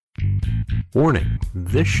Warning,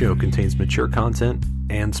 this show contains mature content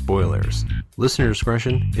and spoilers. Listener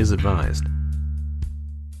discretion is advised.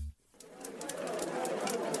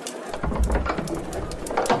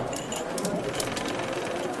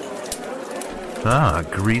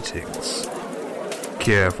 Greetings.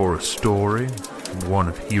 Care for a story? One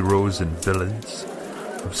of heroes and villains?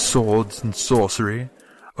 Of swords and sorcery?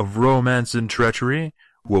 Of romance and treachery?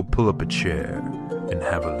 Well, pull up a chair and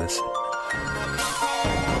have a listen.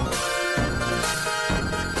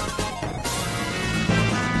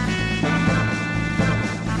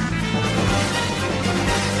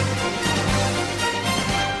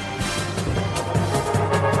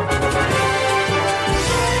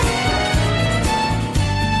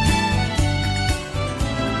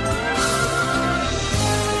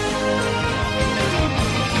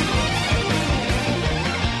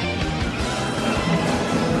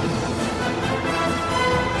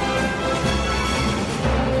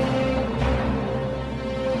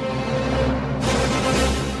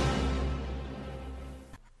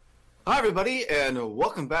 Hi, everybody, and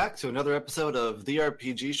welcome back to another episode of the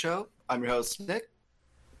RPG Show. I'm your host, Nick,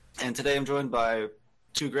 and today I'm joined by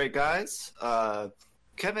two great guys,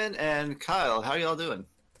 Kevin and Kyle. How are y'all doing?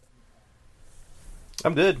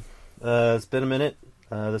 I'm good. It's been a minute.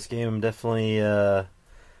 This game definitely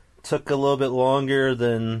took a little bit longer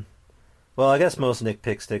than... Well, I guess most Nick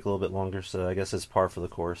picks take a little bit longer, so I guess it's par for the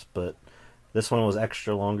course, but this one was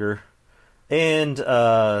extra longer.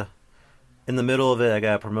 And, in the middle of it, I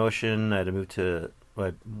got a promotion. I had to move to...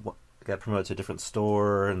 I got promoted to a different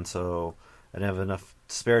store, and so I didn't have enough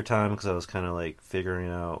spare time because I was kind of like figuring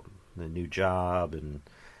out the new job and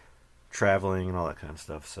traveling and all that kind of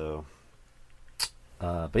stuff. So,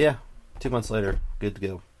 but yeah, 2 months later, good to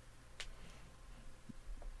go.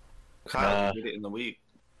 Kyle, you did it in the week.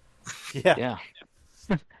 Yeah.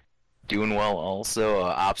 Doing well also.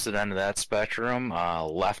 Opposite end of that spectrum,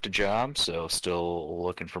 left a job, so still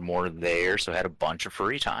looking for more there, so I had a bunch of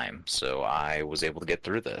free time, so I was able to get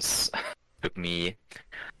through this. Took me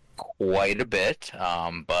quite a bit,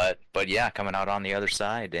 but yeah, coming out on the other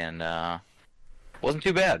side, and wasn't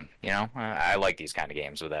too bad, you know? I like these kind of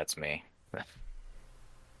games, so that's me.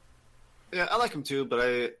 Yeah, I like them too,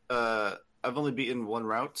 but I've only beaten one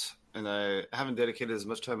route, and I haven't dedicated as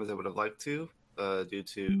much time as I would have liked to. Due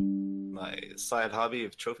to my side hobby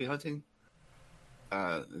of trophy hunting.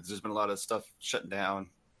 There's just been a lot of stuff shut down,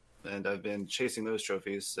 and I've been chasing those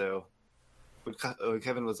trophies. So when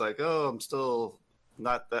Kevin was like, "Oh, I'm still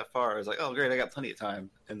not that far," I was like, "Oh, great, I got plenty of time."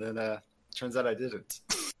 And then turns out I didn't.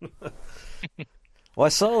 Well, I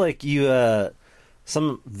saw like you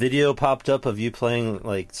some video popped up of you playing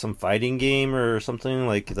like some fighting game or something,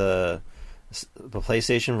 like the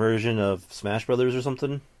PlayStation version of Smash Brothers or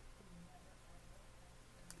something.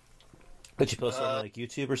 Did you post on like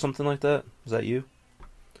YouTube or something like that? Was that you?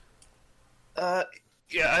 Yeah,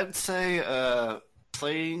 I'd say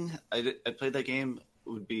playing. I played that game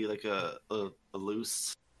would be like a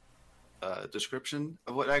loose description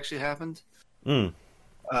of what actually happened.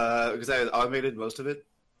 Because I had automated most of it.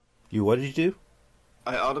 What did you do?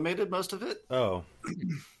 I automated most of it. Oh.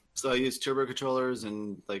 So I used turbo controllers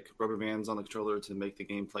and like rubber bands on the controller to make the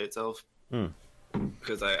game play itself.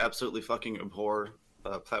 Because I absolutely fucking abhor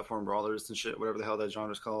platform brawlers and shit, whatever the hell that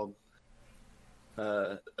genre's called.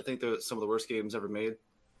 I think they're some of the worst games ever made.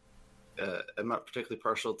 I'm not particularly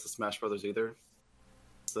partial to Smash Brothers either.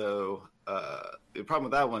 So the problem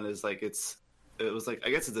with that one is like it was like, I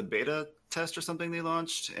guess it's a beta test or something they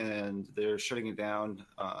launched, and they're shutting it down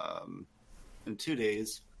in 2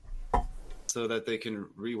 days so that they can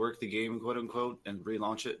rework the game, quote unquote, and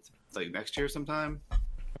relaunch it like next year sometime.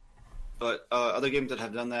 But other games that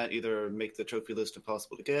have done that either make the trophy list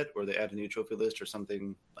impossible to get, or they add a new trophy list or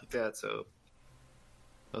something like that. So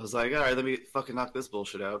I was like, all right, let me fucking knock this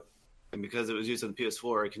bullshit out. And because it was used on the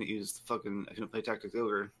PS4, I couldn't play Tactics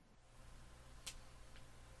Ogre,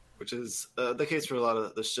 which is the case for a lot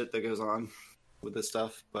of the shit that goes on with this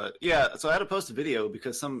stuff. But yeah, so I had to post a video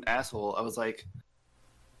because some asshole, I was like,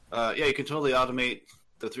 yeah, you can totally automate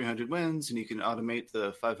the 300 wins, and you can automate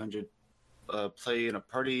the 500 play in a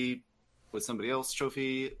party with somebody else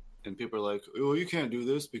trophy, and people are like, "Oh, you can't do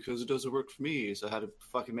this because it doesn't work for me." So I had to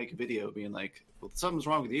fucking make a video being like, "Well, something's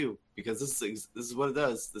wrong with you because this is what it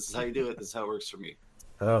does. This is how you do it. This is how it works for me."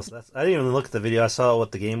 Oh, so I didn't even look at the video. I saw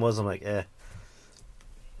what the game was. I'm like, eh.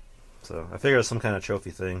 So I figured it was some kind of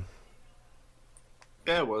trophy thing.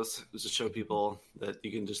 Yeah, it was. It was to show people that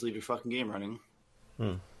you can just leave your fucking game running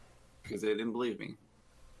because they didn't believe me.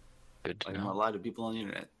 Good to I know. don't lie to people on the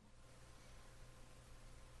internet.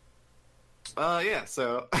 Yeah,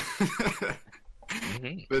 so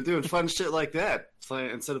Been doing fun shit like that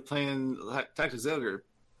instead of playing Tactics Ogre.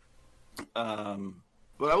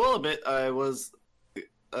 But I will admit I was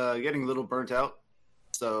getting a little burnt out,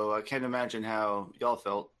 so I can't imagine how y'all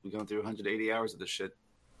felt going through 180 hours of this shit.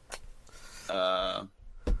 Because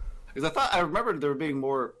I remembered there being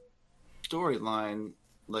more storyline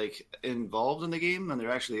like involved in the game than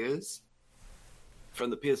there actually is from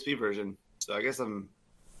the PSP version. So I guess I don't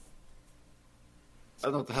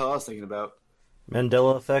know what the hell I was thinking about.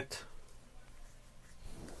 Mandela effect.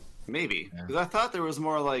 Maybe because I thought there was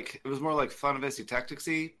more like Final Fantasy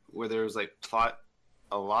Tactics-y, where there was like plot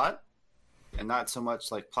a lot, and not so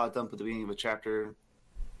much like plot dump at the beginning of a chapter,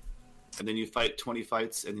 and then you fight 20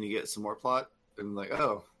 fights, and then you get some more plot, and like,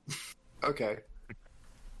 oh, okay.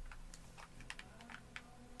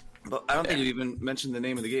 But I don't think you even mentioned the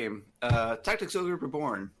name of the game, Tactics Ogre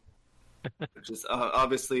Reborn, which is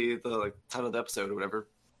obviously the title of the episode or whatever.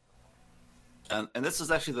 And this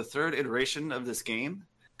is actually the third iteration of this game.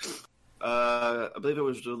 I believe it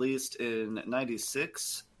was released in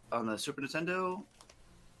 '96 on the Super Nintendo,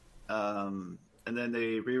 and then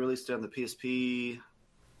they re-released it on the PSP.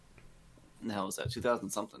 When the hell was that? 2000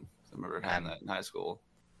 something. I remember having that in high school.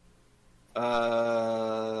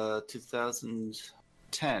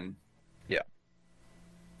 2010. Yeah.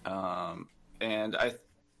 And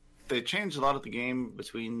they changed a lot of the game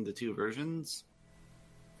between the two versions.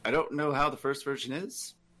 I don't know how the first version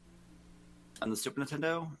is on the Super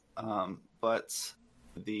Nintendo, but so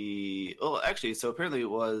apparently it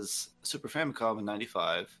was Super Famicom in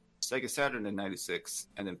 '95, Sega Saturn in '96,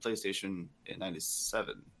 and then PlayStation in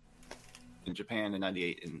 '97, in Japan in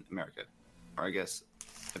 '98 in America, or I guess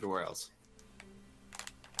everywhere else.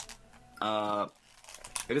 And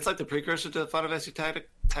it's like the precursor to Final Fantasy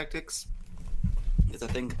Tactics. It's I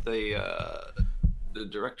think the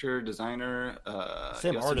director, designer,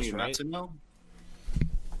 same Yasumi artist, right? Matsuno.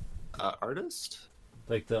 Artist?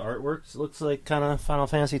 Like the artwork looks like kind of Final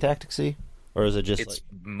Fantasy Tactics-y, or is it just It's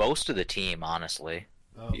most of the team, honestly.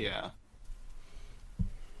 Oh. Yeah.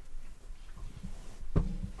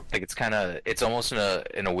 Like it's almost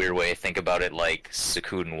in a weird way. Think about it like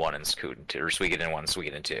Suikoden 1 and Suikoden 2, or Suikoden 1 and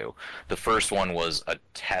Suikoden 2. The first one was a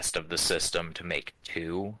test of the system to make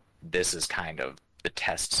 2. This is kind of the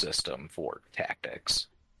test system for Tactics.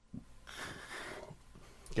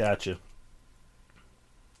 Gotcha.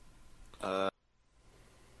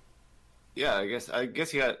 Yeah, I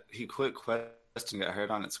guess he quit Quest and got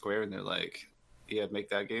hired on at Square, and they're like, "Yeah, make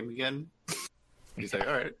that game again." He's like,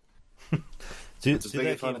 "All right, just make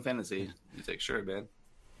it Final Fantasy." He's like, "Sure, man."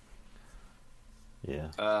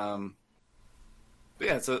 Yeah. But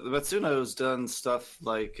yeah, so Matsuno's done stuff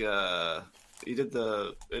like he did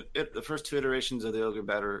the first two iterations of the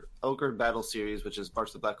Ogre Battle series, which is March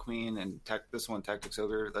of the Black Queen and this one Tactics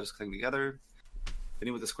Ogre. Let Us Cling Together. Then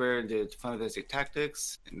he went to Square and did Final Fantasy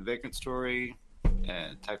Tactics and Vagrant Story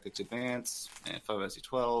and Tactics Advance and Final Fantasy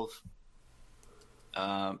 12.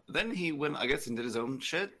 Then he went, I guess, and did his own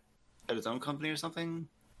shit at his own company or something.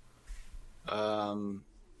 The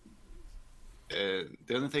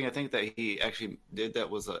only thing I think that he actually did that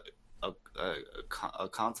was a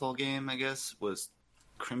console game, I guess, was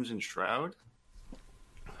Crimson Shroud,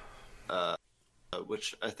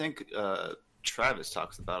 which I think Travis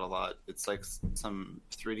talks about a lot. It's like some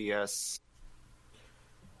 3DS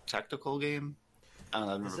tactical game. I don't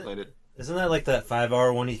know, I've never played it. Isn't that like that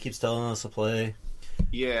 5-hour one he keeps telling us to play?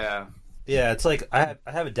 Yeah. Yeah, it's like I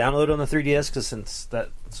have it downloaded on the 3DS because since that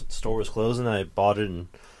store was closing, I bought it and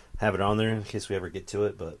have it on there in case we ever get to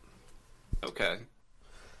it. But okay,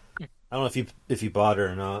 I don't know if you bought it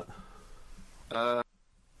or not. I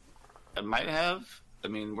might have. I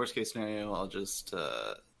mean, worst case scenario, I'll just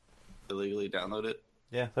illegally download it.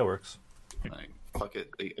 Yeah, that works. Like, fuck it.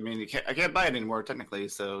 I mean, I can't buy it anymore technically,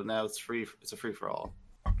 so now it's free. It's a free for all.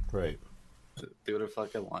 Right. Do whatever the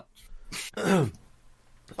fuck I want.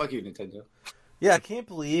 Fuck you, Nintendo. Yeah, I can't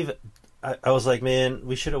believe I was like, man,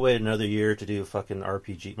 we should have waited another year to do fucking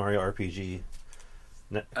Mario RPG.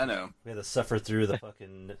 I know. We had to suffer through the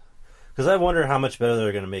fucking... Because I wonder how much better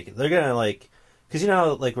they're going to make it. They're going to, like... Because you know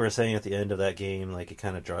how, like we were saying at the end of that game, like, it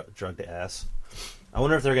kind of drugged the ass? I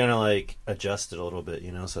wonder if they're going to, like, adjust it a little bit,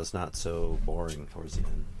 you know, so it's not so boring towards the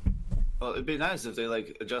end. Well, it'd be nice if they,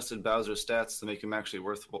 like, adjusted Bowser's stats to make him actually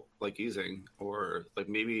worth, like, using. Or, like,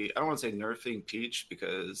 maybe... I don't want to say nerfing Peach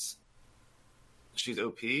because she's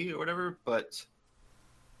OP or whatever, but...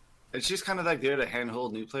 And she's kind of, like, there to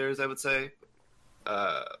handhold new players, I would say.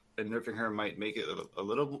 And nerfing her might make it a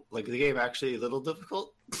little... Like, the game actually a little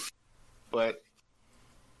difficult. But...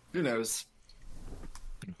 Who knows?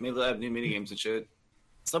 Maybe they'll add new minigames and shit.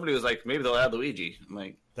 Somebody was like, maybe they'll add Luigi. I'm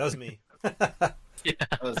like... That was me. Yeah.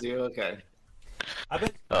 Oh, it's you? Okay. I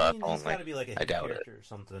bet If he's only. got to be like a I hit doubt it. character or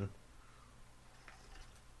something.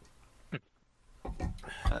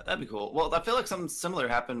 That'd be cool. Well, I feel like something similar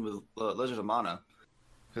happened with Legend of Mana.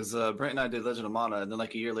 Because Brent and I did Legend of Mana, and then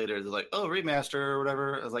like a year later, they're like, oh, remaster or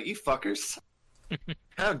whatever. I was like, you fuckers.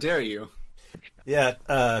 How dare you? Yeah,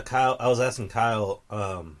 Kyle. I was asking Kyle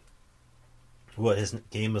what his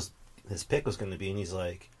pick was going to be, and he's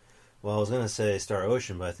like, "Well, I was going to say Star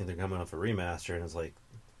Ocean, but I think they're coming up for remaster." And it's like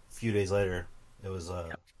a few days later, it was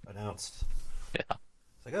announced. Yeah.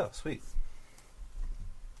 It's like, oh, sweet.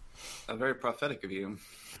 Very prophetic of you.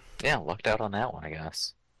 Yeah, lucked out on that one, I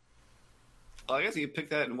guess. Well, I guess you pick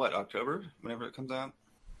that in what, October, whenever it comes out.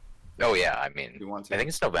 Oh yeah, I mean, You want to? I think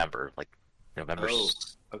it's November, like November Oh,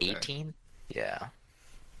 okay. 18. Yeah.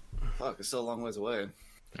 Fuck, it's still a long ways away.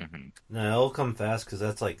 hmm No, it'll come fast because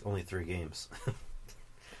that's like only 3 games.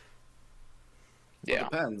 Yeah. Well,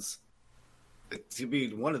 depends. It could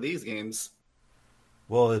be one of these games.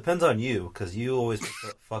 Well, it depends on you because you always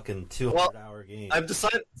pick a fucking 200-hour game. I've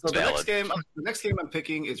decided. So the Valid. next game I'm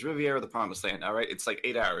picking is Riviera: The Promised Land. All right, it's like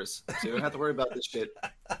 8 hours, so you don't have to worry about this shit.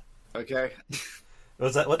 Okay.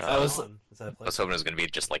 What's that? What's I that was- on? Is that I was hoping it was going to be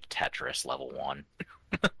just like Tetris level 1,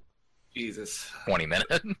 Jesus, 20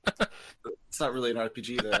 minutes. it's not really an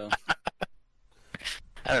RPG though.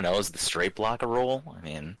 I don't know. Is the straight block a roll? I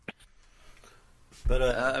mean, But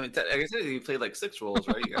I mean, I guess you played like 6 roles,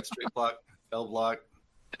 right? You got straight block, L block,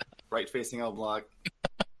 right facing L block.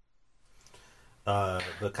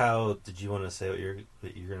 but Kyle, did you want to say what you're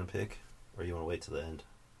gonna pick, or you want to wait till the end?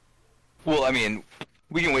 well, I mean,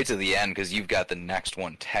 we can wait till the end because you've got the next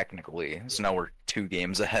one technically. So now we're 2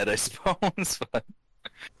 games ahead, I suppose. But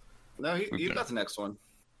No, you've got the next one.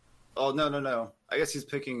 Oh no. I guess he's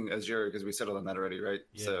picking Azure because we settled on that already, right?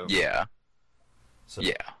 Yeah. So yeah, So,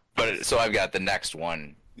 yeah. But so I've got the next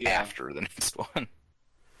one Yeah. after the next one.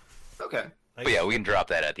 okay. I But yeah, we can drop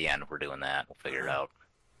that at the end if we're doing that. We'll figure it out.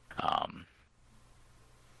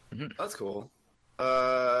 That's cool.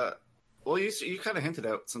 Well, you kind of hinted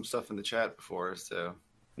out some stuff in the chat before, so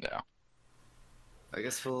Yeah. I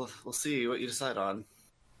guess we'll see what you decide on.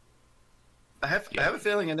 I have Yeah. a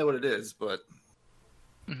feeling I know what it is, but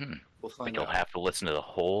Mm-hmm. we'll But find you'll out. have to listen to the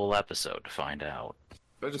whole episode to find out.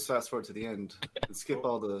 I'll just fast forward to the end and skip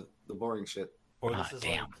all the boring shit. Or Ah, this is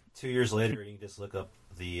damn. like 2 years later, and you can just look up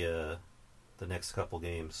the next couple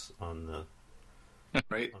games on the.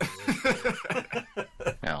 Right?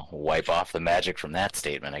 Well, wipe off the magic from that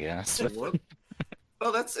statement, I guess. Whoop.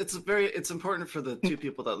 Well, it's important for the 2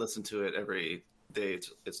 people that listen to it every day.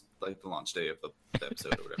 It's like the launch day of the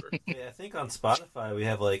episode or whatever. Yeah, I think on Spotify we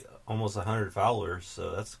have like almost 100 followers,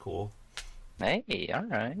 so that's cool. Hey, all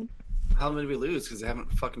right. How many did we lose because they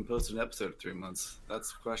haven't fucking posted an episode in 3 months?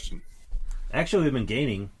 That's the question. Actually, we've been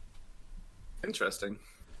gaining. Interesting.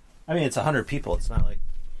 I mean, it's 100 people. It's not like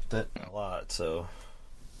that a lot, so.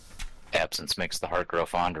 Absence makes the heart grow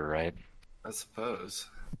fonder, right? I suppose.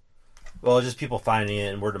 Well, just people finding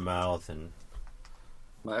it and word of mouth, and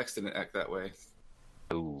My ex didn't act that way.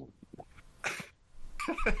 Ooh.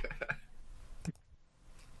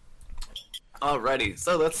 Alrighty,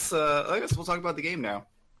 so let's. I guess we'll talk about the game now.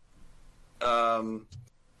 I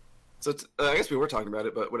guess we were talking about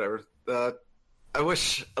it, but whatever. I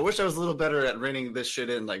wish I was a little better at reining this shit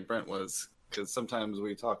in like Brent was, because sometimes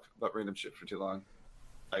we talk about random shit for too long.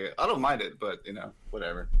 I don't mind it, but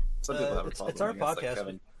whatever. Some people have a problem. it's our I guess, like podcast.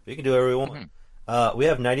 Kevin. We can do whatever we want. We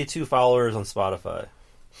have 92 followers on Spotify.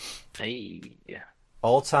 Hey.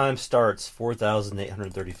 All-time starts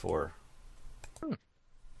 4,834.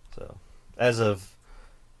 So, as of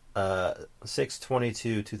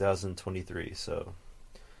 6/22/2023. So,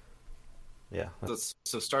 yeah,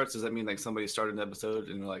 So starts, does that mean like somebody started an episode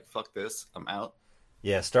and you're like, fuck this, I'm out?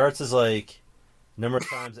 yeah. Starts is like number of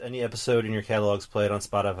times any episode in your catalog's played on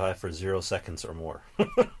Spotify for 0 seconds or more.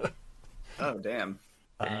 Oh, damn.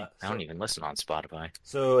 Dang, I don't even listen on Spotify.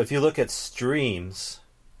 So if you look at streams,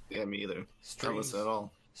 Yeah, me either. Don't listen at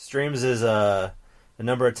all. streams is the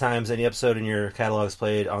number of times any episode in your catalog's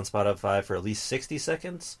played on Spotify for at least 60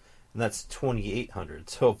 seconds, and that's 2,800.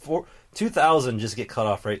 So 2,000 just get cut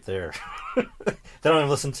off right there. They don't even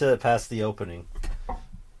listen to it past the opening.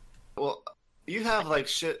 Well, you have like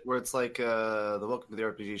shit where it's like the Welcome to the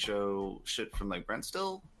RPG show shit from like Brent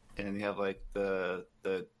still, and you have like the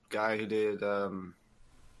guy who did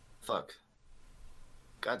fuck.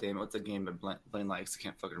 God damn it, what's the game that Blaine likes? I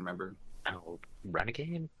can't fucking remember. Oh,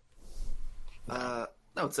 Renegade? No,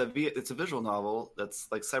 it's a visual novel that's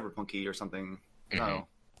like cyberpunky or something. No,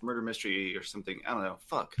 murder mystery or something. I don't know.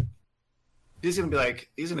 Fuck. He's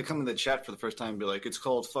gonna come in the chat for the first time and be like, it's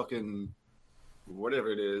called fucking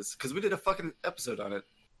whatever it is, because we did a fucking episode on it.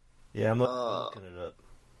 Yeah, I'm looking it up.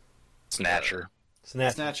 Snatcher.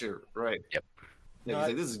 Snatcher, right? Yep. Yeah, No, he's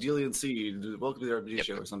like, this is Julian Seed. Welcome to the RPG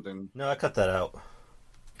show or something. No, I cut that out.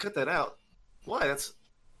 Cut that out. Why? That's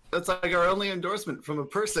like our only endorsement from a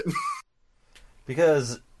person.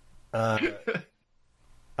 Because, I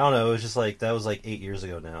don't know, it was just like, that was like 8 years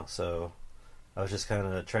ago now, so I was just kind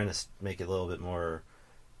of trying to make it a little bit more,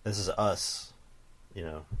 this is us,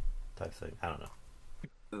 type thing. I don't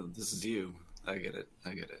know. This is you. I get it.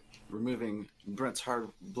 Removing Brent's hard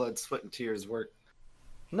blood, sweat, and tears work.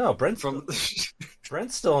 No, Brent's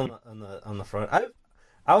still on the front.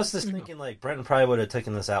 I was just thinking like Brent probably would have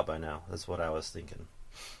taken this out by now. That's what I was thinking,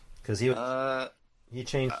 because he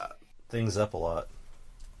changed things up a lot.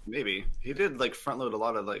 Maybe he did like front load a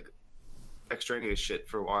lot of like extraneous shit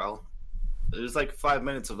for a while. It was like 5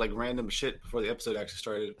 minutes of like random shit before the episode actually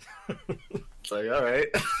started. It's like, all right.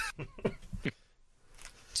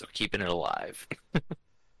 So keeping it alive.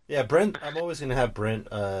 Yeah, Brent. I'm always gonna have Brent.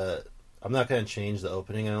 I'm not gonna change the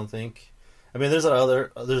opening. I don't think. I mean, there's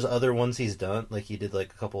other ones he's done. Like he did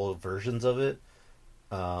like a couple of versions of it.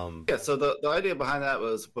 Yeah. So the idea behind that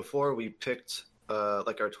was before we picked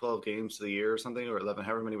like our 12 games of the year or something, or 11,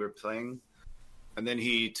 however many we were playing, and then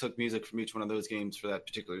he took music from each one of those games for that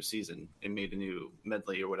particular season and made a new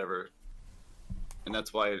medley or whatever. And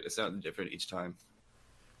that's why it sounded different each time.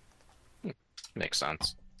 Makes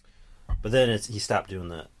sense. But then he stopped doing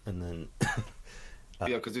that, and then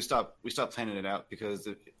Yeah, because we stopped planning it out because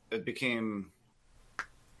it became,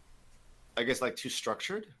 I guess, like too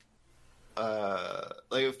structured.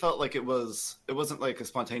 Like it felt like it wasn't like a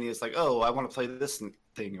spontaneous like, oh, I want to play this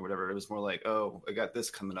thing or whatever. It was more like, oh, I got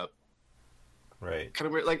this coming up. right. Kind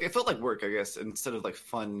of weird. Like it felt like work, I guess, instead of like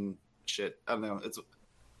fun shit. I don't know.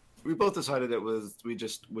 We both decided we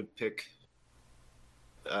just would pick,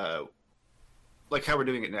 like how we're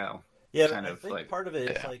doing it now. Yeah, kind I of think like part of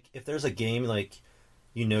it is like if there's a game like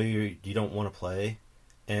you don't want to play,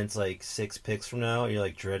 and it's like 6 picks from now, you're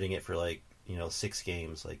like dreading it for like 6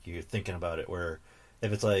 games. Like you're thinking about it. Where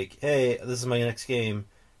if it's like, hey, this is my next game,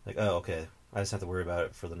 like, oh, okay, I just have to worry about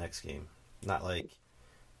it for the next game, not like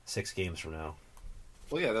 6 games from now.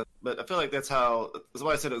 Well, yeah, but I feel like that's why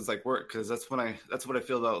I said it was like work, because that's what I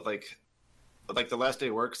feel about like the last day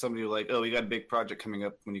of work. Somebody was like, oh, you got a big project coming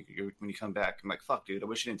up when you come back. I'm like, fuck, dude, I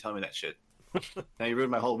wish you didn't tell me that shit. Now you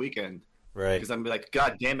ruined my whole weekend. Right. Because I'm like,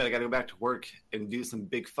 god damn it, I got to go back to work and do some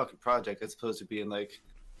big fucking project as opposed to being like,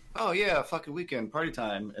 oh yeah, fucking weekend party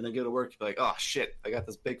time, and then go to work. Be like, oh shit, I got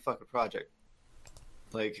this big fucking project.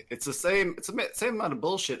 Like it's the same amount of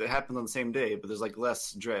bullshit that happens on the same day, but there's like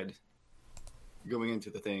less dread going into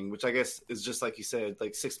the thing, which I guess is just like you said,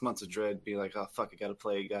 like 6 months of dread, being like, oh fuck, I gotta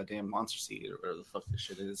play goddamn Monster Seed or whatever the fuck this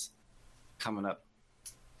shit is coming up.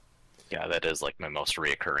 Yeah, that is like my most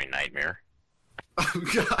reoccurring nightmare. Oh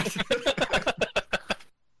god.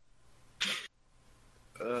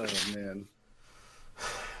 Oh man.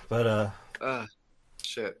 But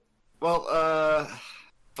shit. Well,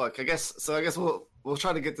 fuck. I guess we'll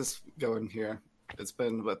try to get this going here. It's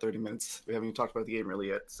been about 30 minutes. We haven't even talked about the game really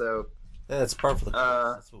yet. So yeah, it's part of the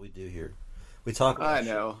course. That's what we do here. We talk. I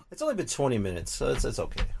know. It's only been 20 minutes, so it's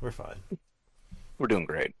okay. We're fine. We're doing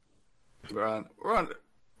great. We're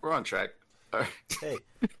on track. All right.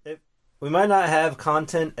 Hey, we might not have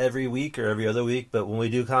content every week or every other week, but when we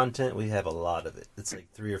do content, we have a lot of it. It's like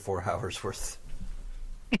 3 or 4 hours worth.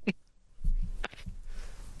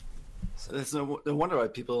 It's no wonder why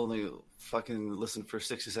people only fucking listen for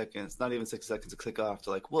 60 seconds. Not even 60 seconds to click off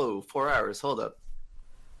to like, whoa, 4 hours. Hold up.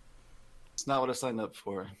 It's not what I signed up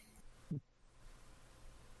for.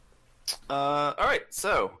 All right,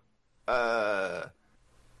 so I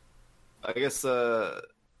guess I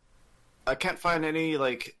can't find any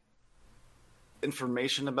like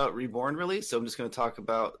information about Reborn really, so I'm just going to talk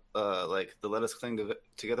about like the Let Us Cling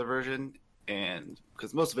Together version, and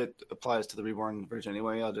because most of it applies to the Reborn version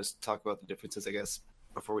anyway, I'll just talk about the differences, I guess,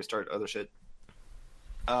 before we start other shit.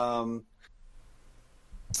 So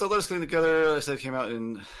Let Us Cling Together, I said, came out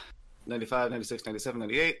in 95, 96, 97,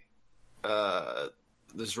 98.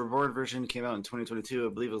 This Reborn version came out in 2022. I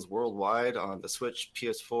believe it was worldwide on the Switch,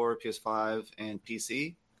 PS4, PS5, and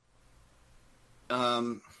PC.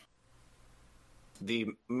 The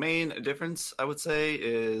main difference, I would say,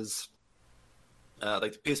 is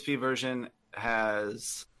like the PSP version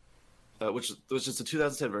has, which is the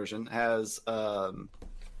 2010 version, has a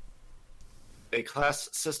class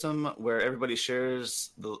system where everybody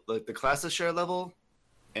shares the classes share level,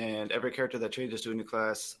 and every character that changes to a new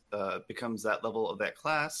class becomes that level of that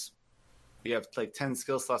class. You have like 10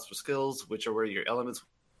 skill slots for skills, which are where your elements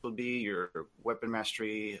would be, your weapon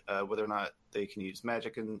mastery, whether or not they can use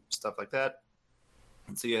magic and stuff like that.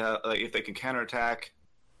 And so you have if they can counterattack,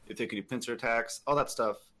 if they can do pincer attacks, all that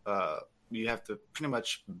stuff. You have to pretty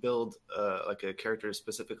much build like a character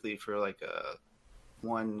specifically for like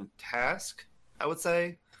one task, I would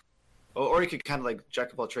say. Or you could kind of like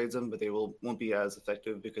jack of all trades them, but they won't be as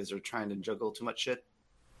effective because they're trying to juggle too much shit.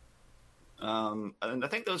 And I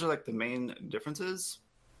think those are like the main differences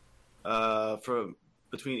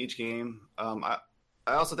between each game. I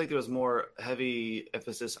also think there was more heavy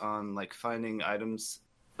emphasis on like finding items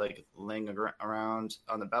like laying around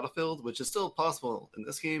on the battlefield, which is still possible in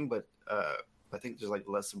this game, but I think there's like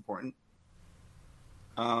less important.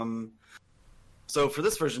 So for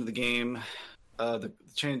this version of the game, the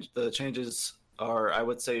changes are, I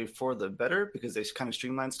would say, for the better because they kind of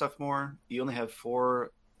streamline stuff more. You only have 4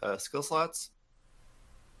 skill slots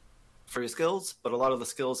for your skills, but a lot of the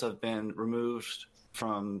skills have been removed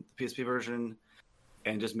from the PSP version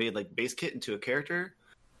and just made like base kit into a character.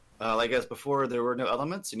 Like as before, there were no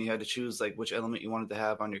elements, and you had to choose like which element you wanted to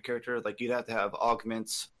have on your character. Like you'd have to have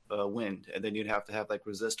augment wind, and then you'd have to have like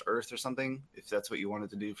resist earth or something if that's what you wanted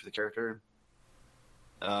to do for the character.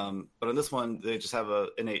 But on this one, they just have an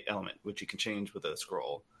innate element which you can change with a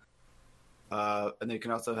scroll. And then you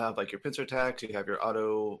can also have like your pincer attack. You have your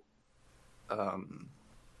auto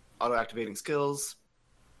activating skills,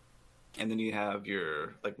 and then you have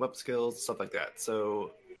your like weapon skills, stuff like that.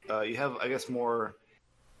 So you have, I guess, more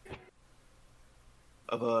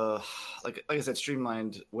of a like I said,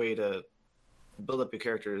 streamlined way to build up your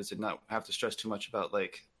characters and not have to stress too much about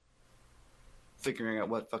like figuring out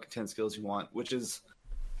what fucking 10 skills you want, which is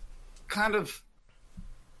kind of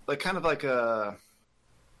like a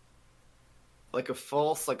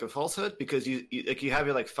falsehood, because you have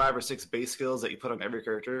your like 5 or 6 base skills that you put on every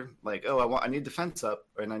character. Like, oh, I need defense up,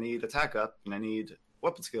 and I need attack up, and I need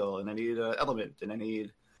weapon skill, and I need element, and I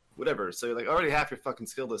need whatever. So like already half your fucking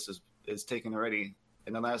skill list is taken already,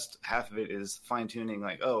 and the last half of it is fine tuning.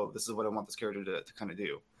 Like, oh, this is what I want this character to kind of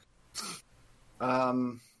do.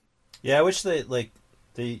 Yeah, I wish they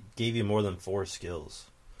gave you more than 4 skills.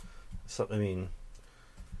 So, I mean,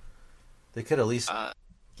 they could at least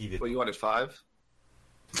give you. Well, you wanted 5?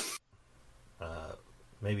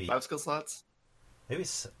 Maybe 5 skill slots. Maybe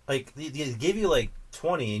like they gave you like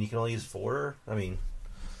 20, and you can only use 4. I mean,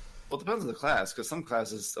 well, it depends on the class, because some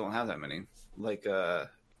classes don't have that many. Like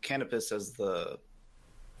Canopus has the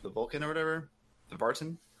Vulcan or whatever, the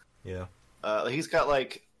Vartan. Yeah. He's got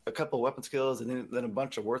like a couple weapon skills, and then a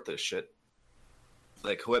bunch of worthless shit.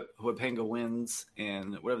 Like Huapenga Winds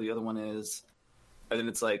and whatever the other one is. And then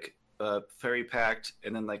it's like Fairy Pact,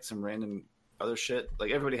 and then like some random other shit. Like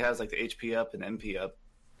everybody has like the HP up and MP up.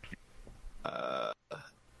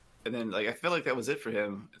 And then like I feel like that was it for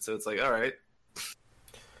him. So it's like, all right.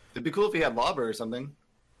 It'd be cool if he had Lobber or something.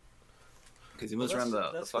 Because he moves around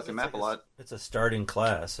the fucking map a lot. It's a starting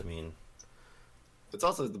class, I mean. It's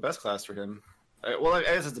also the best class for him. Well, I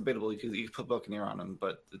guess it's debatable because you can put Buccaneer on him,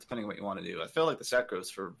 but depending on what you want to do. I feel like the stat growths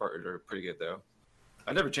for Barton are pretty good, though.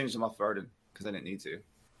 I never changed him off Barton because I didn't need to.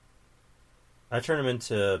 I turned him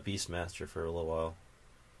into Beastmaster for a little while.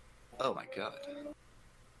 Oh my god.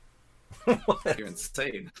 You're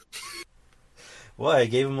insane. Well, I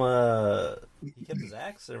gave him he kept his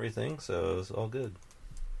axe and everything, so it was all good.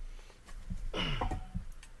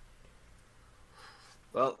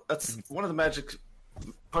 Well, that's one of the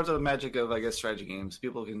parts of the magic of, I guess, strategy games.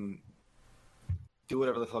 People can do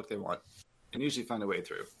whatever the fuck they want and usually find a way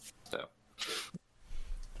through. So,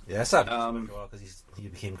 yeah, I stopped for a while because he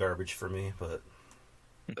became garbage for me, but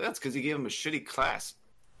that's because you gave him a shitty class.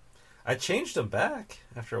 I changed him back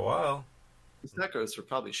after a while. His stat growths were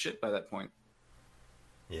probably shit by that point.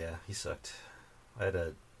 Yeah, he sucked. I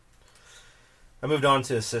moved on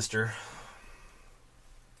to his sister.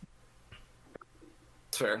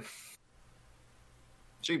 That's fair.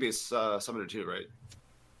 She could be a summoner too, right?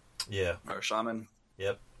 Yeah. Or a shaman.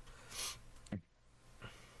 Yep.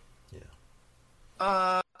 Yeah.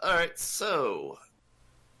 Alright, so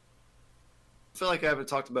I feel like I haven't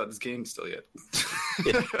talked about this game still yet.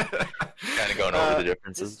 Yeah. Kind of going over the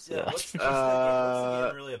differences. What's the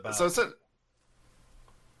game really about? So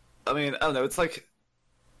I mean, I don't know. It's like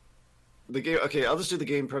the game. Okay, I'll just do the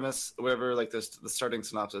game premise, whatever, like the starting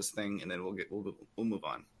synopsis thing, and then we'll move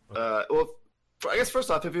on. Okay. Well, I guess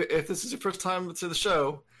first off, if this is your first time to the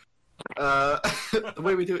show, the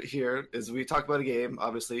way we do it here is we talk about a game,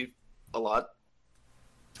 obviously, a lot.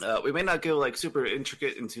 We may not go like super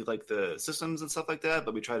intricate into like the systems and stuff like that,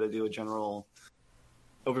 but we try to do a general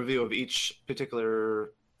overview of each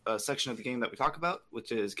particular section of the game that we talk about,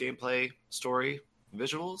 which is gameplay, story,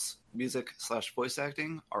 visuals, music/voice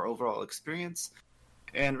acting, our overall experience,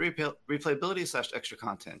 and replayability/extra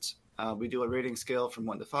content. We do a rating scale from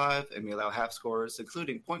 1 to 5, and we allow half scores,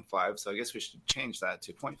 including 0.5. So I guess we should change that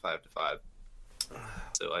to 0.5 to 5.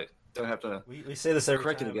 So I don't have to. We say this every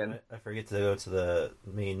correct time. it again. I forget to go to the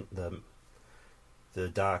main the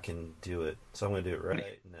doc and do it. So I'm going to do it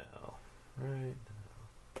right now. Right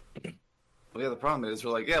now. Well, yeah, the problem is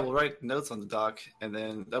we're like, yeah, we'll write notes on the doc, and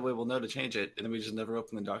then that way we'll know to change it, and then we just never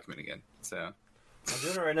open the document again. So I'm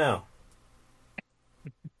doing it right now.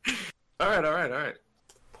 All right.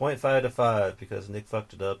 0.5 to 5 because Nick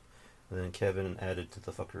fucked it up, and then Kevin added to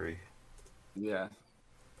the fuckery. Yeah.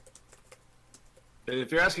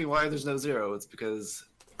 If you're asking why there's no 0, it's because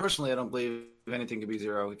personally I don't believe anything can be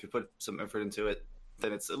 0. If you put some effort into it,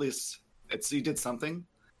 then it's at least you did something.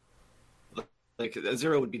 Like a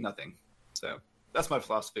 0 would be nothing. So that's my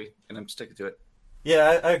philosophy, and I'm sticking to it.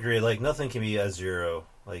 Yeah, I agree. Like nothing can be a 0.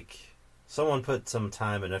 Like someone put some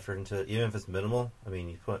time and effort into it, even if it's minimal. I mean,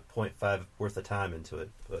 you put 0.5 worth of time into it,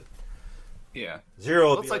 but yeah, 0.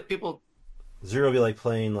 Well, it's like people. 0 would be like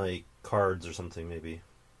playing like cards or something, maybe.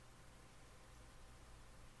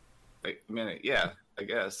 I mean, yeah, I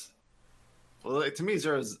guess. Well, like, to me,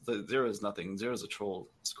 0 is nothing. 0 is a troll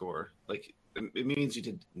score. Like it means you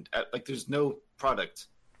did like there's no product.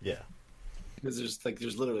 Yeah. Because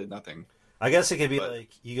there's literally nothing. I guess it could be like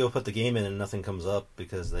you go put the game in and nothing comes up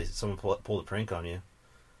because someone pulled a prank on you.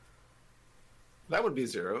 That would be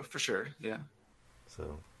 0 for sure. Yeah.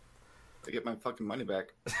 So I get my fucking money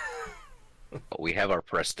back. But we have our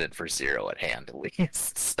precedent for 0 at hand, at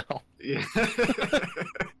least. So Yeah.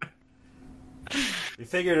 we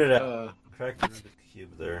figured it out. Cracked the Rubik's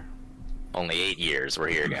cube there. only 8 years. We're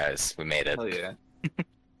here, guys. We made it. Hell yeah.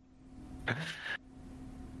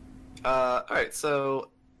 All right, so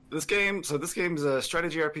this game's a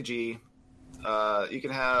strategy RPG. You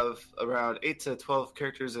can have around 8 to 12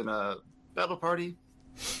 characters in a battle party.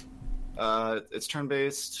 It's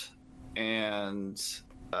turn-based, and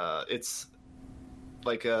it's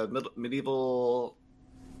like a medieval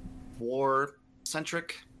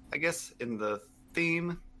war-centric, I guess, in the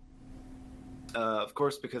theme. Of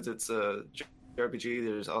course, because it's a RPG,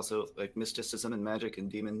 there's also like mysticism and magic and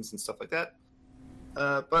demons and stuff like that.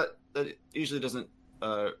 But that usually doesn't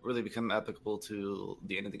really become applicable to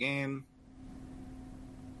the end of the game.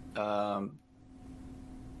 I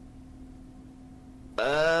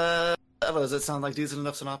don't know, does that sound like decent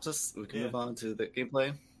enough synopsis? We can move on to the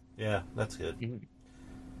gameplay. Yeah, that's good. Mm-hmm.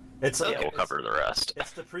 We'll cover the rest.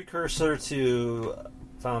 It's the precursor to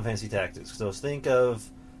Final Fantasy Tactics. So think of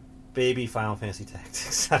baby Final Fantasy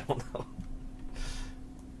Tactics. I don't know.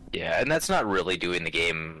 Yeah, and that's not really doing the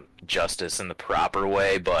game justice in the proper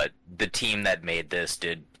way, but the team that made this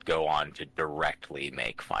did go on to directly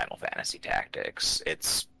make Final Fantasy Tactics.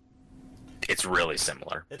 It's really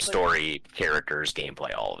similar. It's story, characters,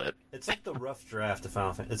 gameplay, all of it. It's like the rough draft of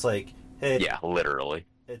Final Fantasy. It's like, hey... Yeah, literally.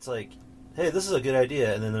 It's like, hey, this is a good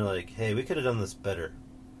idea, and then they're like, hey, we could have done this better.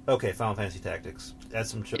 Okay, Final Fantasy Tactics. Add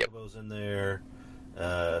some chocobos in there,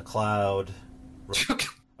 Cloud...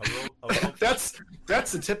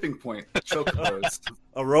 That's the tipping point. Chocobos.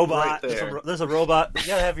 A robot. Right there. There's a robot. You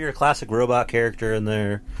gotta have your classic robot character in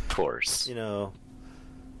there. Of course. You know.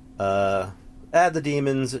 Add the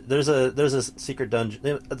demons. There's a secret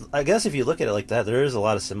dungeon. I guess if you look at it like that, there is a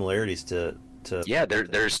lot of similarities to Yeah,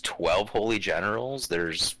 there's 12 holy generals.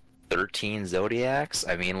 There's 13 zodiacs.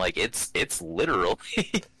 I mean, like it's literally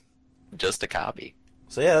just a copy.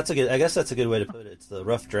 So yeah, I guess that's a good way to put it. It's the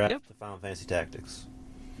rough draft of Final Fantasy Tactics.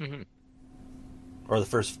 Mm-hmm. Or the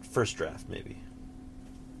first draft, maybe.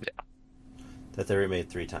 Yeah. That they remade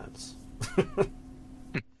 3 times. But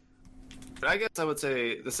I guess I would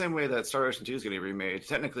say the same way that Star Ocean 2 is getting remade,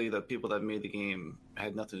 technically the people that made the game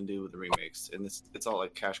had nothing to do with the remakes. And it's all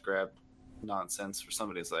like cash grab nonsense for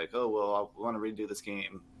somebody. It's like, oh, well, I want to redo this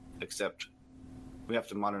game, except we have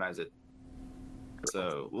to modernize it.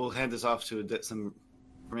 So we'll hand this off to some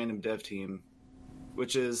random dev team,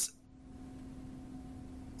 which is...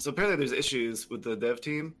 So apparently there's issues with the dev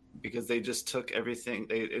team because they just took everything.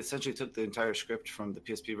 They essentially took the entire script from the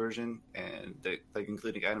PSP version and they, like,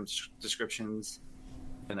 including item descriptions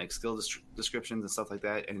and like skill descriptions and stuff like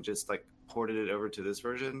that, and just like ported it over to this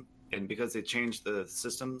version. And because they changed the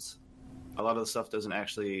systems, a lot of the stuff doesn't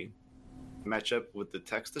actually match up with the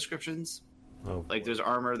text descriptions. Oh, like there's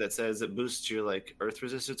armor that says it boosts your like earth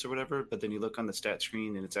resistance or whatever, but then you look on the stat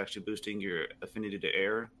screen and it's actually boosting your affinity to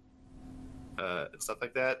air. And stuff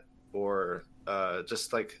like that, or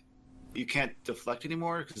just like you can't deflect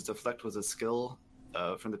anymore because deflect was a skill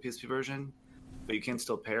from the PSP version, but you can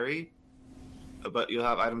still parry. but you'll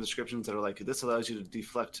have item descriptions that are like, this allows you to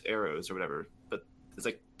deflect arrows or whatever. But it's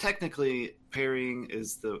like technically parrying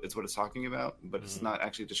is what it's talking about, but it's not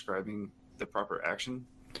actually describing the proper action.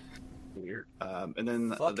 Weird. And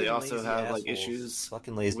then Fucking they also lazy have assholes. like issues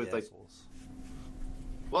Fucking lazy with like. assholes.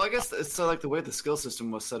 Well, I guess it's so like the way the skill system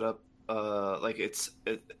was set up. Like it's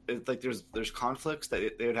like there's conflicts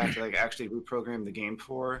that they would have to like actually reprogram the game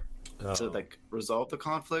for to like resolve the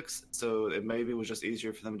conflicts. So it maybe was just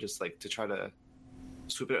easier for them just like to try to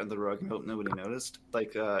sweep it under the rug and hope nobody noticed.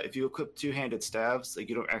 Like if you equip two-handed staves, like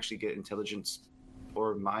you don't actually get intelligence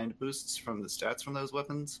or mind boosts from the stats from those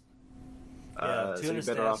weapons. So you're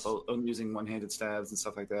better off only using one-handed staves and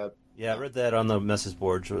stuff like that. Yeah, I read that on the message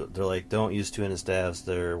board. They're like, don't use two-handed staves;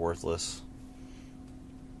 they're worthless.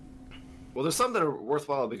 Well, there's some that are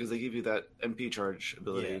worthwhile because they give you that MP charge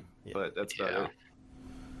ability, Yeah. but that's about it.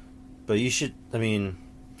 But you should. I mean,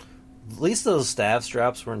 at least those staff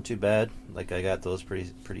straps weren't too bad. Like I got those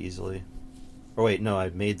pretty easily. Or wait, no, I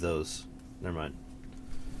made those. Never mind.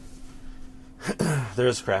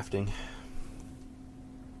 There's crafting.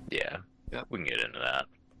 Yeah. Yep. We can get into that.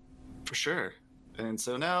 For sure. And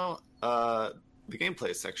so now, the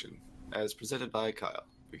gameplay section, as presented by Kyle,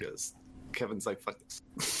 because Kevin's like, fuck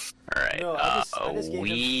this. All right. No, I just gave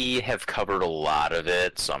we have covered a lot of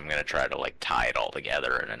it, so I'm gonna try to like tie it all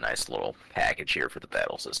together in a nice little package here for the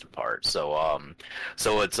battle system part. So,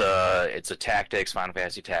 so it's a tactics, Final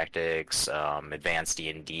Fantasy Tactics, advanced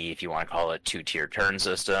D&D, if you want to call it, 2-tier turn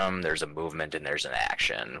system. There's a movement and there's an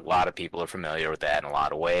action. A lot of people are familiar with that in a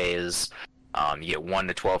lot of ways. You get 1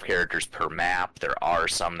 to 12 characters per map. There are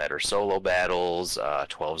some that are solo battles.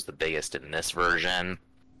 12 is the biggest in this version.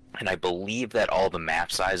 And I believe that all the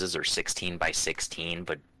map sizes are 16 by 16,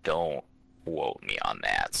 but don't quote me on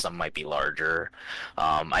that. Some might be larger.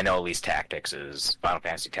 I know at least Final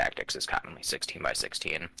Fantasy Tactics is commonly 16 by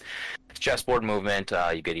 16. Chessboard movement,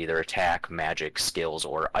 you get either attack, magic, skills,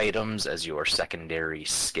 or items as your secondary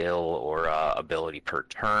skill or ability per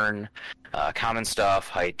turn. Common stuff,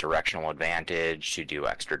 height, directional advantage to do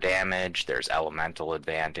extra damage. There's elemental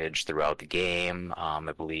advantage throughout the game.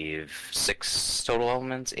 I believe 6 total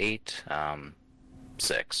elements, 8,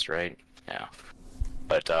 6, right? Yeah.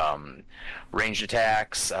 But ranged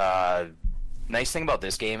attacks, nice thing about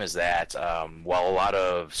this game is that while a lot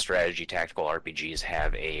of strategy tactical RPGs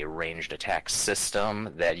have a ranged attack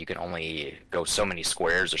system that you can only go so many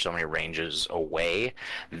squares or so many ranges away,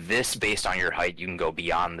 this, based on your height, you can go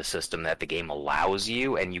beyond the system that the game allows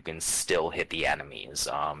you, and you can still hit the enemies.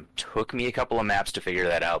 Took me a couple of maps to figure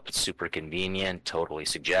that out, but super convenient, totally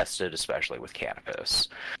suggested, especially with Canopus.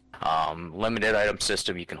 Limited item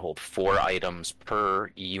system, you can hold 4 items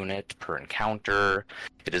per unit per encounter.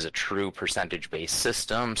 It is a true percentage-based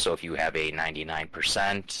system, so if you have a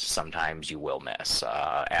 99%, sometimes you will miss.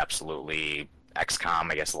 Absolutely XCOM,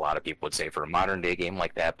 I guess a lot of people would say for a modern-day game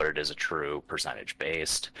like that, but it is a true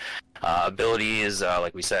percentage-based. Abilities,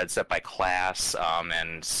 like we said, set by class,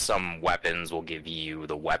 and some weapons will give you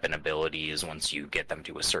the weapon abilities once you get them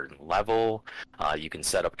to a certain level. You can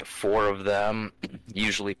set up to 4 of them.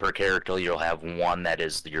 Usually per character, you'll have 1 that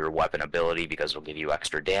is your weapon ability because it'll give you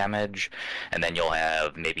extra damage, and then you'll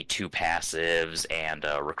have maybe 2 passives and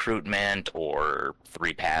recruitment, or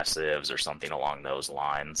 3 passives, or something along those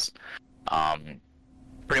lines.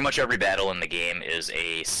 Pretty much every battle in the game is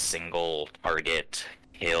a single target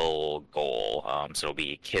kill goal. So it'll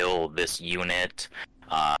be kill this unit.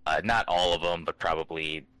 Not all of them, but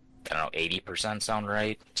probably, I don't know, 80% sound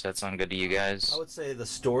right? Does that sound good to you guys? I would say the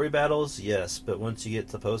story battles, yes, but once you get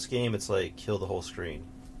to post game, it's like kill the whole screen.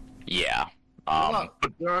 Yeah. But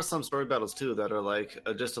there are some story battles too that are like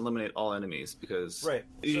just eliminate all enemies, because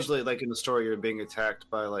usually like in the story you're being attacked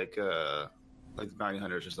by like the bounty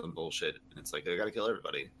hunters or some bullshit, and it's like they gotta kill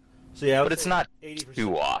everybody. So yeah, but it's not 80%,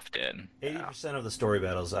 too often. 80% of the story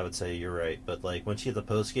battles, I would say you're right. But like once you hit the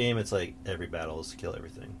post game, it's like every battle is to kill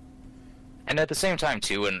everything. And at the same time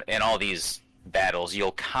too, in all these battles,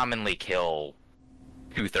 you'll commonly kill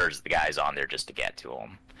 2/3 of the guys on there just to get to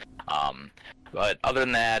them. But other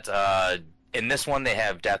than that, in this one, they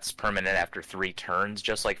have deaths permanent after 3 turns,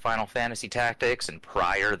 just like Final Fantasy Tactics. And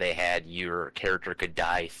prior, they had your character could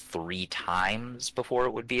die 3 times before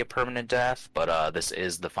it would be a permanent death. But this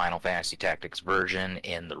is the Final Fantasy Tactics version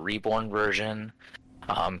in the Reborn version.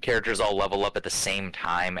 Characters all level up at the same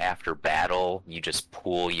time after battle. You just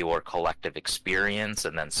pool your collective experience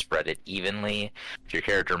and then spread it evenly. If your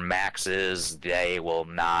character maxes, they will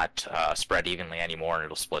not spread evenly anymore, and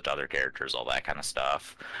it'll split to other characters, all that kind of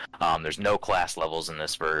stuff. There's no class levels in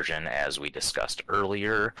this version, as we discussed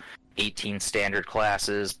earlier. 18 standard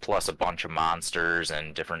classes, plus a bunch of monsters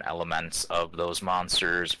and different elements of those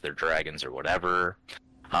monsters, if they're dragons or whatever.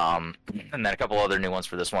 And then a couple other new ones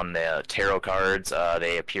for this one. The tarot cards,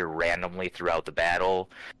 they appear randomly throughout the battle.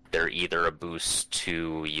 They're either a boost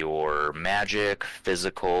to your magic,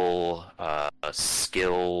 physical,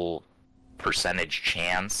 skill percentage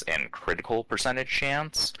chance, and critical percentage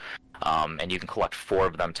chance. And you can collect 4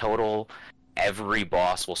 of them total. Every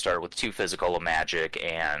boss will start with 2 physical, a magic,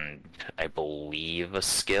 and I believe a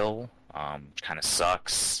skill. Which kind of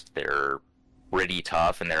sucks. They're pretty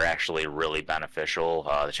tough, and they're actually really beneficial.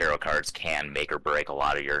 The tarot cards can make or break a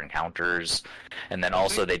lot of your encounters. And then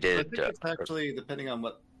also they did... I think it's actually depending on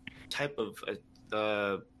what type of,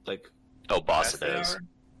 boss it is.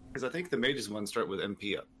 Because I think the mages ones start with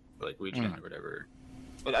MP up, like regen or whatever.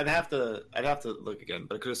 But I'd have to look again.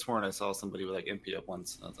 But I could have sworn I saw somebody with like MP up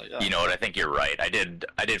once. And I was like, oh. You know what? I think you're right. I did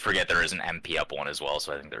forget there is an MP up one as well.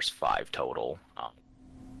 So I think there's 5 total.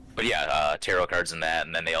 But yeah, tarot cards in that,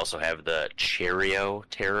 and then they also have the Chariot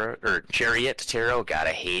Tarot. God,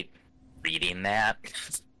 I hate reading that.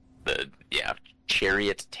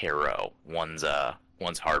 Chariot Tarot. One's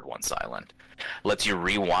hard, one's silent. Lets you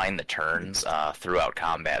rewind the turns throughout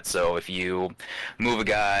combat. So if you move a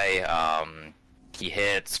guy, he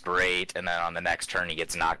hits, great, and then on the next turn he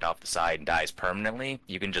gets knocked off the side and dies permanently,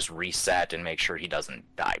 you can just reset and make sure he doesn't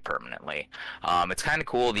die permanently. It's kind of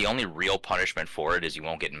cool. The only real punishment for it is you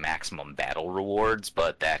won't get maximum battle rewards,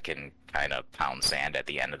 but that can kind of pound sand at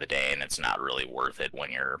the end of the day, and it's not really worth it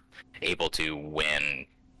when you're able to win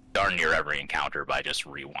darn near every encounter by just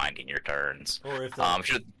rewinding your turns. Or if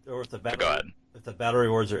the battle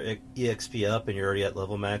rewards are EXP up and you're already at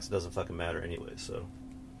level max, it doesn't fucking matter anyway, so...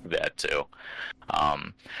 That too.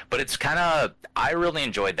 But it's kind of... I really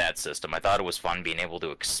enjoyed that system. I thought it was fun being able to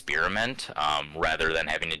experiment, rather than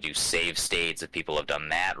having to do save states if people have done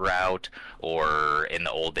that route, or in the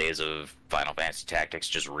old days of Final Fantasy Tactics,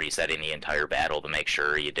 just resetting the entire battle to make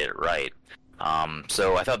sure you did it right.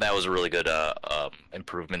 So I thought that was a really good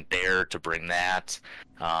improvement there to bring that.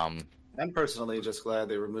 I'm personally just glad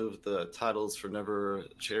they removed the titles for never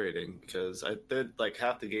charioting, because I did like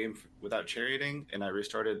half the game without charioting, and I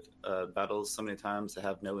restarted battles so many times to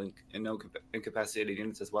have no incapacitated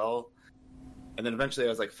units as well. And then eventually I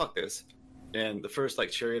was like, fuck this. And the first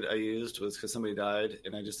like chariot I used was because somebody died,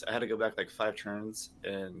 and I had to go back like 5 turns,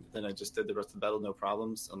 and then I just did the rest of the battle no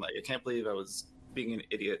problems. I'm like, I can't believe I was being an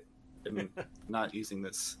idiot and not using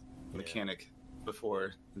this mechanic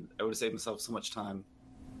before. I would have saved myself so much time.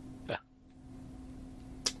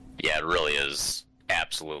 Yeah, it really is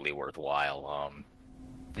absolutely worthwhile.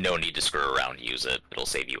 No need to screw around to use it. It'll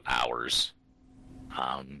save you hours.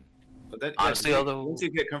 But that, honestly, although... once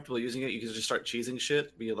you get comfortable using it, you can just start cheesing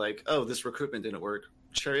shit. Be like, oh, this recruitment didn't work.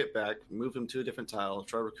 Chariot back, move him to a different tile,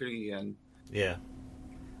 try recruiting again. Yeah.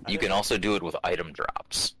 You can also do it with item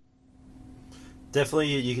drops. Definitely,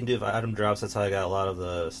 you can do it with item drops. That's how I got a lot of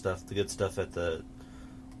the good stuff at the...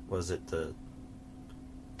 the...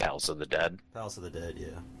 Palace of the Dead? Palace of the Dead,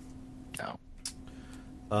 yeah. No.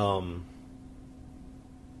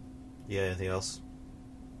 Yeah, anything else?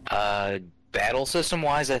 Battle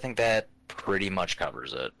system-wise, I think that pretty much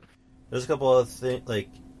covers it. There's a couple other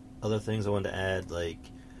things I wanted to add. Like,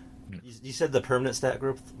 you said the permanent stat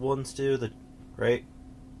group ones too, right?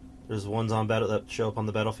 There's ones on battle that show up on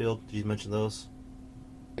the battlefield. Did you mention those?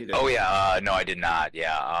 Oh yeah, no, I did not.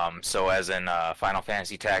 Yeah, so as in Final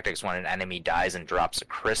Fantasy Tactics, when an enemy dies and drops a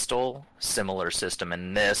crystal, similar system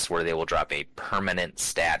in this, where they will drop a permanent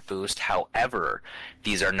stat boost. However,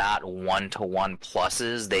 these are not 1-to-1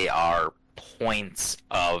 pluses; they are points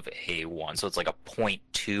of a 1. So it's like a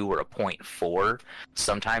 0.2 or a 0.4.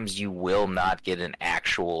 Sometimes you will not get an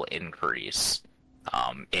actual increase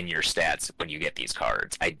in your stats when you get these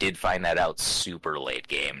cards. I did find that out super late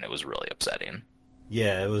game, and it was really upsetting.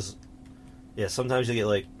 Yeah, it was. Yeah, sometimes you get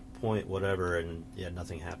like point whatever, and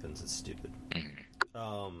nothing happens. It's stupid.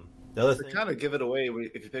 The other thing, kind of give it away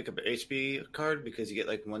if you pick up an HP card, because you get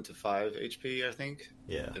like 1 to 5 HP, I think.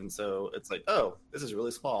 Yeah. And so it's like, oh, this is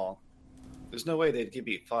really small. There's no way they'd give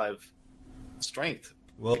you 5 strength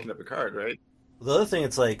picking up a card, right? The other thing,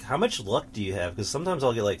 it's like, how much luck do you have? Because sometimes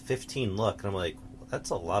I'll get like 15 luck, and I'm like, well,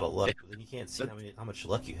 that's a lot of luck. But then you can't see how much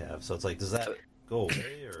luck you have. So it's like, does that go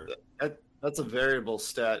away or? That's a variable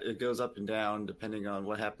stat. It goes up and down depending on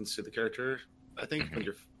what happens to the character, I think, when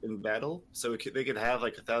you're in battle. So they could have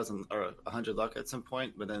like 1,000 or 100 luck at some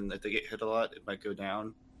point, but then if they get hit a lot, it might go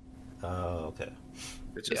down. Oh, okay.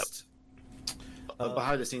 It's just a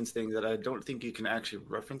behind-the-scenes thing that I don't think you can actually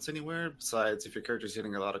reference anywhere, besides if your character's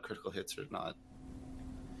getting a lot of critical hits or not.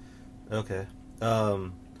 Okay.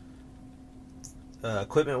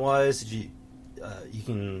 Equipment-wise, you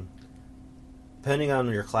can, depending on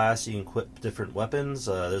your class, you can equip different weapons.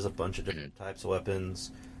 There's a bunch of different types of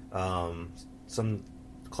weapons. Some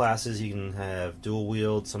classes you can have dual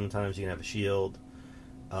wield. Sometimes you can have a shield.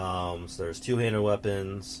 So there's two-handed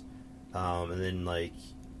weapons, and then like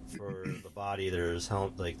for the body, there's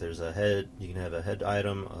there's a head. You can have a head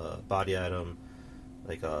item, a body item,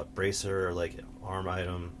 like a bracer or like arm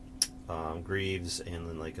item, greaves, and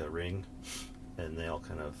then like a ring, and they all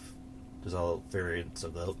kind of there's all variants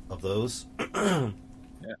of those. Yeah,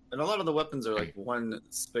 and a lot of the weapons are like one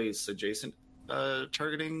space adjacent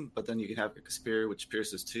targeting, but then you can have like a spear which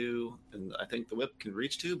pierces 2, and I think the whip can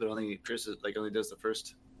reach 2, but only pierces only does the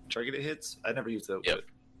first target it hits. I never used that. Yep.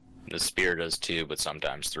 The spear does 2, but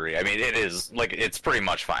sometimes 3. I mean, it is like it's pretty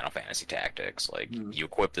much Final Fantasy Tactics. Like you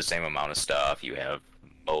equip the same amount of stuff, you have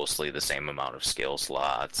mostly the same amount of skill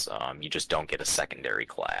slots. You just don't get a secondary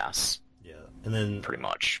class. Yeah, and then pretty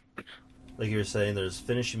much, like you were saying, there's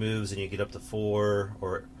finishing moves, and you get up to 4,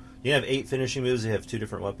 or you have 8 finishing moves. You have 2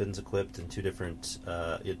 different weapons equipped, and 2 different.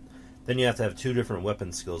 Then you have to have 2 different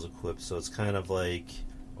weapon skills equipped. So it's kind of like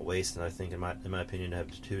a waste, and I think, in my opinion, to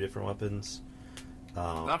have 2 different weapons.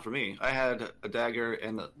 Not for me. I had a dagger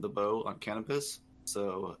and the bow on Canopus,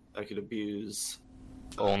 so I could abuse.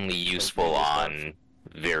 Only useful on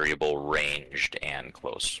variable ranged and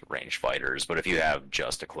close range fighters, but if you have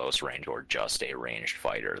just a close range or just a ranged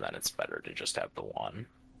fighter, then it's better to just have the one.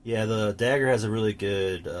 Yeah, the dagger has a really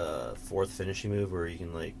good 4th finishing move where you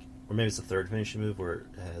can or maybe it's the 3rd finishing move where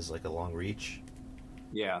it has like a long reach.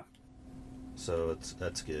 Yeah. So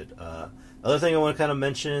that's good. Other thing I want to kind of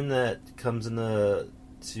mention that comes in the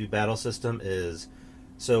battle system is,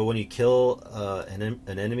 so when you kill an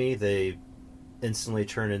enemy, they instantly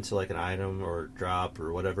turn into like an item or drop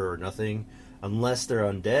or whatever or nothing, unless they're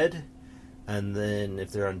undead. And then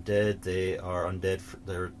if they're undead, they are undead.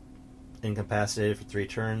 They're incapacitated for 3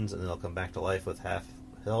 turns, and they'll come back to life with half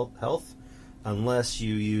health, unless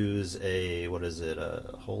you use a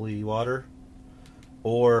holy water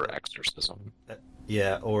or exorcism.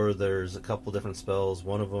 Yeah, or there's a couple different spells.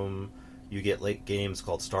 One of them you get late games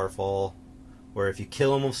called Starfall, where if you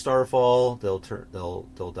kill them with Starfall,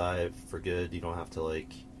 they'll die for good. You don't have to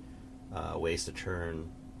waste a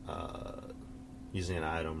turn using an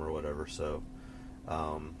item or whatever. So,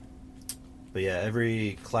 but yeah,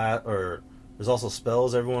 every class, or there's also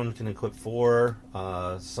spells everyone can equip 4.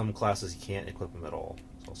 Some classes you can't equip them at all.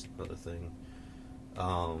 It's also another thing.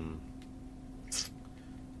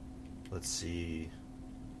 Let's see.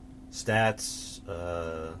 Stats,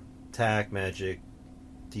 attack, magic,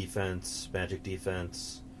 defense,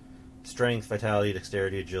 strength, vitality,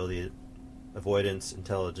 dexterity, agility, avoidance,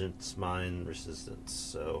 intelligence, mind, resistance.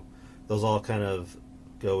 So those all kind of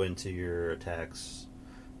go into your attacks.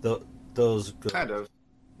 Those go... Kind of.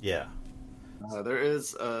 Yeah. There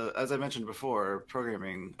is, as I mentioned before,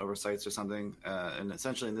 programming oversights or something, and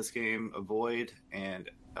essentially in this game, avoid and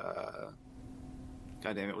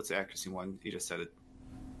God damn it, what's the accuracy one? You just said it.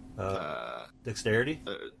 Dexterity?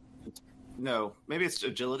 No, maybe it's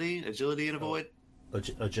agility and avoid.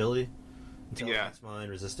 Agility? Intelligence, mind,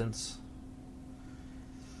 resistance.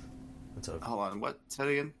 Hold on, what? Say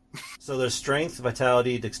it again? So there's strength,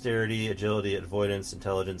 vitality, dexterity, agility, avoidance,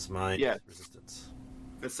 intelligence, mind, resistance.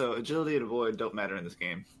 So agility and avoid don't matter in this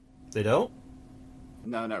game. They don't?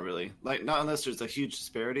 No, not really. Not unless there's a huge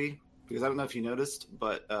disparity. Because I don't know if you noticed,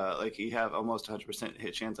 but you have almost 100%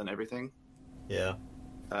 hit chance on everything. Yeah.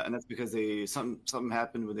 And that's because something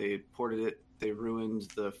happened when they ported it. They ruined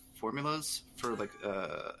the formulas for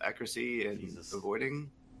accuracy and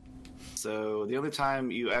avoiding. So the only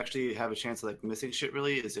time you actually have a chance of missing shit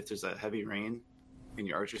really is if there's a heavy rain and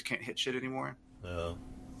your archers can't hit shit anymore. Oh.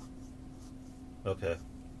 Okay.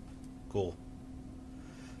 Cool.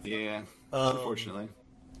 Yeah. Unfortunately.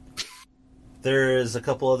 There's a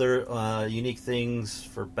couple other unique things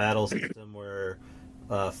for battle system where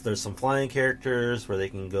there's some flying characters where they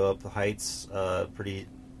can go up the heights pretty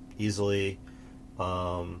easily.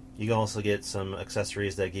 You can also get some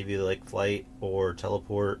accessories that give you flight or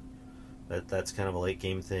teleport. That's kind of a late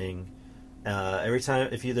game thing. Every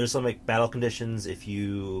time there's some battle conditions, if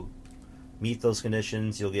you meet those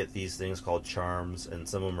conditions, you'll get these things called charms, and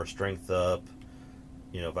some of them are strength up,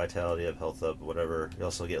 vitality up, health up, whatever. You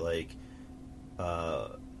also get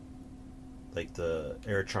the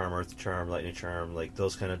air charm, earth charm, lightning charm,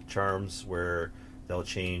 those kind of charms where they'll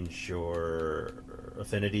change your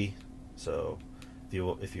affinity. So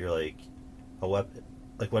if you're a weapon,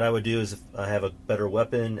 what I would do is if I have a better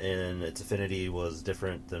weapon and its affinity was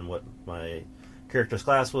different than what my character's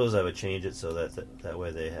class was, I would change it so that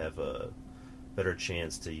way they have a better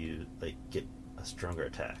chance to get a stronger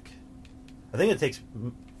attack. I think it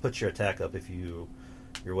puts your attack up if your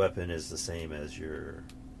weapon is the same as your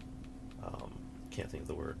can't think of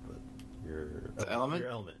the word, but the element.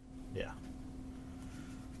 Your element, yeah.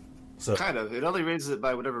 So kind of, it only raises it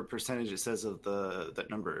by whatever percentage it says of that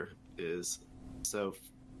number is. So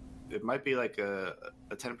it might be like a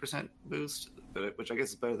 10% boost, which I guess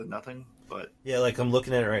is better than nothing. But yeah, like I'm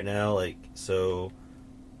looking at it right now. Like so,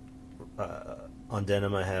 on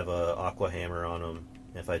Denim I have a Aqua Hammer on him.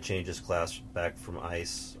 If I change his class back from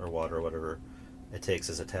ice or water or whatever, it takes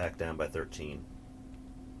his attack down by 13.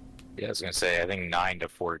 Yeah, I was gonna say I think 9 to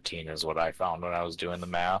 14 is what I found when I was doing the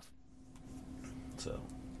math. So,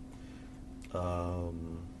 I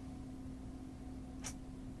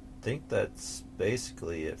think that's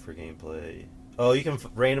basically it for gameplay. Oh, you can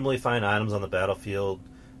randomly find items on the battlefield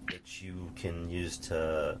that you can use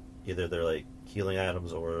to either they're like healing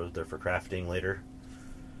items or they're for crafting later.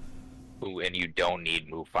 Ooh, and you don't need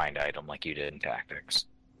move find item like you did in Tactics.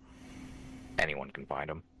 Anyone can find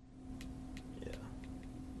them. Yeah.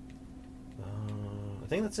 I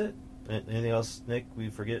think that's it. Anything else, Nick? We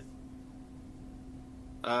forget?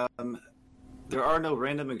 There are no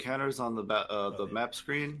random encounters on the map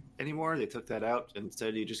screen anymore. They took that out.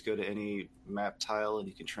 Instead, you just go to any map tile and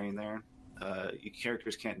you can train there. Your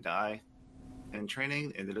characters can't die in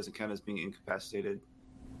training, and it doesn't count as being incapacitated.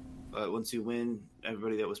 Once you win,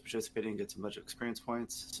 everybody that was participating gets a bunch of experience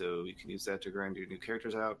points, so you can use that to grind your new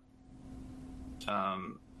characters out.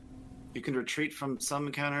 You can retreat from some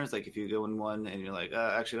encounters, like if you go in one and you're like,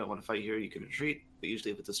 actually I don't want to fight here, you can retreat, but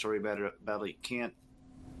usually if it's a story battle you can't.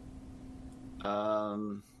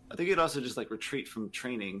 I think you'd also just like retreat from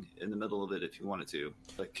training in the middle of it if you wanted to.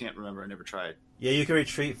 Like, can't remember, I never tried. Yeah, you can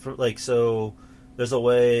retreat from so there's a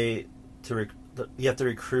way to you have to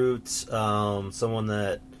recruit someone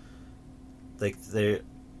that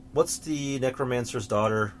what's the necromancer's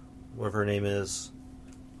daughter, whatever her name is.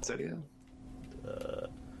 Cressida?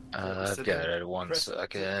 I've got it one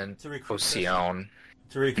second. To recruit Ocean.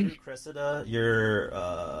 To recruit Cressida, your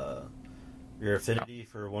affinity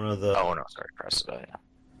for one of the... Oh, no, sorry, Cressida, yeah.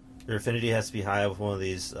 Your affinity has to be high with one of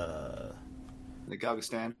these... the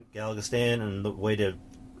Galgastan. And the way to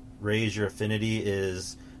raise your affinity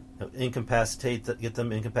is get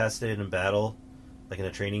them incapacitated in battle, like in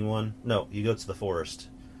a training one. No, you go to the forest.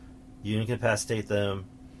 You incapacitate them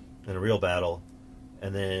in a real battle,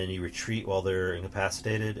 and then you retreat while they're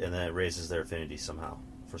incapacitated, and then it raises their affinity somehow,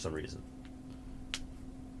 for some reason.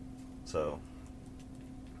 So,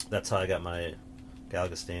 that's how I got my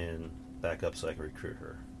Galgastan back up so I can recruit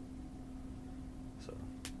her. So,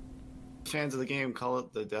 fans of the game call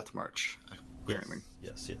it the Death March, apparently.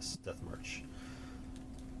 Yes, Death March.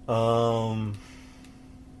 But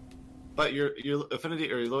your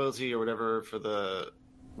affinity or your loyalty or whatever for the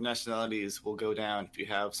nationalities will go down if you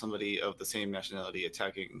have somebody of the same nationality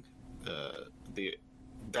attacking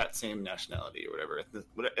that same nationality or whatever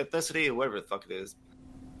ethnicity or whatever the fuck it is.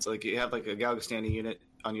 So like you have like a Galgastani unit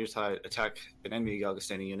on your side attack an enemy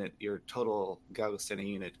Galgastani unit, your total Galgastani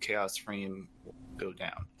unit chaos frame will go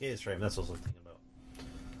down. Chaos frame, that's what I was thinking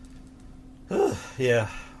about. Yeah.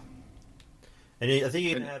 And I think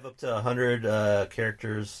you can have up to 100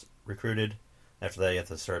 characters recruited. After that, you have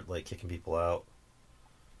to start like kicking people out.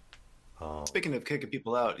 Speaking of kicking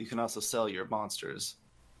people out, you can also sell your monsters.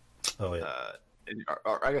 Oh yeah.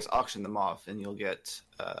 Or I guess auction them off, and you'll get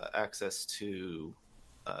access to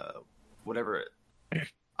whatever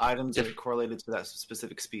items are correlated to that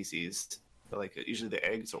specific species. Like usually the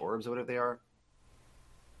eggs or orbs or whatever they are.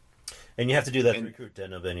 And you have to do that to recruit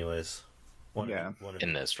Deneb anyways.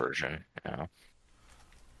 In this version, yeah.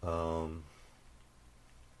 But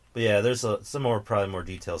yeah, there's some probably more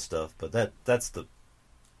detailed stuff, but that's the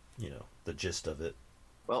the gist of it.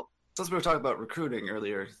 Well, since we were talking about recruiting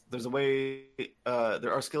earlier, there's a way.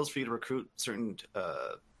 There are skills for you to recruit certain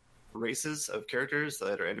races of characters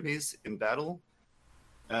that are enemies in battle.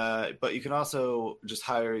 But you can also just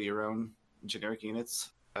hire your own generic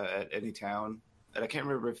units at any town. And I can't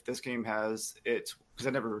remember if this game has it because I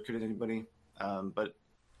never recruited anybody. But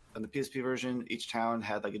on the PSP version, each town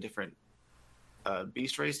had like a different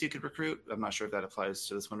beast race you could recruit. I'm not sure if that applies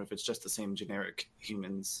to this one, or if it's just the same generic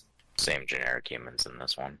humans. Same generic humans in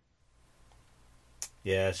this one.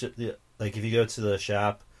 Yeah, like if you go to the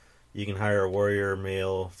shop, you can hire a warrior,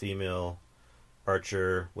 male, female,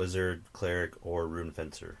 archer, wizard, cleric, or rune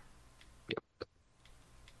fencer. Yep.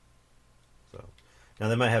 So now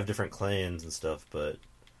they might have different clans and stuff, but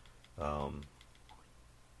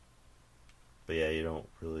yeah, you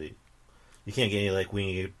can't get any like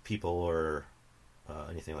winged people or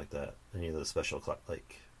anything like that. Any of the special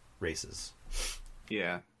like races.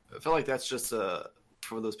 Yeah, I feel like that's just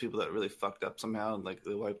for those people that really fucked up somehow, and like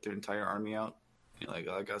they wiped their entire army out. You're like,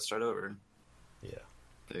 oh, I gotta start over. Yeah.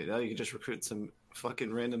 Now you can just recruit some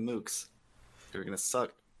fucking random mooks. They're gonna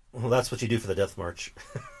suck. Well, that's what you do for the Death March.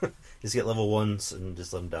 Just get level 1s and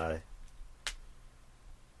just let them die.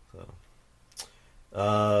 So,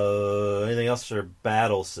 anything else for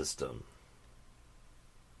battle system?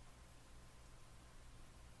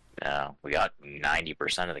 Yeah, we got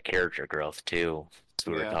 90% of the character growth too.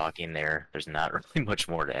 So we were talking there. There's not really much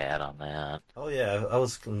more to add on that. Oh yeah, I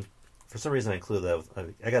was for some reason I included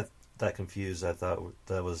that. I got that confused. I thought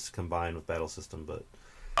that was combined with battle system, but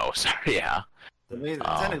oh, sorry. Yeah. I mean,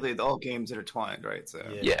 technically, all games intertwined, right? So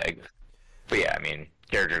yeah. But yeah, I mean,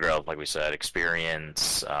 character growth, like we said,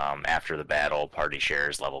 experience after the battle, party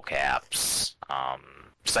shares, level caps.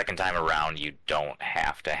 Second time around, you don't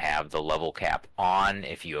have to have the level cap on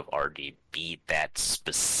if you have already beat that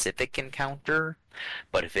specific encounter.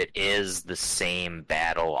 But if it is the same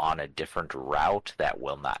battle on a different route, that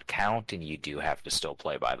will not count, and you do have to still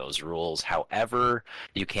play by those rules. However,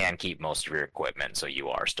 you can keep most of your equipment, so you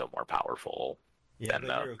are still more powerful than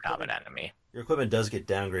the common enemy. Your equipment does get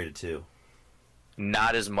downgraded too.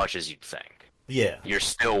 Not as much as you'd think. Yeah. You're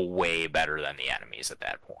still way better than the enemies at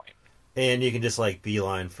that point. And you can just like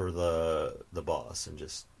beeline for the boss and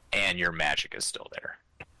just... And your magic is still there.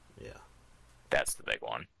 Yeah. That's the big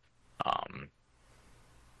one.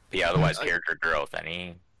 Yeah, otherwise character growth.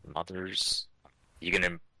 Any others? You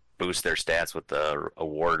can boost their stats with the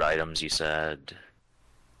award items you said.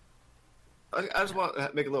 I just want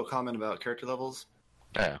to make a little comment about character levels.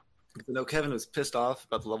 Yeah. I know Kevin was pissed off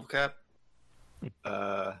about the level cap.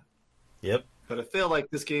 Yep. But I feel like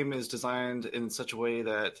this game is designed in such a way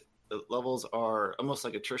that the levels are almost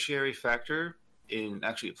like a tertiary factor in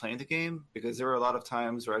actually playing the game, because there were a lot of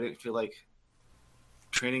times where I didn't feel like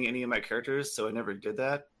training any of my characters, so I never did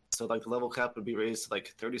that. So like the level cap would be raised to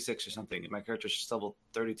like 36 or something, and my character's just level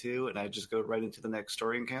 32, and I just go right into the next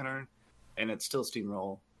story encounter, and it's still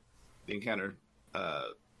steamroll the encounter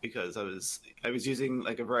because I was using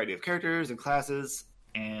like a variety of characters and classes,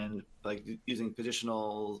 and like using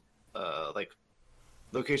positional like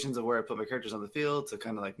locations of where I put my characters on the field to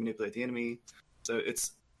kind of like manipulate the enemy. So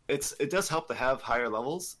it does help to have higher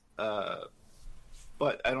levels,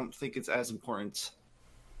 but I don't think it's as important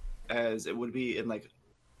as it would be in like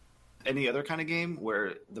any other kind of game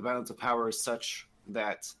where the balance of power is such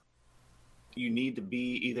that you need to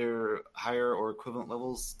be either higher or equivalent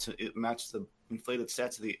levels to match the inflated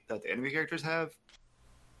stats that the enemy characters have.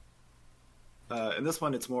 In this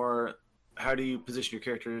one, it's more, how do you position your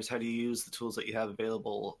characters? How do you use the tools that you have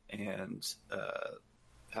available? And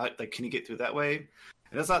how, like, can you get through that way?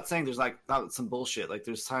 And that's not saying there's like not some bullshit. Like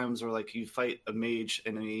there's times where like you fight a mage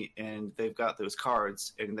enemy and they've got those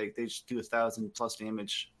cards and they just do 1,000+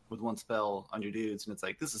 damage with one spell on your dudes, and it's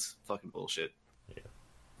like, this is fucking bullshit. Yeah.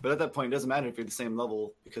 But at that point, it doesn't matter if you're the same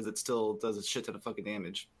level because it still does a shit ton of fucking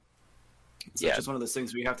damage. So it's just one of those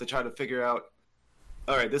things where you have to try to figure out,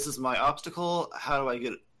 all right, this is my obstacle. How do I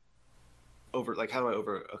get over? Like, how do I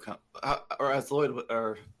overcome? Or as Lloyd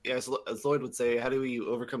would say, how do we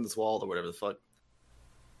overcome this wall or whatever the fuck?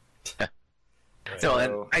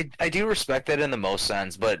 No, and I do respect that in the most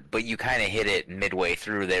sense, but you kind of hit it midway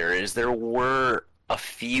through. There were a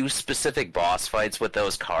few specific boss fights with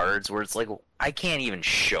those cards where it's like, I can't even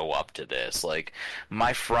show up to this. Like,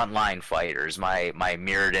 my frontline fighters, my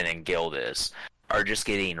Mirrodin and Gildas, are just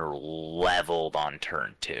getting leveled on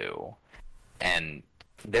turn 2. And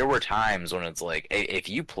there were times when it's like, if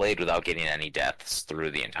you played without getting any deaths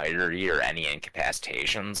through the entirety or any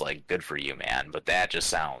incapacitations, like, good for you, man. But that just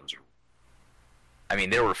sounds... I mean,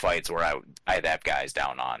 there were fights where I'd have guys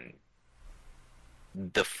down on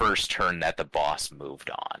the first turn that the boss moved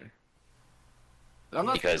on. I'm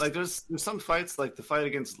not because there's some fights, like the fight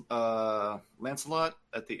against Lancelot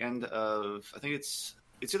at the end of, I think it's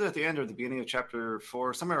either at the end or the beginning of chapter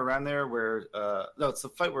 4, somewhere around there, where no, it's the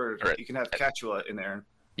fight where you can have Cachua in there.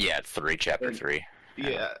 Yeah, chapter 3.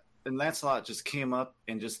 Yeah, and Lancelot just came up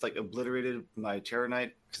and just like obliterated my Terror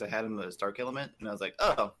Knight because I had him as Dark Element, and I was like,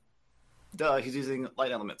 oh, duh, he's using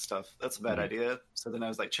light element stuff. That's a bad idea. So then I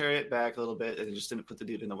was like, chariot back a little bit, and just didn't put the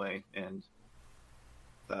dude in the way. And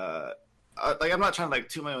I'm not trying to like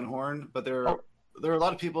toot my own horn, but there are a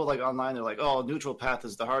lot of people like online. They're like, oh, neutral path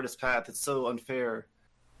is the hardest path. It's so unfair.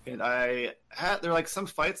 And there are like some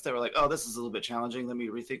fights that were like, oh, this is a little bit challenging. Let me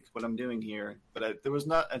rethink what I'm doing here. But there was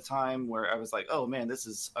not a time where I was like, oh man, this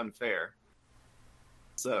is unfair.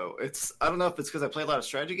 So I don't know if it's because I play a lot of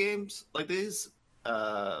strategy games like these.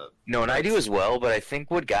 No, and I do as well, but I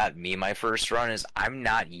think what got me my first run is I'm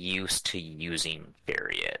not used to using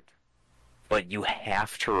Chariot. but you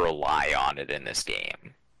have to rely on it in this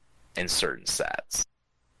game in certain sets.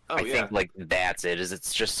 Oh, I yeah. think like that's it. Is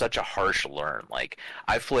it's just such a harsh learn. Like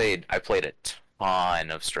I played a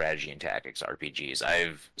ton of strategy and tactics RPGs.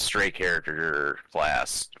 I've straight character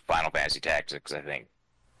class Final Fantasy Tactics. I think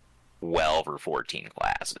 12 or 14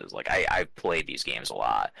 classes. Like I've played these games a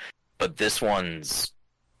lot, but this one's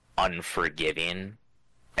unforgiving,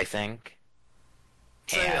 I think.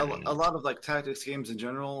 Say a lot of like tactics games in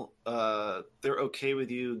general, they're okay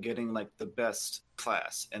with you getting like the best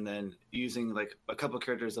class and then using like a couple of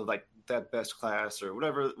characters of like that best class or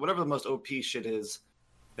whatever the most OP shit is,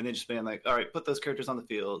 and then just being like, all right, put those characters on the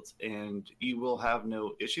field and you will have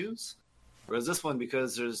no issues. Whereas this one,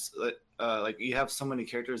 because there's like you have so many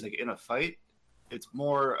characters like in a fight, it's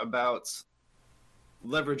more about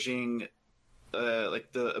leveraging like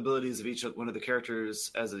the abilities of each one of the characters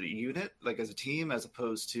as a unit, like as a team, as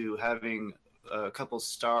opposed to having a couple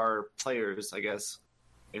star players, I guess,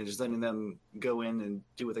 and just letting them go in and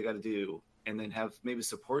do what they got to do, and then have maybe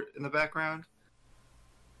support in the background.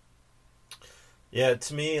 Yeah,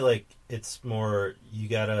 to me, like, it's more, you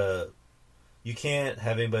can't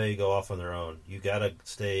have anybody go off on their own. You gotta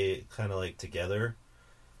stay kind of like together.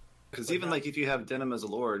 Because even like if you have Denim as a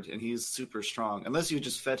lord and he's super strong, unless you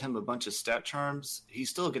just fed him a bunch of stat charms, he's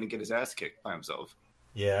still going to get his ass kicked by himself.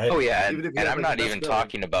 Yeah. And I'm not even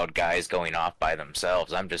talking about guys going off by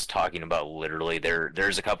themselves. I'm just talking about literally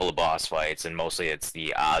there's a couple of boss fights, and mostly it's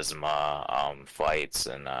the Ozma fights,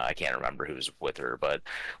 and I can't remember who's with her, but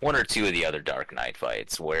one or two of the other Dark Knight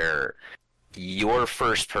fights where your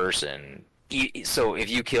first person. So if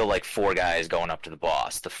you kill like 4 guys going up to the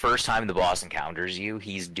boss, the first time the boss encounters you,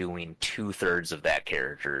 he's doing 2/3 of that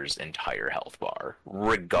character's entire health bar,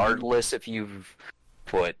 regardless if you've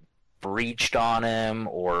put breached on him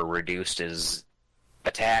or reduced his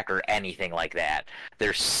attack or anything like that.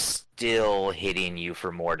 They're still hitting you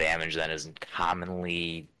for more damage than is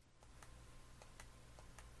commonly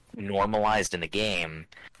normalized in the game,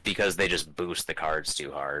 because they just boost the cards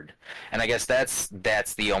too hard. And I guess that's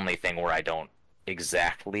the only thing where I don't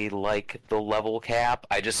exactly like the level cap.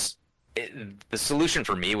 The solution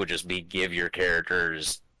for me would just be give your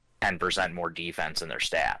characters 10% more defense in their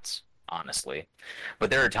stats, honestly. But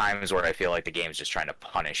there are times where I feel like the game's just trying to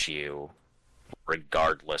punish you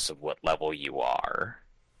regardless of what level you are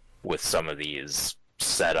with some of these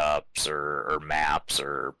setups or maps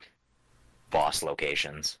or boss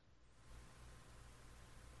locations.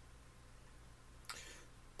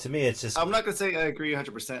 To me, it's just... I'm not going to say I agree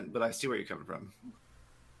 100%, but I see where you're coming from.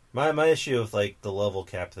 My issue with, like, the level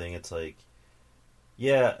cap thing, it's like...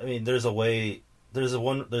 Yeah, I mean, there's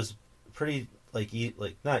pretty,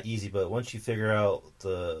 like, not easy, but once you figure out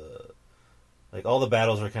like, all the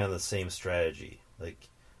battles are kind of the same strategy. Like,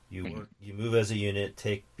 you move as a unit,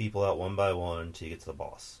 take people out one by one until you get to the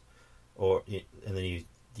boss. And then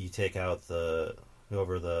you take out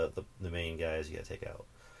whoever the main guys you gotta take out.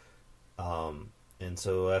 And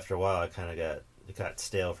so after a while, it got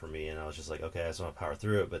stale for me, and I was just like, okay, I just want to power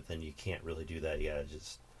through it, but then you can't really do that. You gotta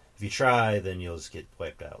just, if you try, then you'll just get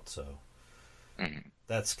wiped out. So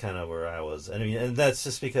that's kind of where I was. And I mean, and that's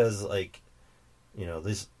just because, like, you know,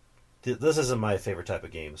 this isn't my favorite type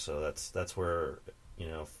of game, so that's where, you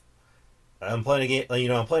know, I'm playing a game. Like, you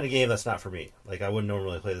know, I'm playing a game that's not for me. Like, I wouldn't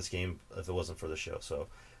normally play this game if it wasn't for the show. So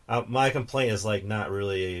my complaint is like not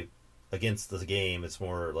really against the game. It's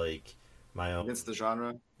more like my own against the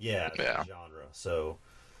genre. Yeah. The genre. So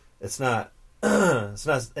it's not it's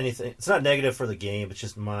not anything. It's not negative for the game. It's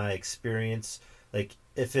just my experience. Like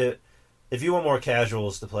if you want more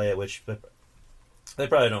casuals to play it, which they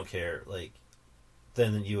probably don't care. Like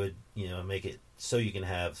then you would, you know, make it so you can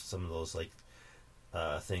have some of those like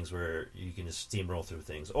things where you can just steamroll through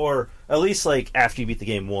things, or at least like after you beat the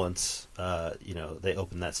game once, you know, they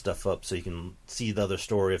open that stuff up so you can see the other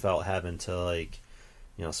story without having to, like,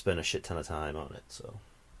 you know, spend a shit ton of time on it. So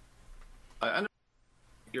I understand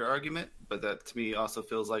your argument, but that to me also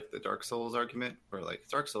feels like the Dark Souls argument, where like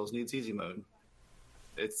Dark Souls needs easy mode.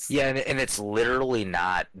 It's and it's literally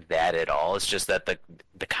not that at all. It's just that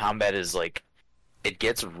the combat is like, it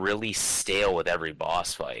gets really stale with every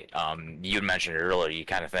boss fight. You mentioned it earlier. You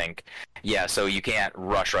kind of think, yeah, so you can't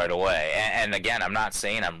rush right away. And again, I'm not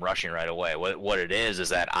saying I'm rushing right away. What it is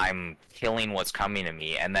that I'm killing what's coming to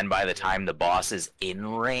me, and then by the time the boss is in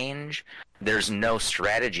range, there's no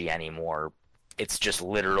strategy anymore. It's just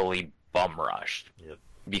literally bum rushed. Yep.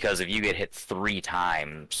 Because if you get hit 3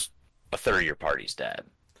 times, a third of your party's dead.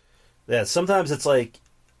 Yeah, sometimes it's like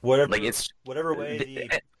whatever way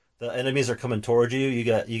the enemies are coming towards you, you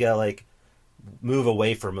got like move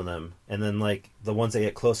away from them, and then like the ones that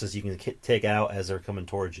get closest you can take out as they're coming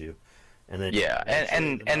towards you. And then Yeah,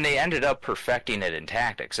 and they ended up perfecting it in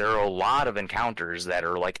tactics. There are a lot of encounters that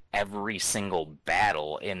are like every single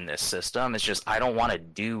battle in this system. It's just I don't want to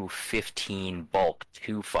do 15 bulk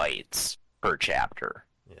 2 fights per chapter.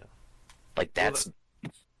 Yeah. Like that's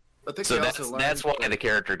I think so they also that's why learned- the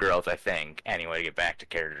character growth, I think, anyway, to get back to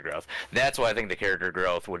character growth, that's why I think the character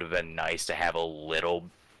growth would have been nice to have a little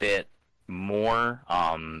bit more.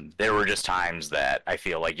 There were just times that I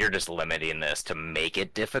feel like you're just limiting this to make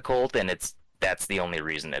it difficult, and that's the only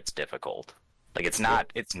reason it's difficult. Like it's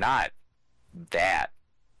not that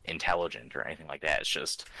intelligent or anything like that. It's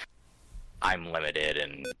just I'm limited,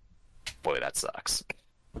 and boy, that sucks.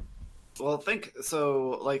 Well, I think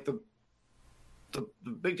so. Like the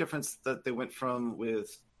big difference that they went from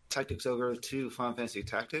with Tactics Ogre to Final Fantasy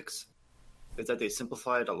Tactics is that they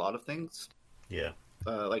simplified a lot of things. Yeah.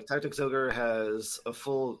 Like Tactics Ogre has a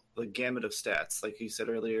full gamut of stats, like you said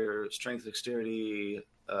earlier: strength, dexterity,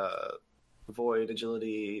 void,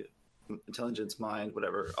 agility, intelligence, mind,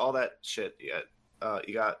 whatever, all that shit.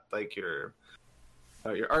 You got like your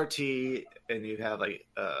RT, and you have like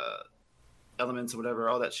elements or whatever,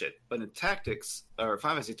 all that shit. But in Tactics or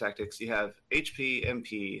Final Fantasy Tactics, you have HP,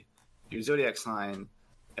 MP, your zodiac sign,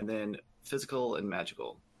 and then physical and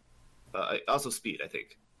magical. Also speed, I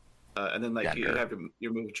think. And then like you have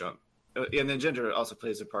your move jump, and then gender also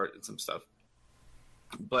plays a part in some stuff.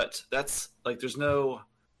 But that's like there's no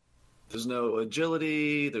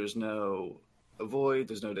agility, there's no avoid,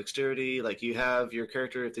 there's no dexterity. Like you have your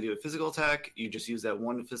character, if they do a physical attack, you just use that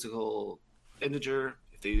one physical integer.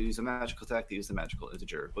 If they use a magical attack, they use the magical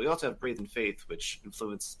integer. But we also have Breathe and Faith, which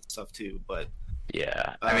influence stuff too. But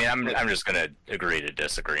yeah, I mean, I'm just gonna agree to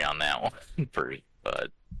disagree on that one, but.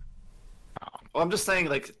 Well, I'm just saying,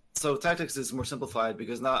 like, so Tactics is more simplified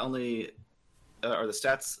because not only are the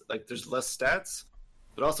stats, like, there's less stats,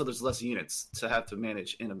 but also there's less units to have to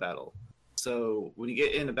manage in a battle. So when you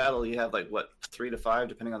get in a battle, you have, like, 3 to 5,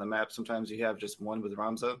 depending on the map. Sometimes you have just one with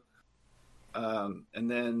Ramza. And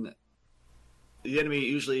then the enemy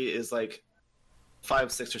usually is, like,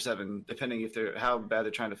 5, 6, or 7, depending how bad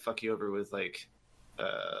they're trying to fuck you over with, trying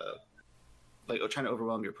to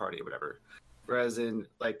overwhelm your party or whatever. Whereas in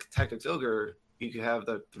like Tactics Ogre, you could have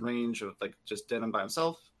the range of like just Denim by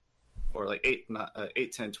himself, or like 8,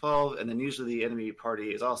 10, 12, and then usually the enemy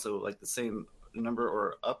party is also like the same number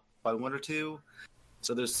or up by 1 or 2.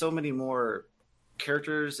 So there's so many more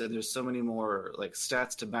characters and there's so many more like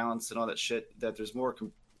stats to balance and all that shit that there's more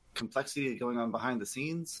complexity going on behind the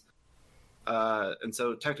scenes. And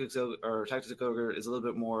so Tactics Ogre is a little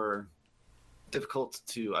bit more difficult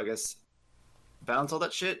to, I guess, balance all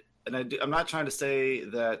that shit. And I'm not trying to say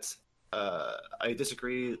that I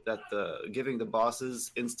disagree that giving the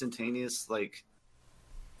bosses instantaneous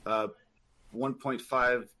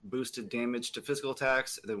 1.5 boosted damage to physical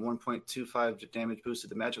attacks, and then 1.25 damage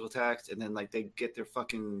boosted to magical attacks, and then like they get their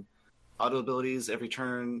fucking auto abilities every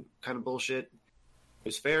turn kind of bullshit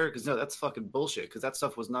is fair, because no, that's fucking bullshit, because that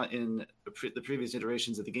stuff was not in the previous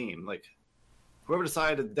iterations of the game. Like whoever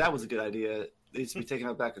decided that was a good idea needs to be taken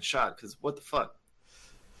out back and shot, because what the fuck.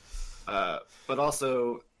 But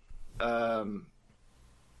also,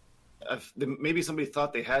 maybe somebody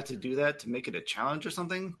thought they had to do that to make it a challenge or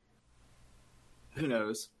something. Who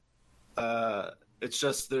knows? It's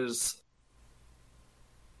just there's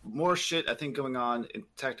more shit, I think, going on in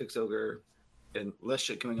Tactics Ogre and less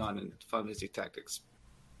shit going on in Final Fantasy Tactics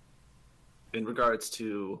in regards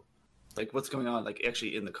to like what's going on like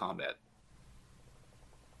actually in the combat.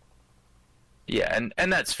 Yeah,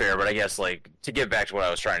 and that's fair, but I guess like to get back to what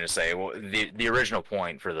I was trying to say, the original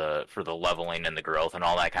point for the leveling and the growth and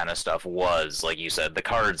all that kind of stuff was, like you said, the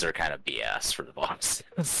cards are kind of BS for the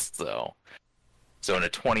bosses. So in a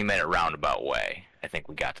 20-minute roundabout way, I think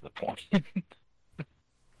we got to the point.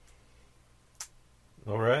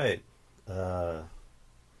 All right.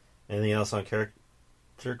 Anything else on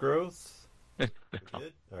character growth? Good.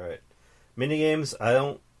 All right. Minigames. I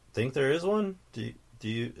don't think there is one. Do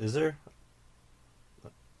you? Is there?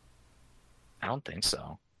 I don't think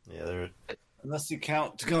so. Yeah, there. Unless you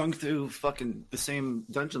count going through fucking the same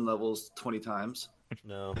dungeon levels 20 times.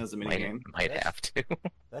 No. As a minigame. Might have to.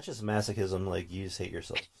 That's just masochism. Like you just hate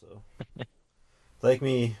yourself. So, like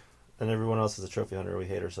me and everyone else is a trophy hunter. We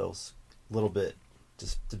hate ourselves a little bit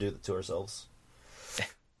just to do it to ourselves.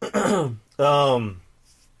 Okay,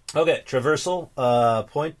 traversal.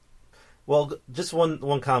 Point. Well, just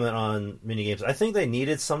one comment on minigames. I think they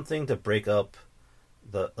needed something to break up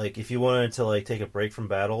if you wanted to like take a break from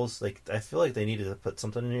battles, like I feel like they needed to put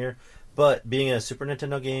something in here. But being a Super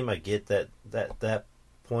Nintendo game, I get that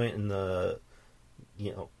point in the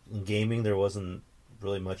in gaming there wasn't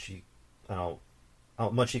really much. I how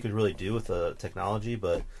much you could really do with the technology,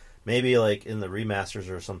 but maybe like in the remasters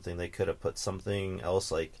or something, they could have put something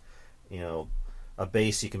else, like, you know, a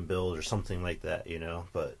base you can build or something like that, you know.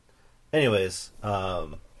 But anyways,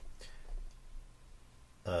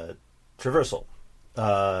 traversal.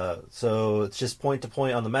 So it's just point to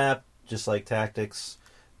point on the map, just like Tactics,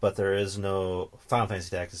 but there is no Final Fantasy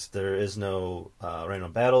Tactics. There is no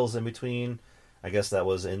random battles in between. I guess that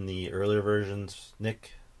was in the earlier versions,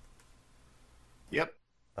 Nick. Yep.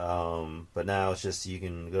 But now it's just you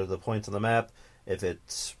can go to the points on the map. If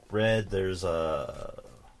it's red, there's a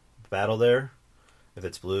battle there. If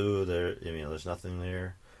it's blue, there's nothing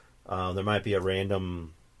there. There might be a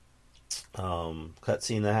random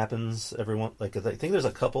cutscene that happens every one. Like, I think there's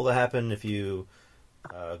a couple that happen if you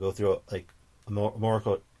go through like a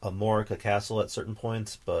Morica castle at certain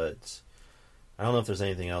points, but I don't know if there's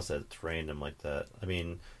anything else that's random like that. I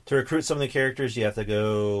mean, to recruit some of the characters, you have to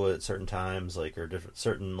go at certain times, like, or different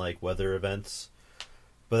certain like weather events.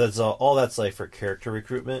 But that's all that's like for character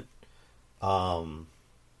recruitment. But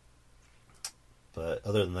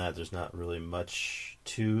other than that, there's not really much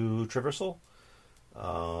to traversal.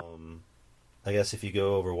 I guess if you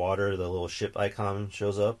go over water, the little ship icon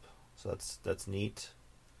shows up, so that's neat.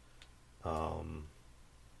 Yeah,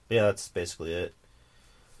 that's basically it.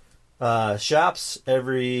 Shops,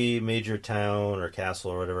 every major town or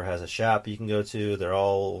castle or whatever has a shop you can go to. They're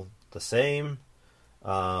all the same,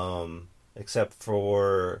 except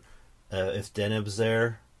for if Deneb's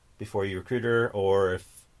there before you recruit her, or if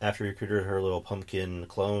after you recruit her, her little pumpkin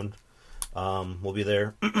clone will be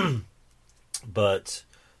there. But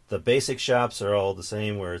the basic shops are all the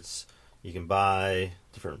same, where you can buy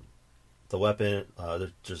the weapon.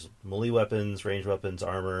 There's melee weapons, ranged weapons,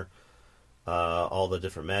 armor. All the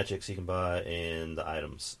different magics you can buy, and the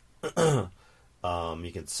items.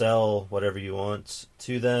 You can sell whatever you want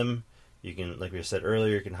to them. You can, like we said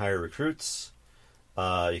earlier, you can hire recruits.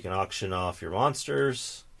 You can auction off your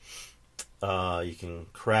monsters. You can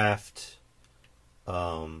craft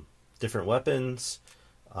different weapons,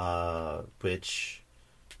 or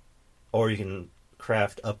you can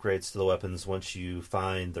craft upgrades to the weapons once you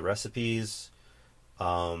find the recipes.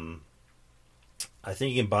 I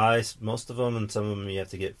think you can buy most of them, and some of them you have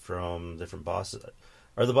to get from different bosses.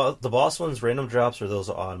 Are the boss ones random drops, or are those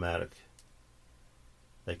automatic?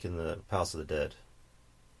 Like in the Palace of the Dead?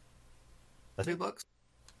 $3.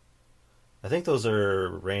 I think those are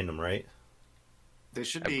random, right? They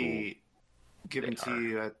should be given to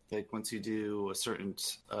you at, like, once you do a certain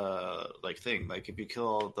like thing. Like if you kill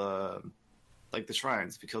all the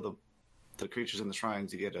shrines, if you kill the creatures in the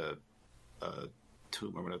shrines, you get a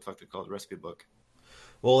tomb, or whatever the fuck they call it, recipe book.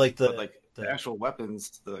 Well, like the actual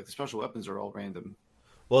weapons, the special weapons are all random.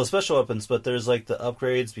 Well, the special weapons, but there's like the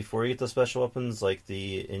upgrades before you get the special weapons, like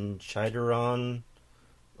the Enchidron,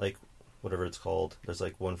 like whatever it's called. There's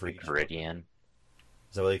like one for each. Enchiridion.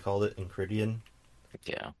 Is that what they called it? Enchiridion?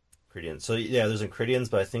 Yeah. Enchiridion. So yeah, there's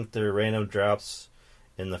Enchiridions, but I think they're random drops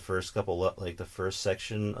in the first couple, like the first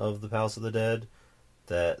section of the Palace of the Dead.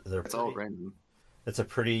 It's all random. It's a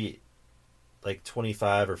pretty, like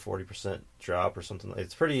 25 or 40% drop or something.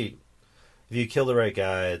 It's pretty. If you kill the right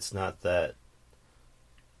guy, it's not that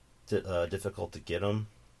difficult to get them.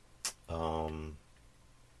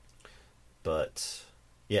 But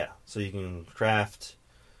yeah, so you can craft.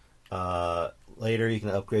 Later, you can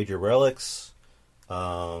upgrade your relics. You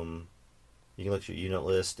can look at your unit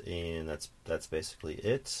list, and that's basically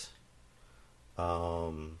it.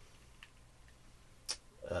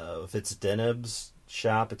 If it's Deneb's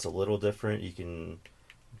shop, it's a little different. You can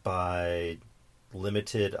buy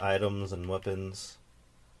limited items and weapons.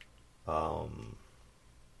 I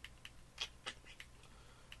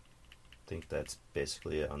think that's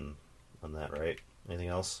basically it on that, right? Anything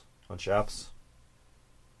else on shops?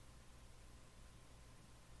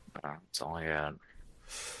 That's all I got.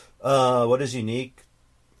 What is unique?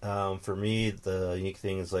 For me, the unique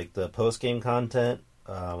thing is like the post-game content.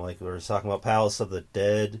 Like we were talking about, Palace of the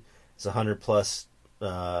Dead. It's 100+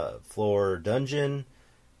 floor dungeon.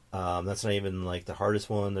 That's not even like the hardest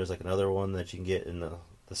one. There's like another one that you can get in the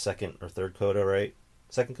second or third coda, right?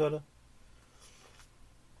 Second coda?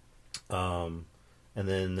 And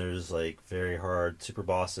then there's like very hard super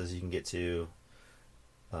bosses you can get to.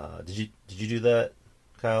 Did you do that,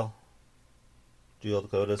 Kyle? Do all the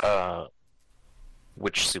codas?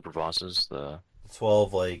 Which super bosses? The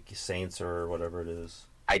 12 like saints or whatever it is.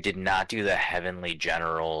 I did not do the Heavenly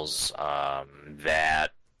Generals.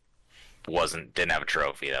 That didn't have a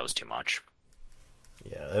trophy. That was too much.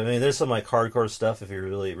 Yeah, I mean, there's some like hardcore stuff if you're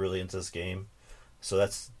really, really into this game. So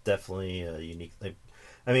that's definitely a unique. Like,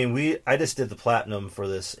 I mean, I just did the platinum for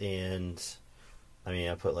this, and I mean,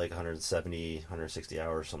 I put like 170, 160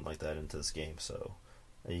 hours, something like that into this game. So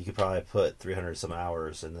you could probably put 300 some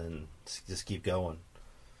hours and then just keep going.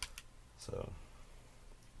 So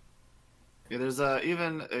Yeah, there's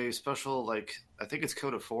even a special, like, I think it's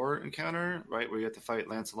Code of Four encounter, right, where you have to fight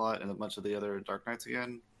Lancelot and a bunch of the other Dark Knights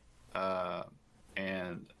again.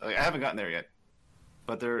 And like, I haven't gotten there yet,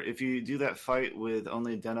 but if you do that fight with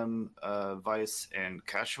only Denim, Vice, and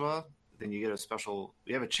Kashua, then you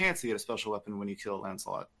have a chance to get a special weapon when you kill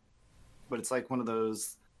Lancelot. But it's like one of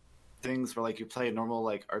those things where like you play a normal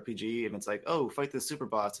like RPG and it's like, oh, fight this super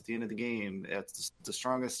boss at the end of the game. It's the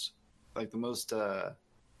strongest, like the most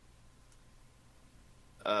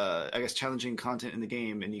I guess challenging content in the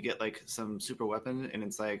game, and you get like some super weapon, and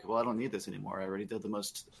it's like, well, I don't need this anymore. I already did the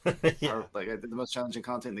most yeah. like I did the most challenging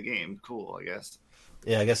content in the game. Cool, I guess.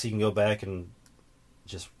 Yeah, I guess you can go back and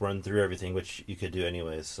just run through everything, which you could do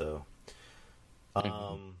anyways. So,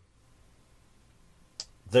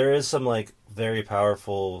 there is some like very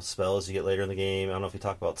powerful spells you get later in the game. I don't know if you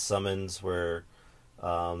talk about summons, where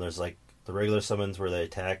there's like the regular summons where they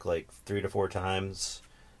attack like 3 to 4 times,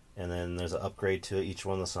 and then there's an upgrade to each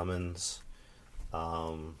one of the summons.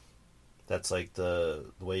 That's like the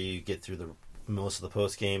way you get through the most of the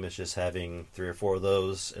post game is just having 3 or 4 of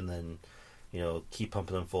those, and then keep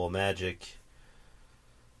pumping them full of magic.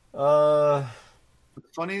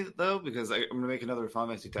 Funny though, because I'm going to make another Final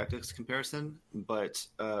Fantasy Tactics comparison, but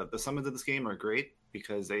the summons of this game are great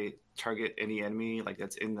because they target any enemy like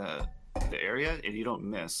that's in the area, and you don't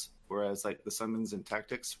miss. Whereas like the summons and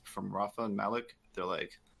Tactics from Rafa and Malik, they're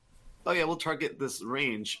like, oh yeah, we'll target this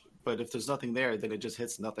range, but if there's nothing there, then it just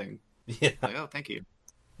hits nothing. Yeah. Like, oh, thank you.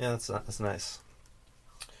 Yeah, that's nice.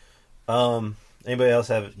 Anybody else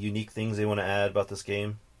have unique things they want to add about this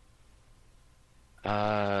game?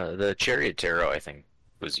 The Chariot Tarot, I think,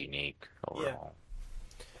 was unique overall.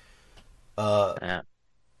 Yeah.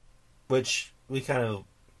 Which we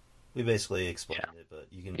basically explained it, but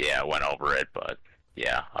you can. Yeah, went over it, but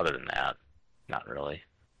yeah, other than that, not really.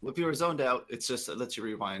 Well, if you were zoned out, it's just it lets you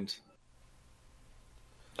rewind.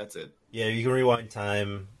 That's it. Yeah, you can rewind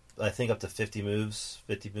time. I think up to 50 moves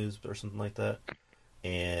or something like that,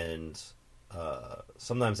 and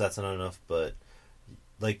sometimes that's not enough. But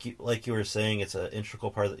like you were saying, it's an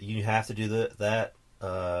integral part that you have to do that.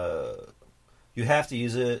 You have to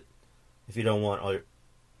use it if you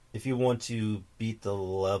want to beat the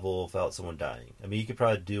level without someone dying. I mean, you could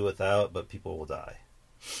probably do without, but people will die.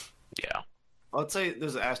 Yeah. I'd say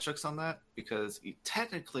there's an asterisk on that because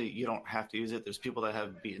technically you don't have to use it. There's people that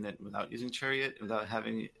have beaten it without using Chariot, without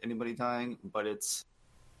having anybody dying. But it's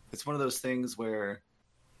one of those things where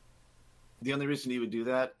the only reason you would do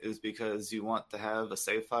that is because you want to have a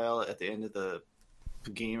save file at the end of the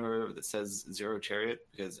game that says 0 Chariot,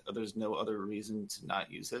 because there's no other reason to not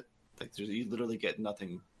use it. Like you literally get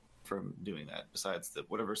nothing from doing that besides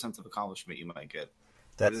whatever sense of accomplishment you might get.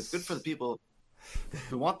 It's good for the people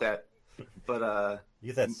who want that. But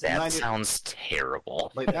that sounds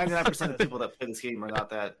terrible. Like 99% of the people that play this game are not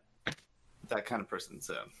that kind of person.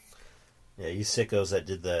 So yeah, you sickos that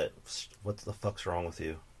did that. What the fuck's wrong with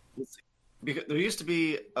you? Because there used to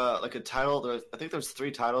be like a title. I think there's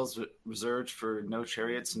 3 titles reserved for no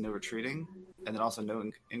chariots and no retreating, and then also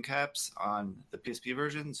no incaps on the PSP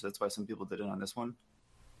version. So that's why some people did it on this one,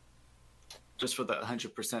 just for the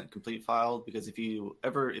 100% complete file. Because if you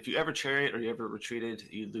ever chariot or you ever retreated,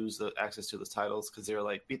 you lose the access to those titles because they're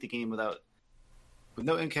like beat the game with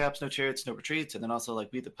no incaps, no chariots, no retreats, and then also like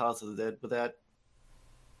beat the Palace of the Dead with that.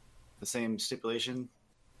 The same stipulation.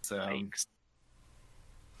 So.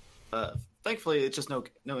 Thankfully, it's just no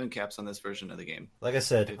incaps on this version of the game. Like I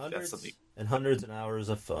said, hundreds and hours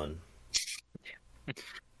of fun.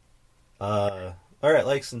 All right,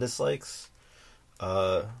 likes and dislikes.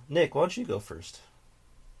 Nick, why don't you go first?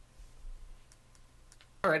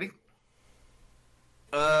 Alrighty.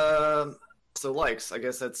 So likes, I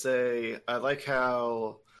guess I'd say I like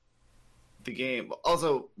how the game.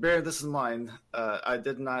 Also, bear this in mind. I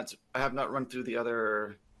have not run through the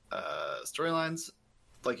other storylines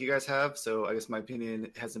like you guys have, so I guess my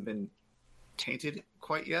opinion hasn't been tainted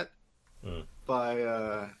quite yet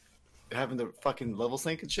by having the fucking level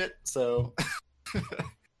sync and shit. So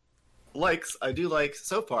likes, I do like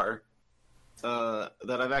so far that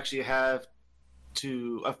I've actually have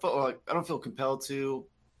to. I felt like I don't feel compelled to,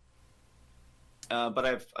 but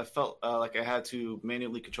I felt like I had to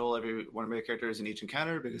manually control every one of my characters in each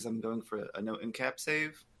encounter because I'm going for a no incap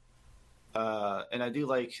save. And I do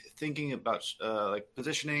like thinking about like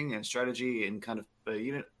positioning and strategy and kind of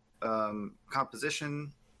unit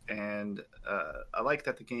composition, and I like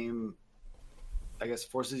that the game, I guess,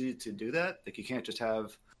 forces you to do that. Like you can't just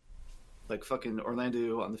have like fucking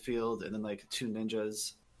Orlando on the field, and then like 2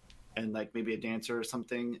 ninjas, and like maybe a dancer or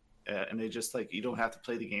something, and they just like you don't have to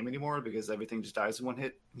play the game anymore because everything just dies in one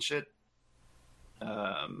hit and shit. So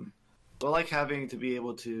I like having to be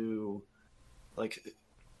able to like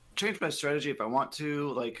change my strategy if I want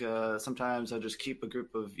to. Like sometimes I'll just keep a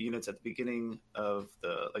group of units at the beginning of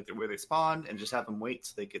where they spawn and just have them wait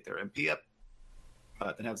so they get their MP up.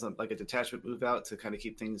 Then have some like a detachment move out to kind of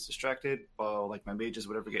keep things distracted while like my mages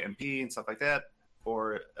whatever get MP and stuff like that.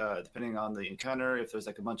 Or depending on the encounter, if there's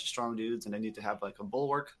like a bunch of strong dudes and I need to have like a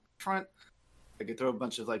bulwark front, I could throw a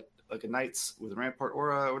bunch of like a knights with a rampart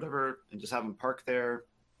aura or whatever and just have them park there,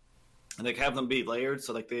 and like have them be layered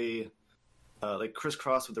so like they like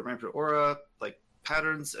crisscross with the rampart aura like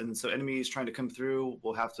patterns, and so enemies trying to come through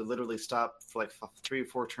will have to literally stop for like 3 or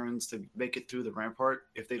 4 turns to make it through the rampart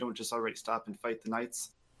if they don't just already stop and fight the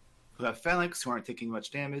knights who have phalanx who aren't taking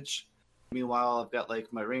much damage. Meanwhile, I've got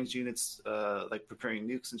like my ranged units like preparing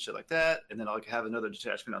nukes and shit like that, and then I'll have another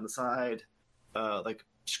detachment on the side like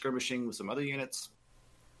skirmishing with some other units.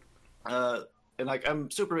 And like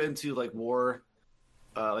I'm super into like war,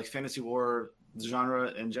 like fantasy war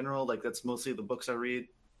genre in general. Like that's mostly the books I read.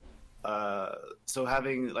 So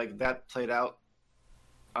having like that played out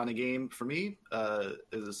on a game for me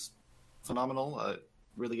is phenomenal.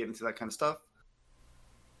 Really get into that kind of stuff.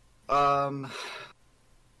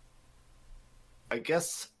 I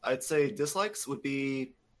guess I'd say dislikes would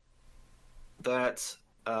be that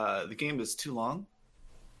the game is too long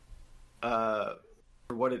for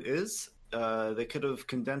what it is. They could have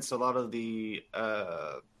condensed a lot of the,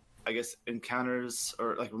 I guess, encounters,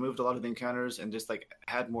 or like removed a lot of the encounters and just like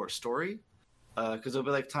had more story. Because there'll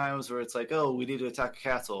be like times where it's like, oh, we need to attack a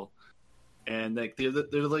castle. And like they're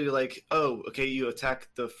literally like, oh, okay, you attack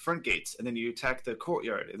the front gates, and then you attack the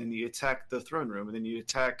courtyard, and then you attack the throne room, and then you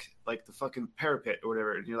attack like the fucking parapet or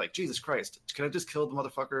whatever. And you're like, Jesus Christ, can I just kill the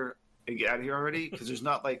motherfucker and get out of here already? Because there's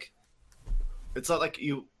not like, it's not like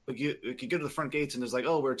you go to the front gates and there's like,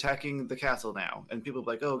 oh, we're attacking the castle now, and people are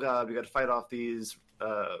like, oh god, we got to fight off these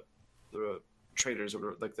the traitors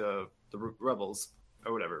or like the rebels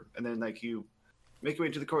or whatever, and then like you make your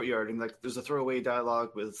way to the courtyard, and like there's a throwaway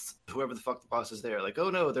dialogue with whoever the fuck the boss is there, like,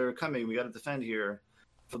 oh no, they're coming, we got to defend here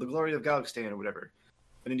for the glory of Galgstan or whatever,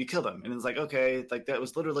 and then you kill them, and it's like, okay, like that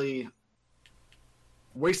was literally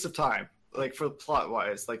waste of time, like for plot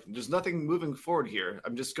wise, like there's nothing moving forward here.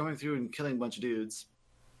 I'm just going through and killing a bunch of dudes,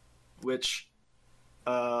 which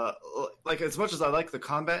like as much as I like the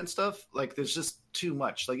combat and stuff, like there's just too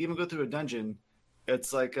much. Like even go through a dungeon,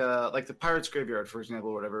 it's like the Pirate's Graveyard, for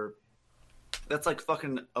example, or whatever. That's like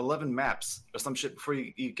fucking 11 maps or some shit before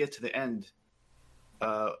you get to the end.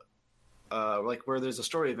 Like where there's a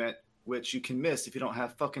story event, which you can miss if you don't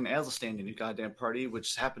have fucking Azelstan in your goddamn party,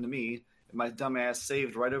 which happened to me. My dumbass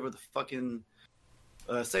saved right over the fucking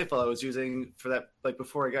save file I was using for that, like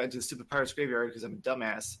before I got into the stupid Pirate's Graveyard because I'm a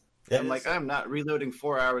dumbass. Yeah, I'm like, I'm not reloading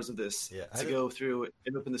 4 hours of this to go through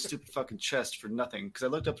and open the stupid fucking chest for nothing. Because I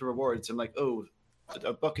looked up the rewards. I'm like, oh,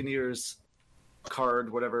 a Buccaneers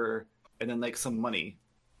card, whatever, and then like some money,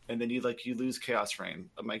 and then you lose Chaos Frame.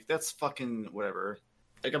 I'm like, that's fucking whatever.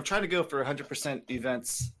 Like I'm trying to go for 100%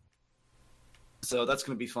 events, so that's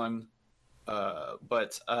gonna be fun.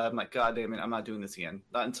 But I'm like, god damn it, I'm not doing this again.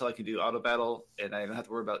 Not until I can do auto battle and I don't have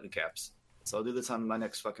to worry about the caps. So I'll do this on my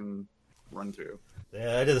next fucking run through.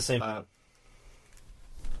 Yeah, I did the same. And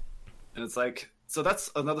it's like, so that's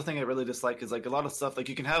another thing I really dislike is like a lot of stuff. Like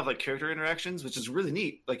you can have like character interactions, which is really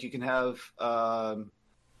neat. Like you can have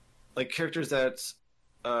like characters that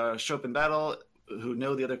show up in battle who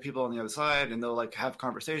know the other people on the other side, and they'll like have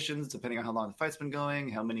conversations depending on how long the fight's been going,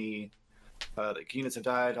 how many like units have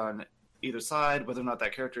died on either side, whether or not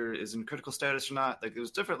that character is in critical status or not. Like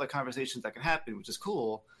there's different like conversations that can happen, which is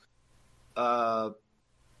cool. But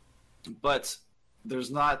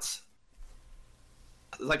there's not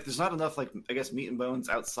enough like I guess meat and bones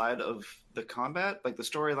outside of the combat. Like the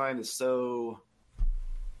storyline is so,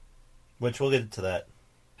 which we'll get to that.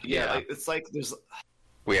 Yeah. Like, it's like there's.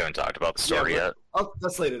 We haven't talked about the story yet. Oh,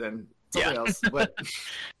 that's later then. Something else, but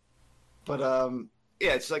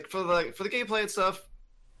yeah, it's like for the gameplay and stuff.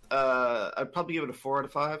 I'd probably give it a 4 out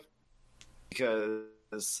of 5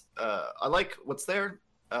 because I like what's there.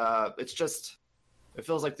 It's just it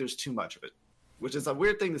feels like there's too much of it, which is a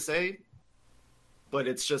weird thing to say, but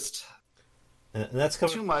it's just and that's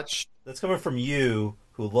coming, too much. That's coming from you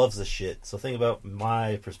who loves the shit. So think about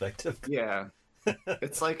my perspective. Yeah,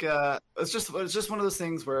 it's like it's just one of those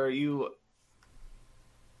things where you're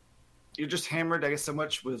just hammered, I guess, so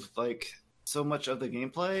much with like so much of the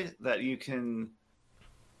gameplay that you can.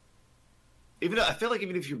 I feel like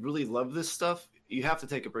even if you really love this stuff, you have to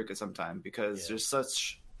take a break at some time because there's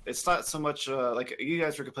such. It's not so much like you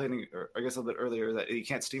guys were complaining, or I guess a little bit earlier, that you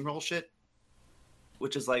can't steamroll shit,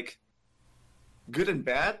 which is like good and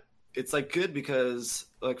bad. It's like good because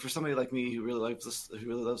like for somebody like me who really loves this, who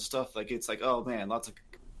really loves stuff, like it's like, oh man, lots of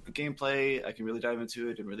gameplay. I can really dive into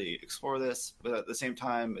it and really explore this. But at the same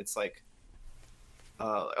time, it's like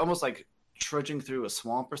almost like trudging through a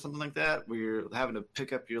swamp or something like that, where you're having to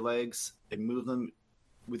pick up your legs and move them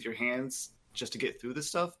with your hands just to get through this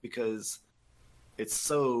stuff because it's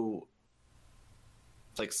so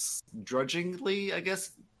like drudgingly, I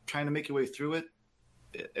guess, trying to make your way through it.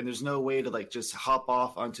 And there's no way to like just hop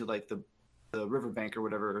off onto like the riverbank or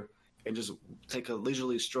whatever and just take a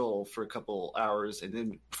leisurely stroll for a couple hours and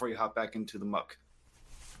then before you hop back into the muck.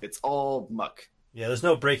 It's all muck. Yeah, there's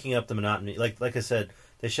no breaking up the monotony. Like I said,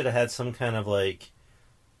 they should have had some kind of like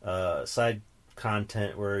side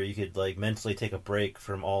content where you could like mentally take a break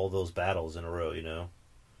from all those battles in a row, you know?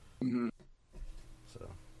 Mm-hmm. So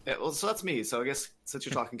yeah, well, so that's me. So I guess since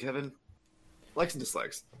you're talking, Kevin, likes and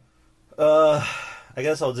dislikes. I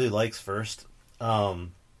guess I'll do likes first. I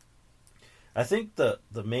think the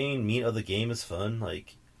main meat of the game is fun,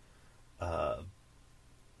 like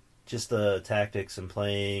just the tactics and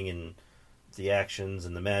playing and the actions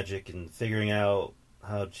and the magic and figuring out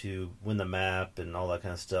how to win the map and all that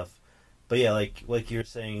kind of stuff. But yeah, like you're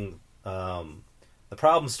saying, the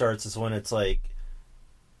problem starts is when it's like,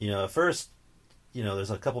 at first,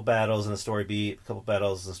 there's a couple battles in a story beat, and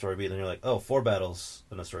then you're like, oh, 4 battles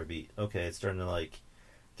in a story beat. Okay, it's starting to like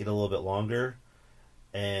get a little bit longer,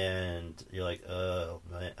 and you're like,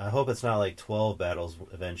 man, I hope it's not like 12 battles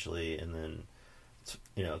eventually, and then,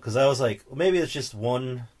 because I was like, well, maybe it's just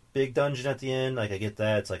one big dungeon at the end. Like I get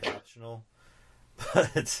that, it's like optional,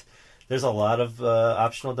 but there's a lot of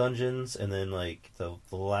optional dungeons, and then like the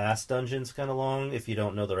last dungeon's kind of long if you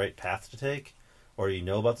don't know the right path to take. Or you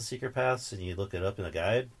know about the secret paths and you look it up in a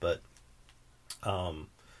guide, but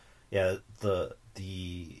yeah, the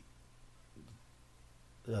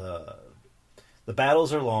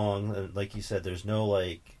battles are long, and like you said, there's no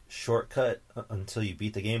like shortcut until you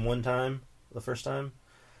beat the game the first time,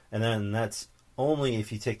 and then that's only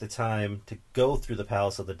if you take the time to go through the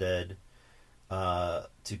Palace of the Dead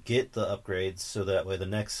to get the upgrades, so that way the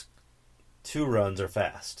next 2 runs are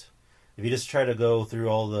fast. If you just try to go through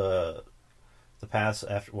all the paths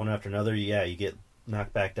one after another, you get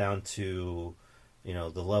knocked back down to,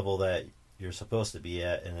 the level that you're supposed to be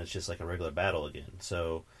at, and it's just like a regular battle again.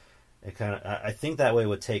 So it I think that way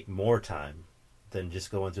would take more time than just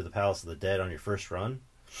going through the Palace of the Dead on your first run.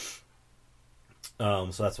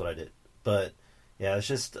 So that's what I did. But yeah, it's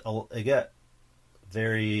just it got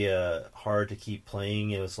very hard to keep playing.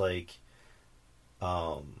 It was like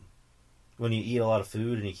when you eat a lot of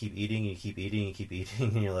food and you keep eating,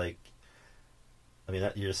 and you're like,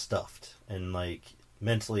 you're stuffed, and like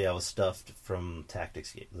mentally, I was stuffed from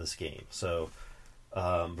this game. So,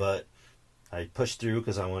 but I pushed through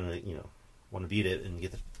because I wanted to, beat it and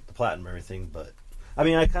get the platinum and everything. But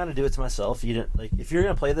I kind of do it to myself. You didn't like if you're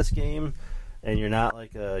gonna play this game and you're not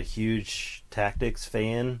like a huge tactics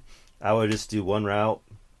fan, I would just do one route.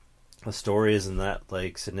 The story isn't that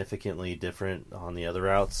like significantly different on the other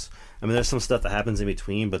routes. There's some stuff that happens in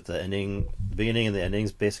between, but the beginning and the ending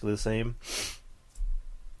is basically the same.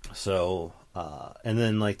 So, and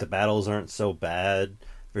then like the battles aren't so bad.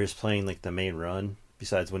 We're just playing like the main run.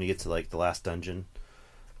 Besides when you get to like the last dungeon,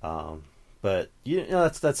 but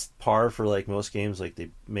that's par for like most games. Like they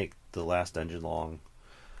make the last dungeon long.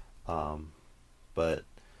 But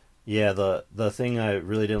yeah, the thing I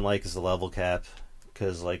really didn't like is the level cap,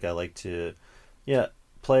 because like I like to,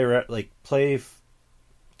 play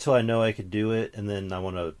till I know I could do it, and then I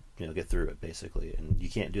want to get through it basically, and you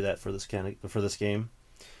can't do that for this game.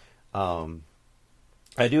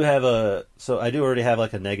 I do already have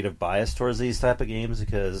like a negative bias towards these type of games,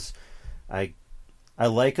 because I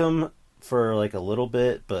like them for like a little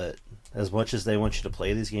bit, but as much as they want you to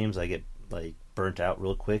play these games, I get like burnt out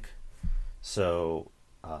real quick. So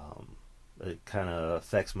it kind of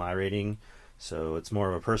affects my rating. So it's more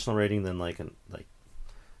of a personal rating than like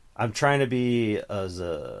I'm trying to be as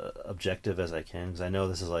objective as I can, because I know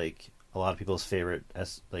this is like a lot of people's favorite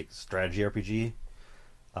strategy RPG.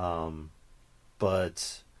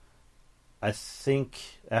 But I think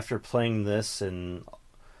after playing this and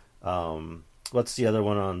what's the other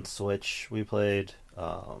one on Switch we played?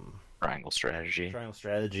 Triangle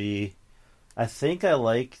Strategy. I think I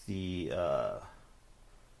like the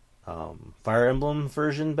Fire Emblem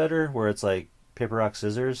version better, where it's like paper rock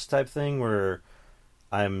scissors type thing, where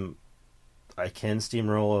I can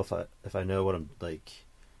steamroll if I know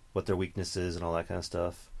what their weakness is and all that kind of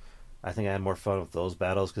stuff. I think I had more fun with those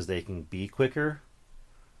battles because they can be quicker.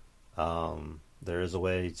 There is a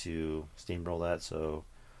way to steamroll that, so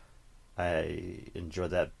I enjoyed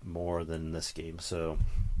that more than this game. So,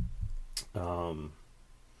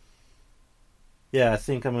 yeah, I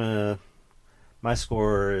think my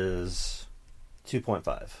score is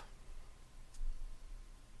 2.5.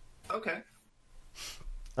 Okay.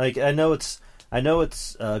 Like, I know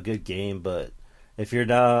it's a good game, but if you're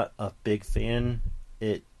not a big fan,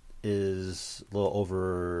 it is a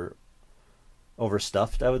little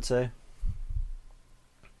overstuffed, I would say.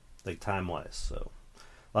 Like, time-wise, so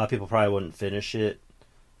a lot of people probably wouldn't finish it.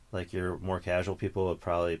 Like, your more casual people would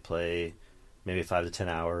probably play maybe 5 to 10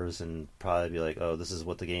 hours and probably be like, oh, this is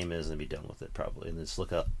what the game is, and be done with it, probably. And just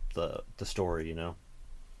look up the story, you know?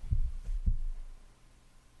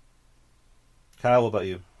 Kyle, what about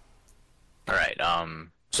you? All right.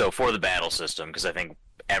 So for the battle system, because I think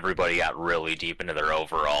everybody got really deep into their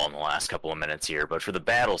overall in the last couple of minutes here, but for the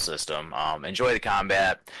battle system, enjoy the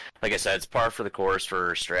combat. Like I said, it's par for the course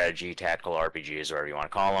for strategy, tactical RPGs, whatever you want to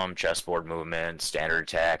call them, chessboard movement, standard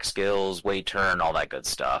attack, skills, weight turn, all that good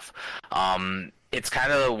stuff. It's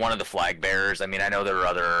kind of one of the flag bearers. I mean, I know there were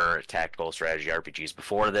other tactical strategy RPGs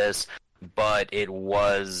before this, but it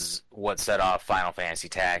was what set off Final Fantasy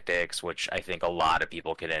Tactics, which I think a lot of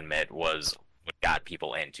people can admit was what got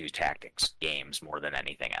people into tactics games more than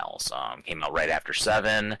anything else. Came out right after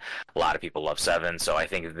 7. A lot of people love 7, so I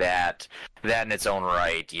think that in its own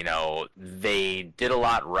right, you know, they did a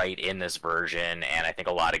lot right in this version, and I think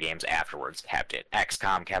a lot of games afterwards kept it.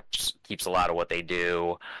 XCOM keeps a lot of what they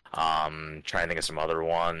do. Trying to think of some other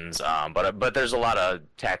ones, but there's a lot of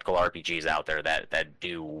tactical RPGs out there that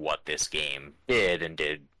do what this game did and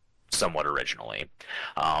did somewhat originally.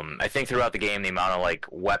 I think throughout the game, the amount of like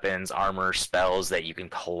weapons, armor, spells that you can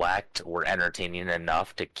collect were entertaining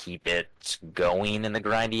enough to keep it going in the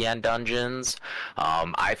grindy end dungeons.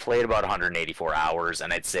 I played about 184 hours,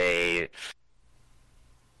 and I'd say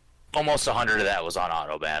almost 100 of that was on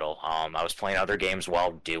auto battle. I was playing other games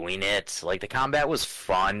while doing it. Like, the combat was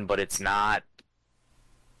fun, but it's not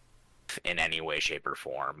in any way, shape, or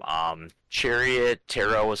form. Chariot,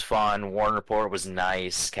 Tarot was fun. Warren Report was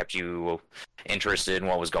nice. Kept you interested in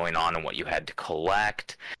what was going on and what you had to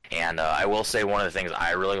collect. And I will say one of the things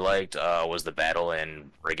I really liked was the battle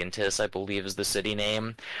in Brigantis, I believe is the city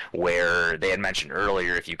name, where they had mentioned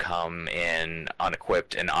earlier if you come in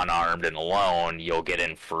unequipped and unarmed and alone, you'll get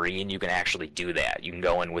in free, and you can actually do that. You can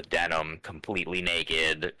go in with Denim completely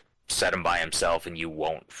naked, set him by himself, and you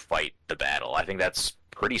won't fight the battle. I think that's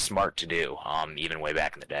pretty smart to do, even way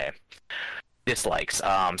back in the day. Dislikes.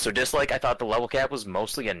 So dislike, I thought the level cap was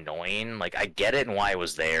mostly annoying. Like, I get it and why it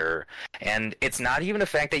was there. And it's not even the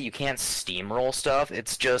fact that you can't steamroll stuff,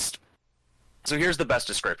 it's just... So here's the best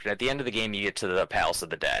description. At the end of the game, you get to the Palace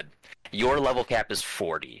of the Dead. Your level cap is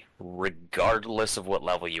 40, regardless of what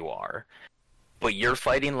level you are. But you're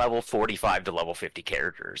fighting level 45 to level 50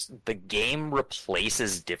 characters. The game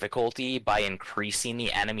replaces difficulty by increasing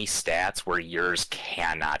the enemy stats where yours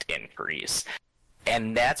cannot increase.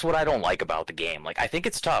 And that's what I don't like about the game. Like, I think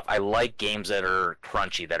it's tough. I like games that are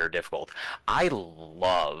crunchy, that are difficult. I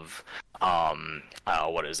love,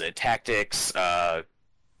 Tactics,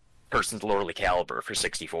 Person's Lordly Caliber for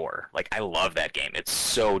 64. Like, I love that game. It's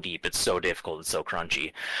so deep, it's so difficult, it's so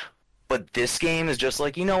crunchy. But this game is just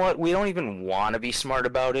like, you know what, we don't even want to be smart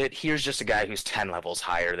about it. Here's just a guy who's 10 levels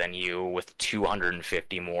higher than you with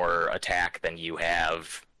 250 more attack than you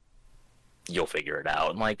have. You'll figure it out.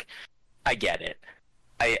 And, like, I get it.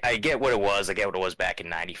 I get what it was. I get what it was back in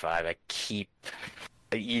 95.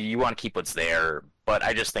 You want to keep what's there, but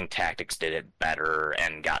I just think Tactics did it better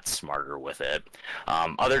and got smarter with it.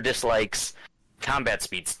 Other dislikes, combat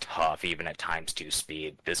speed's tough, even at times 2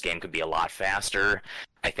 speed. This game could be a lot faster.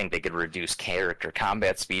 I think they could reduce character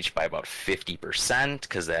combat speed by about 50%,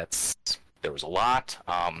 because there was a lot.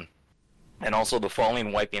 And also the falling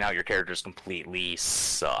and wiping out your characters completely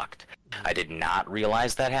sucked. I did not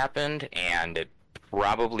realize that happened, and it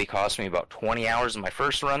probably cost me about 20 hours in my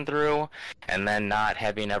first run through, and then not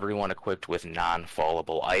having everyone equipped with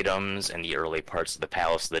non-fallable items in the early parts of the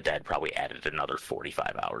Palace of the Dead probably added another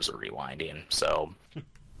 45 hours of rewinding. So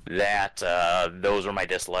those were my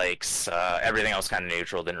dislikes. Everything else kind of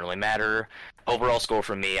neutral, didn't really matter. Overall score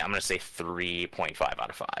from me, I'm going to say 3.5 out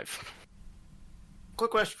of 5.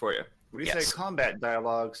 Quick question for you. When you Yes. say combat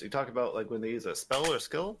dialogues, you talk about like when they use a spell or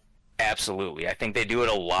skill? Absolutely. I think they do it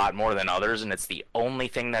a lot more than others, and it's the only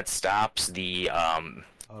thing that stops the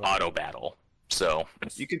auto battle. So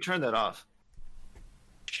You can turn that off.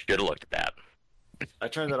 should have looked at that. I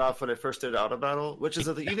turned that off when I first did auto battle, which is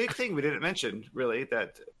a unique thing we didn't mention, really,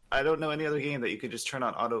 that I don't know any other game that you could just turn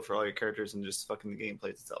on auto for all your characters and just fucking the game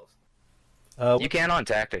plays itself. You can on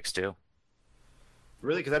Tactics too.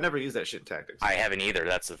 Really? Because I never used that shit in Tactics. I haven't either.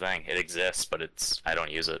 That's the thing. It exists, but I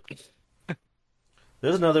don't use it.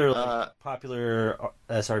 There's another popular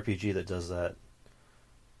SRPG that does that.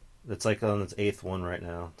 It's like on its 8th one right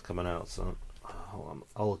now. It's coming out. So hold on,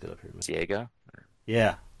 I'll look it up here. Diego?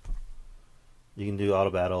 Yeah. You can do auto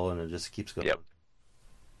battle and it just keeps going. Yep.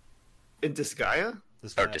 In Disgaea?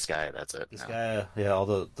 Disgaea, that's it. Disgaea, yeah, all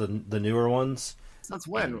the newer ones. Since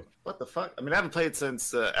when? What the fuck? I mean, I haven't played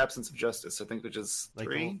since Absence of Justice, I think, which is Like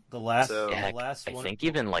 3. the last, So- the Yeah, last I one. think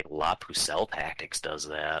even like La Pucelle Tactics does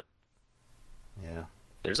that. Yeah.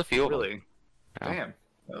 There's a few of them. Really? Yeah. Damn.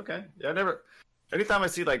 Okay. Yeah, I never... Anytime I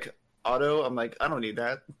see, like, auto, I'm like, I don't need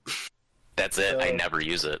that. That's it. I So- never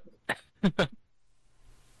use it.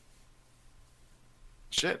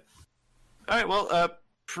 Shit. All right, well,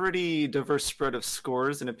 pretty diverse spread of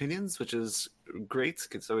scores and opinions, which is great.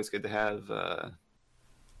 It's always good to have I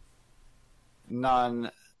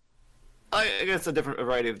guess a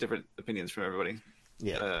variety of different opinions from everybody.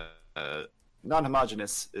 Yeah.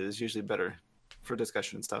 Non-homogeneous is usually better for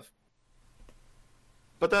discussion and stuff.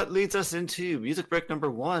 But that leads us into music break number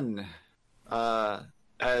 1.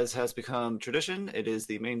 As has become tradition, it is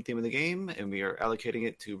the main theme of the game, and we are allocating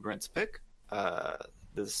it to Brent's pick.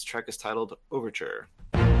 This track is titled Overture.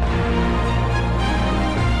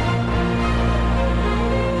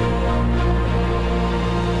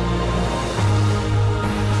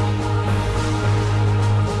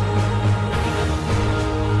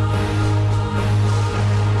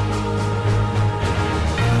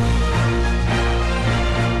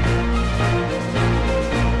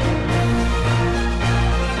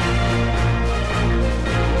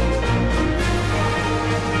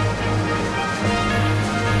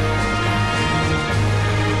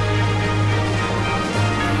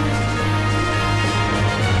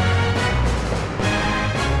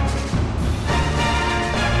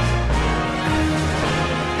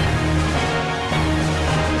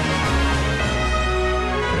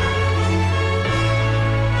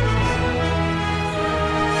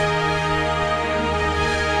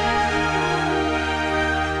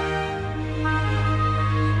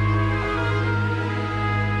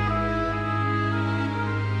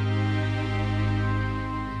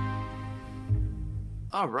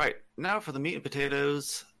 All right, now for the meat and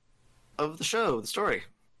potatoes of the show, the story.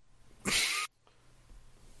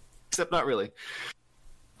 Except not really.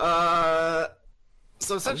 So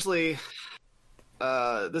essentially,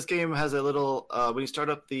 this game has a little. When you start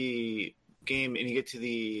up the game and you get to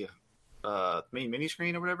the main mini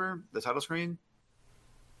screen or whatever, the title screen,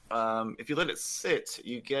 if you let it sit,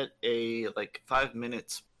 you get a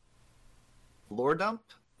 5-minute lore dump,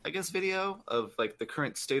 I guess, video of like the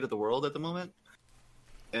current state of the world at the moment.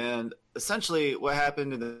 And essentially, what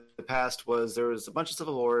happened in the past was there was a bunch of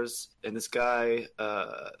civil wars, and this guy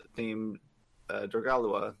named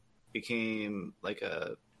Dorgalua became like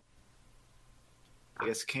I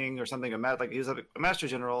guess king or something. He was a master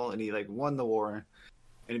general, and he won the war,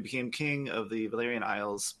 and he became king of the Valerian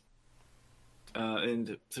Isles.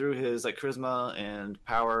 And through his charisma and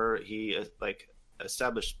power, he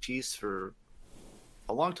established peace for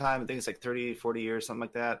a long time. I think it's 30, 40 years, something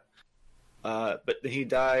like that. But he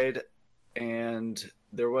died, and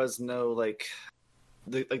there was no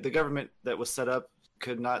the government that was set up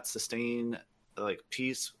could not sustain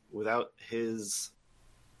peace without his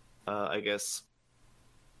I guess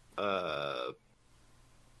power,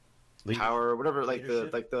 whatever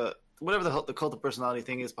the cult of personality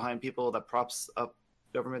thing is behind people that props up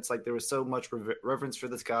governments. There was so much reverence for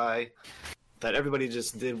this guy that everybody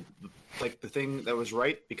just did the thing that was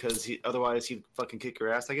right, because otherwise he'd fucking kick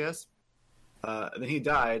your ass, I guess. And then he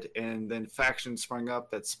died, and then factions sprung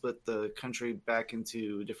up that split the country back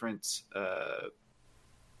into different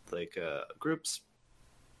groups,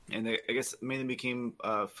 and they, I guess, mainly became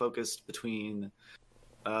focused between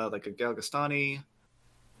a Galgastani,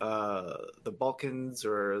 the Balkans,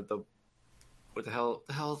 or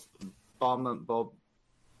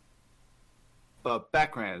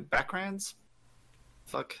Backrans.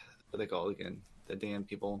 Fuck, what are they called again? The damn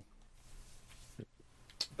people.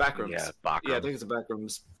 Backrooms. Yeah, Backrooms. Yeah, I think it's the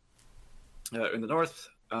Backrooms in the north,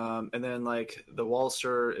 and then the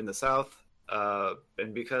Walster in the south.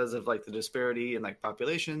 And because of the disparity in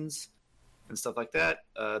populations and stuff like that,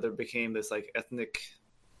 there became this ethnic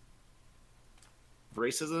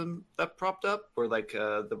racism that propped up, where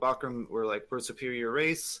the Bakram were we're a superior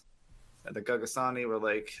race, and the Gagastani were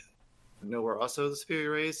no, we're also the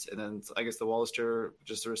superior race, and then I guess the Walster,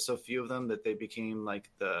 just there were so few of them that they became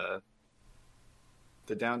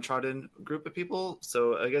the downtrodden group of people.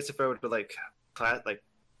 So I guess if I were to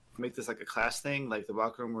make this like a class thing, like the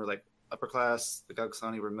Walkroom were like upper class, the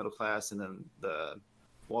Galgastani were middle class, and then the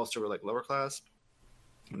Walster were like lower class.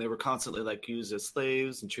 And they were constantly like used as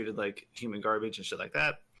slaves and treated like human garbage and shit like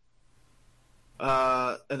that.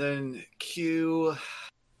 And then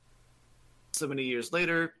so many years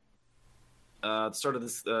later, the start of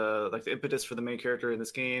this, like the impetus for the main character in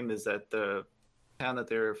this game is that the town that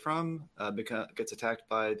they're from gets attacked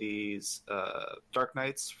by these Dark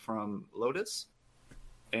Knights from Lotus,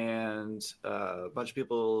 and a bunch of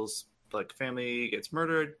people's like family gets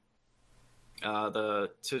murdered. The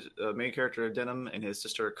main character Denim and his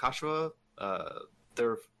sister Kashua,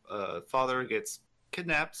 their father gets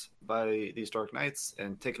kidnapped by these Dark Knights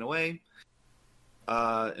and taken away.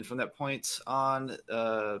 And from that point on,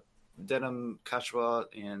 Denim, Kashua,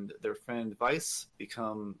 and their friend Vice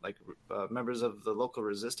become like members of the local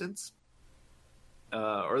resistance,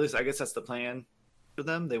 or at least I guess that's the plan for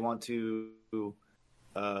them. They want to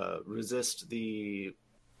resist the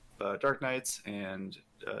Dark Knights and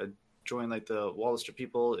join like the Wallister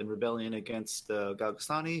people in rebellion against the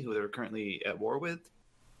Galgastani, who they're currently at war with,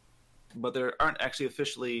 but they aren't actually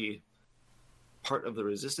officially part of the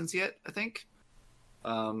resistance yet, I think.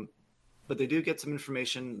 But they do get some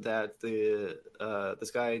information that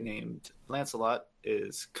this guy named Lancelot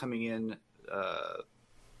is coming in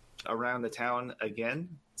around the town again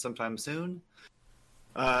sometime soon.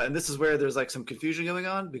 And this is where there's like some confusion going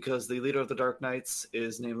on, because the leader of the Dark Knights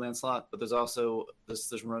is named Lancelot, but there's also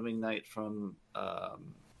this roaming knight from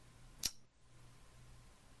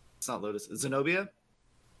it's not Lotus, Zenobia,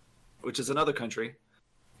 which is another country,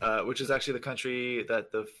 which is actually the country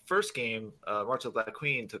that the first game, March of the Black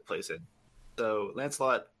Queen, took place in. So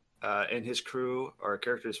Lancelot and his crew are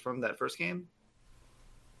characters from that first game,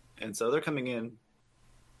 and so they're coming in.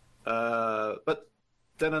 But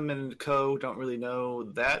Denim and Co. don't really know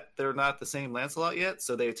that they're not the same Lancelot yet,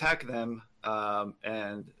 so they attack them,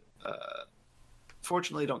 and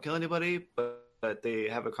fortunately don't kill anybody, but they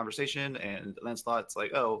have a conversation, and Lancelot's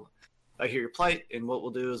like, "Oh, I hear your plight, and what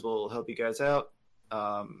we'll do is we'll help you guys out."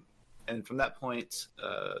 And from that point,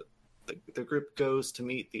 the group goes to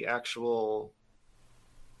meet the actual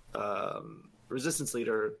resistance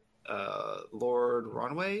leader, Lord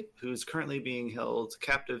Ronway, who's currently being held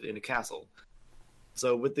captive in a castle.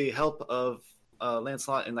 So with the help of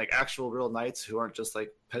Lancelot and like actual real knights who aren't just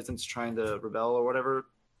like peasants trying to rebel or whatever,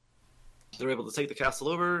 they're able to take the castle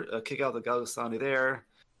over, kick out the Galgastani there,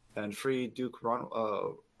 and free Duke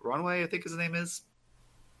Ronway, I think his name is.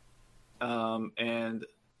 And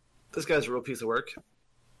this guy's a real piece of work.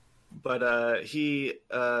 But he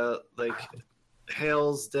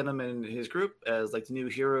hails Denim and his group as like the new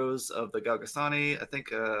heroes of the Galgastani. I think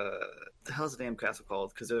the hell's the damn castle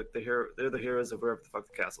called? Because they're the heroes of wherever the fuck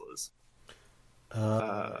the castle is.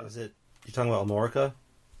 Is it you talking about Almorica?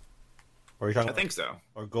 Or are you talking? I think so.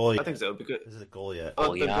 Or Goliath? I think so. Because is it Goliath?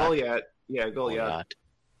 Oh, the Goliath. Yeah, Goliath.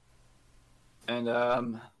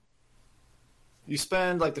 And you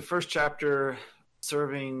spend like the first chapter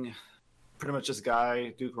serving pretty much this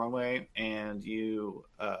guy, Duke Runway, and you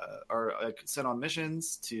are like sent on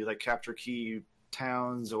missions to like capture key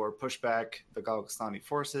towns or push back the Galgastani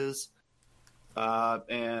forces.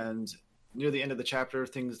 And near the end of the chapter,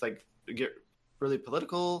 things like get really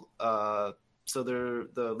political. So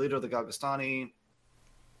the leader of the Galgastani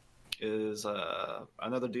is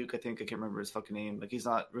another Duke. I think I can't remember his fucking name. Like he's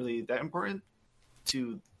not really that important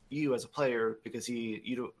to you as a player because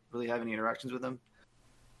you don't really have any interactions with him.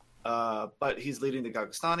 But he's leading the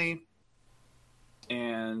Galgastani,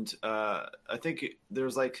 and I think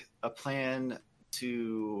there's like a plan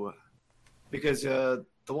to, because the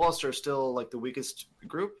Walster are still like the weakest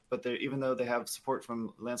group, but even though they have support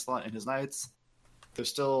from Lancelot and his knights, they're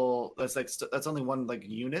still that's only one like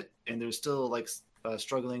unit, and they're still like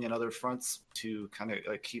struggling in other fronts to kind of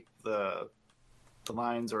like keep the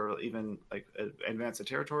lines or even like advance the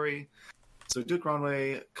territory. So Duke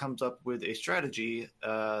Ronway comes up with a strategy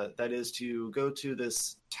that is to go to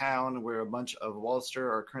this town where a bunch of Walster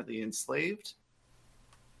are currently enslaved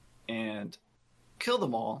and kill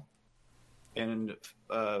them all and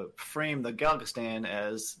frame the Galgastan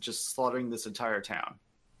as just slaughtering this entire town.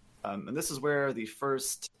 And this is where the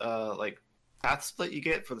first like path split you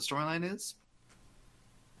get for the storyline is.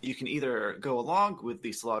 You can either go along with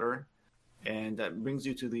the slaughter, and that brings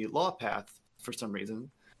you to the law path for some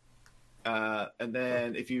reason. And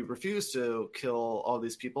then if you refuse to kill all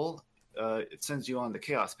these people, it sends you on the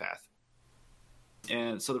chaos path.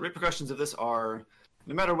 And so the repercussions of this are,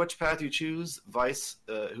 no matter which path you choose, Vice,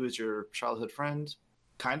 who is your childhood friend,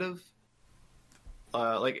 kind of,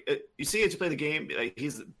 you see as you play the game, like,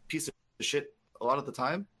 he's a piece of shit a lot of the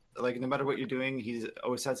time. Like, no matter what you're doing, he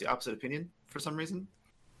always has the opposite opinion for some reason.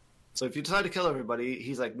 So if you decide to kill everybody,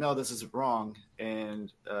 he's like, no, this is wrong,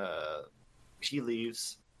 and he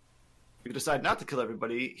leaves. If you decide not to kill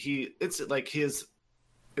everybody,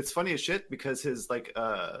 it's funny as shit because his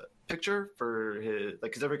picture for his,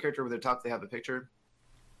 like, because every character when they talk, they have a picture.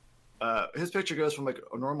 His picture goes from like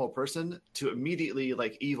a normal person to immediately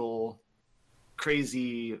like evil,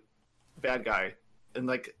 crazy, bad guy, and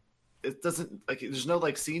like it doesn't like there's no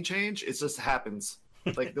like scene change. It just happens.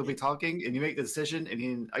 Like they'll be talking and you make the decision,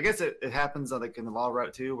 and I guess it happens on like in the law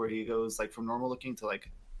route too, where he goes like from normal looking to like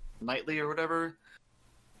nightly or whatever.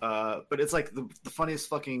 But it's like the funniest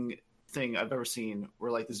fucking thing I've ever seen, where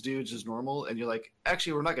like this dude's just normal, and you're like,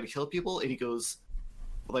 actually, we're not gonna kill people, and he goes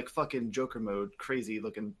like fucking Joker mode, crazy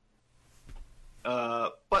looking.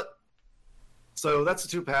 But so that's the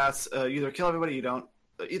two paths. You either kill everybody, you don't.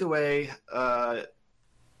 Either way, well,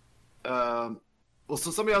 so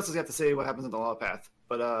somebody else has got to say what happens in the law path.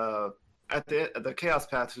 But at the chaos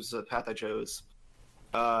path, which is the path I chose,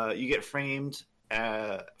 you get framed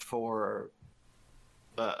for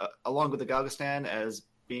along with the Galgastan as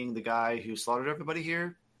being the guy who slaughtered everybody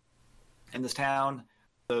here in this town.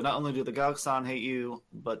 So not only do the Galgastan hate you,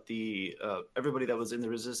 but the everybody that was in the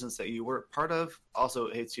resistance that you were part of also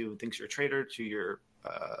hates you and thinks you're a traitor to your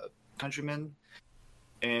countrymen.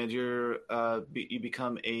 And you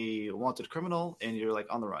become a wanted criminal, and you're like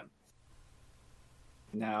on the run.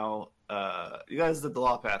 Now, you guys did the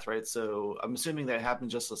law path, right? So I'm assuming that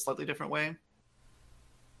happened just a slightly different way.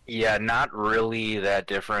 Yeah, not really that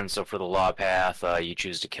different. So for the law path, you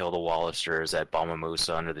choose to kill the Wallisters at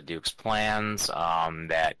Balmamusa under the Duke's plans.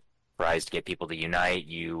 That tries to get people to unite.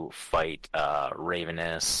 You fight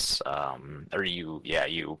Ravenous,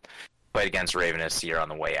 you fight against Ravenous here on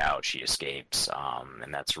the way out. She escapes,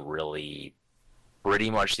 and that's really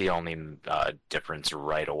pretty much the only difference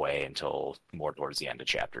right away until more towards the end of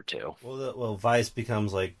Chapter 2. Well, Vice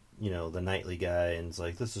becomes like, the nightly guy, and it's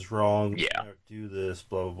like, this is wrong, yeah, do this,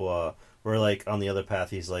 blah, blah, blah. Where, like, on the other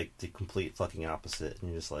path, he's, like, the complete fucking opposite,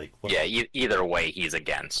 and you're just like, what? Yeah, either way, he's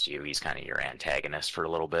against you. He's kind of your antagonist for a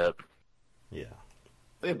little bit. Yeah.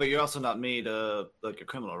 Yeah, but you're also not made, like, a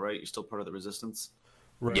criminal, right? You're still part of the resistance.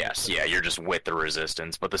 Right. Yes, yeah, you're just with the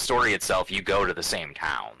resistance, but the story itself, you go to the same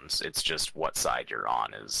towns. It's just what side you're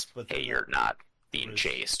on is, hey, you're not being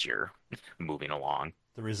chased, you're moving along.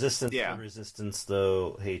 The resistance,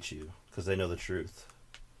 though, hates you, because they know the truth.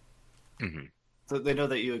 Mm-hmm. So they know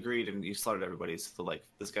that you agreed and you slaughtered everybody, so, like,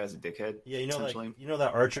 this guy's a dickhead, yeah,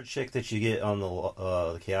 that archer chick that you get on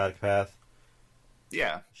the chaotic path?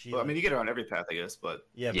 Yeah. Well, I mean, you get her on every path, I guess, but...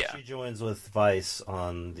 Yeah, but she joins with Vice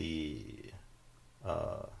on the...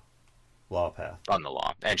 law path. On the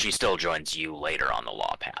law. And she still joins you later on the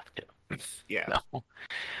law path, too. Yeah. No.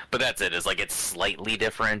 But that's it. It's like it's slightly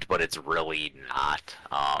different, but it's really not.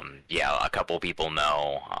 A couple people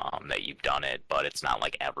know that you've done it, but it's not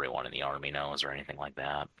like everyone in the army knows or anything like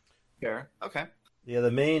that. Fair. Okay. Yeah,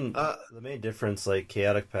 the main difference, like,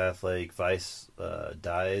 chaotic path, like, Vice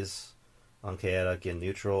dies on chaotic and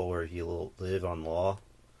neutral, where he'll live on law.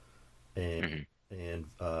 And... And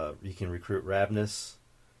you can recruit Ravenous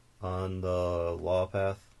on the law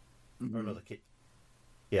path. Mm-hmm. Or no,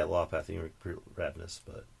 law path, you can recruit Ravenous,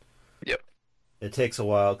 but... Yep. It takes a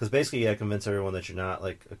while, because basically you gotta convince everyone that you're not,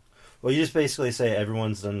 like... Well, you just basically say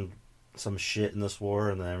everyone's done some shit in this war,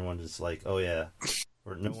 and then everyone's just like, oh yeah.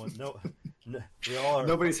 Or we all are...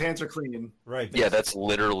 Nobody's hands are clean. Right. Yeah, that's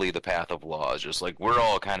literally the path of law. It's just like, we're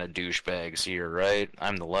all kind of douchebags here, right?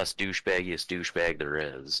 I'm the less douchebaggiest douchebag there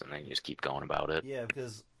is, and then you just keep going about it. Yeah,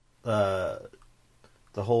 because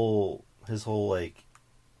his whole like,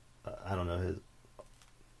 I don't know, his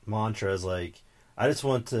mantra is like, I just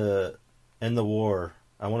want to end the war.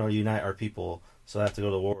 I want to unite our people, so I have to go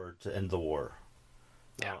to war to end the war.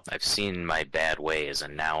 Yeah, I've seen my bad ways,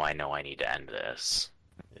 and now I know I need to end this.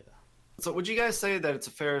 Yeah. So, would you guys say that it's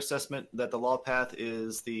a fair assessment that the law path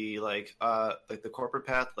is the like the corporate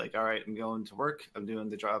path? Like, all right, I'm going to work, I'm doing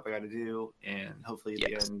the job I got to do, and hopefully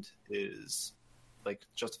the end is like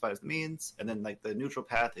justifies the means. And then like the neutral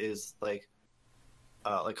path is like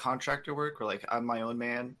contractor work, or like I'm my own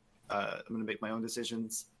man. I'm going to make my own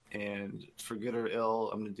decisions, and for good or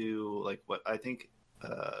ill, I'm going to do like what I think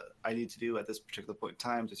I need to do at this particular point in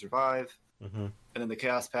time to survive. Mm-hmm. And then the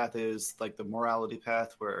chaos path is like the morality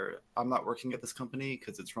path, where I'm not working at this company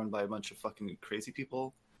because it's run by a bunch of fucking crazy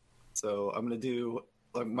people. So I'm gonna do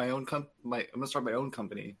like my own I'm gonna start my own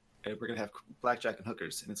company, and we're gonna have blackjack and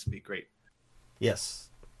hookers, and it's gonna be great. Yes.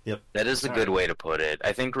 Yep. That is a good way to put it.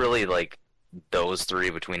 I think really like those three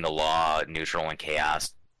between the law, neutral, and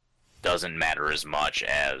chaos doesn't matter as much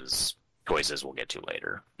as choices we'll get to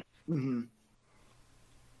later. Mm-hmm.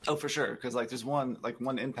 Oh, for sure, because like there's one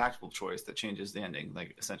impactful choice that changes the ending,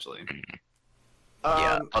 like essentially.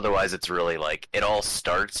 Yeah, otherwise it's really like it all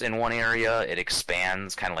starts in one area, it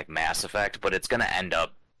expands kind of like Mass Effect, but it's going to end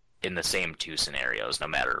up in the same two scenarios no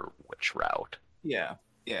matter which route. Yeah.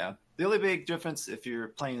 The only big difference if you're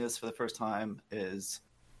playing this for the first time is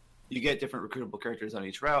you get different recruitable characters on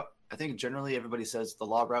each route. I think generally everybody says the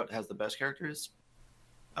law route has the best characters.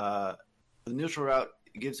 The neutral route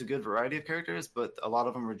gives a good variety of characters, but a lot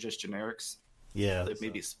of them are just generics. Yeah. They may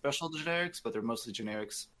be special generics, but they're mostly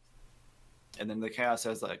generics. And then the chaos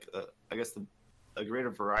has like a greater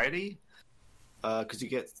variety because you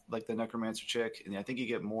get like the necromancer chick, and I think you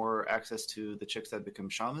get more access to the chicks that become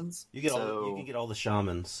shamans. You can get all the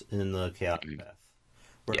shamans in the chaos path,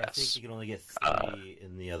 where yes. I think you can only get 3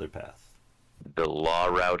 in the other path. The law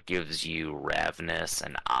route gives you Ravnus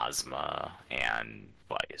and Ozma and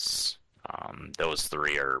Vice. Those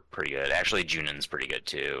 3 are pretty good. Actually, Junin's pretty good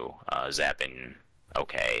too. Zappin,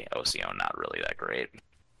 okay. OCO, not really that great.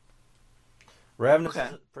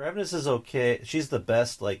 Ravnus is okay. She's the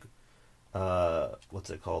best, like, what's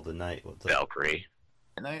it called? The knight? Valkyrie.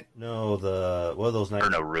 Knight? No, what are those knights? Or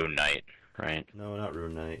no, Rune Knight, right? No, not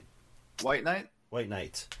Rune Knight. White Knight? White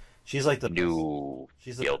Knight. She's like the new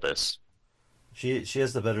Gildas. She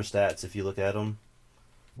has the better stats if you look at them.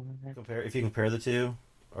 If you compare the 2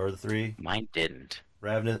 or the 3. Mine didn't.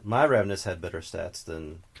 My Ravnus had better stats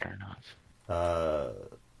than fair enough.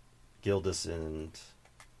 Gildas and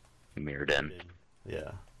Mirrodin.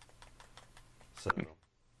 Yeah. So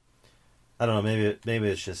I don't know. Maybe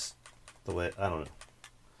it's just the way. I don't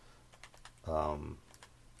know.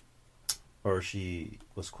 Or she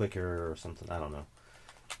was quicker or something. I don't know.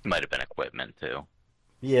 Might have been equipment too.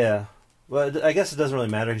 Yeah. Well, I guess it doesn't really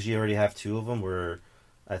matter because you already have 2 of them. Where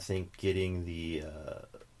I think getting the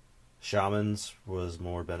shamans was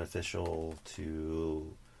more beneficial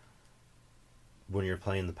to when you're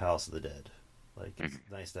playing the Palace of the Dead. Like, it's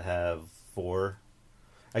nice to have 4.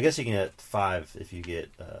 I guess you can get 5 if you get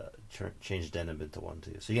change denim into 1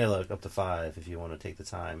 too. So you can get up to 5 if you want to take the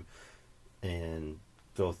time and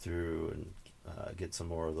go through and get some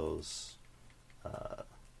more of those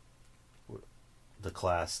the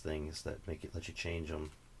class things that let you change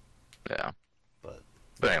them. Yeah. But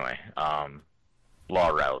anyway, law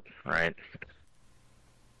route, right?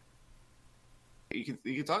 You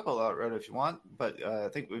can talk about that route if you want, but I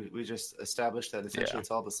think we just established that essentially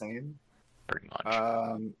it's all the same. Pretty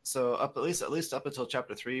much. So at least up until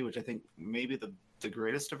chapter 3, which I think maybe the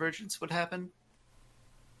greatest divergence would happen.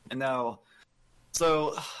 And now,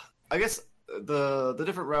 so I guess the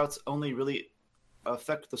different routes only really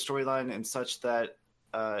affect the storyline in such that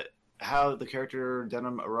how the character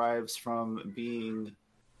Denim arrives from being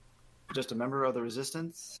just a member of the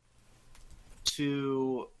Resistance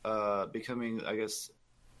to becoming, I guess,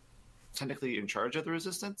 technically in charge of the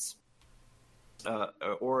Resistance,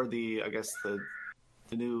 or the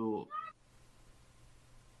new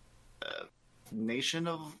nation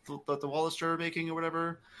of the Wallister are making or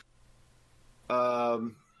whatever.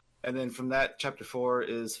 And then from that, chapter 4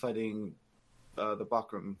 is fighting the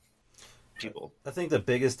Bakram people. I think the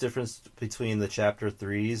biggest difference between the chapter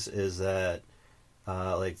 3s is that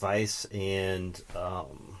like Vice and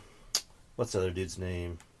what's the other dude's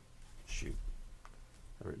name? Shoot,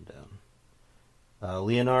 I've written down.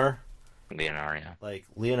 Leonard, yeah. Like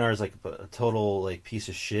Leonard's like a total like piece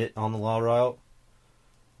of shit on the law route.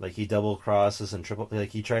 Like he double crosses and triple. Like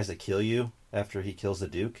he tries to kill you after he kills the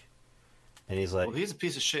Duke, and he's like, well, he's a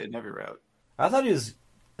piece of shit in every route. I thought he was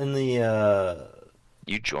in the.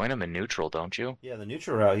 You join him in neutral, don't you? Yeah, the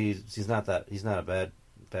neutral route. He's not a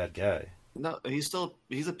bad guy. No, he's a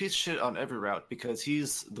piece of shit on every route because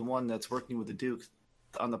he's the one that's working with the Duke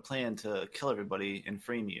on the plan to kill everybody and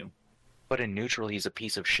frame you. But in neutral, he's a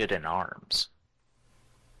piece of shit in arms.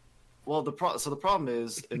 Well, the problem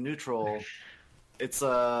is in neutral, it's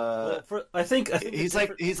I think he's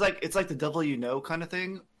like it's like the devil you know kind of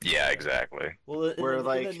thing. Yeah, exactly. Well, in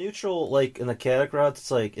the neutral, like in the chaotic routes,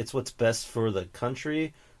 it's what's best for the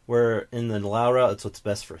country. Where in the Lao route, it's what's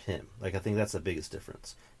best for him. Like I think that's the biggest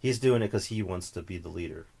difference. He's doing it because he wants to be the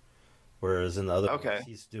leader, whereas in the other, routes,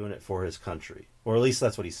 he's doing it for his country, or at least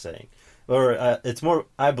that's what he's saying. Or it's more.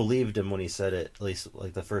 I believed him when he said it. At least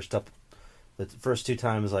like the first 2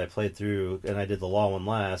 times I played through, and I did the law one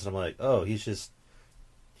last, and I'm like, oh, he's just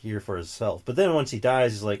here for himself. But then once he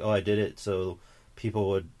dies, he's like, oh, I did it so people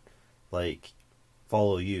would like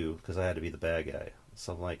follow you because I had to be the bad guy.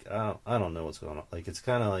 So I'm like, I don't know what's going on. Like it's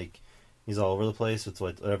kind of like He's all over the place with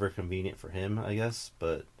whatever convenient for him, I guess.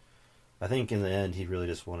 But I think in the end, he really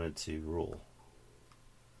just wanted to rule.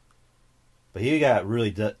 But he got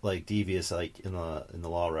really devious, like in the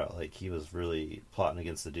law route. Like he was really plotting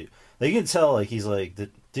against the Duke. Like you can tell, like he's like, the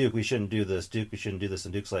Duke, we shouldn't do this. Duke, we shouldn't do this.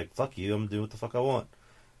 And Duke's like, fuck you, I'm gonna do what the fuck I want.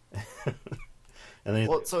 And then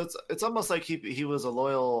so it's almost like he was a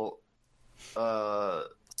loyal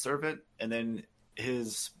servant, and then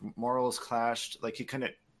his morals clashed. Like he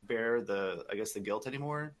couldn't bear the guilt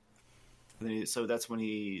anymore. And then so that's when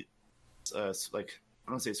he like,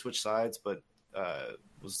 I don't say switch sides, but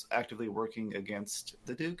was actively working against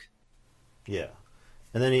the Duke. Yeah,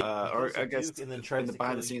 and then he or I guess and then tries to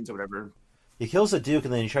behind the scenes or whatever. He kills the Duke,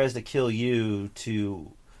 and then he tries to kill you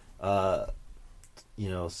to,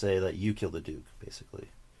 say that you killed the Duke, basically.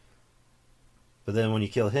 But then when you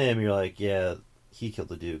kill him, you're like, yeah, he killed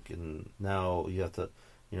the Duke, and now you have to,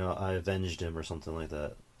 I avenged him or something like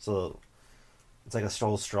that. So it's like a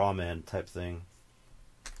straw man type thing.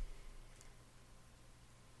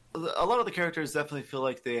 A lot of the characters definitely feel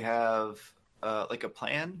like they have like a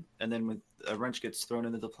plan, and then when a wrench gets thrown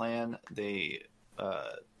into the plan, they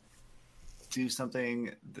do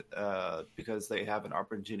something because they have an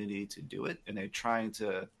opportunity to do it, and they're trying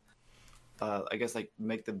to,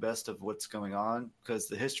 make the best of what's going on, because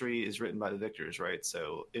the history is written by the victors, right?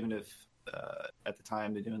 So even if at the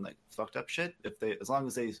time they're doing like fucked up shit, as long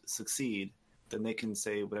as they succeed, then they can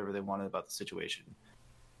say whatever they wanted about the situation.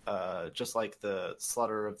 Just like the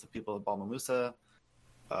slaughter of the people of Balmamusa,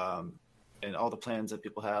 and all the plans that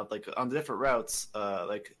people have, like on the different routes,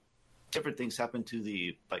 like different things happen to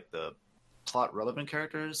the plot relevant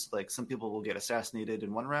characters. Like some people will get assassinated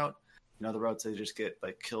in one route, in other routes they just get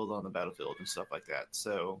like killed on the battlefield and stuff like that.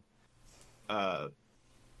 So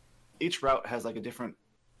each route has like a different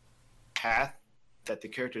path that the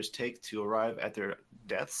characters take to arrive at their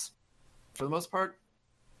deaths, for the most part.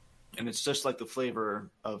 And it's just like the flavor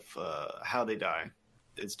of how they die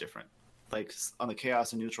is different. Like on the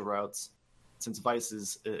chaos and neutral routes, since Vice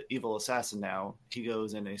is an evil assassin now, he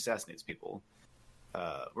goes and assassinates people.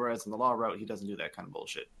 Whereas in the law route, he doesn't do that kind of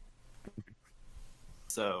bullshit.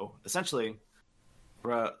 So essentially,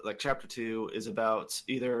 like chapter 2 is about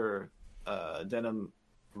either Denim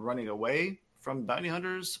running away from bounty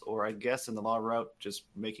hunters, or I guess in the law route, just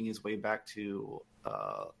making his way back to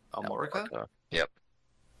Almorica. Yep.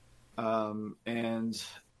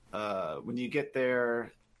 When you get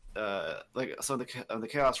there, on the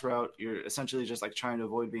chaos route, you're essentially just like trying to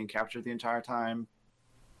avoid being captured the entire time.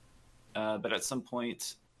 But at some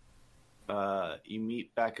point, you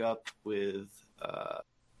meet back up with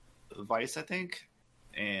Vice, I think,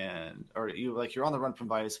 or you're on the run from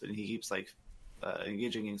Vice, but he keeps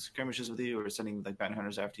engaging in skirmishes with you or sending like bounty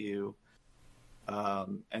hunters after you.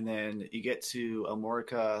 And then you get to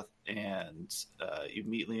Almorica and you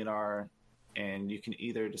meet Leonar, and you can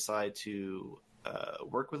either decide to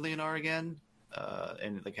work with Leonar again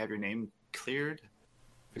and like have your name cleared,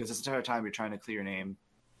 because this entire time you're trying to clear your name,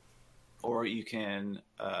 or you can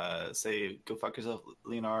say, go fuck yourself,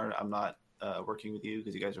 Leonar, I'm not working with you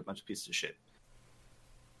because you guys are a bunch of pieces of shit.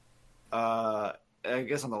 I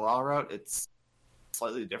guess on the law route it's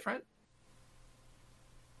slightly different.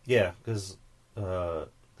 Yeah, because you're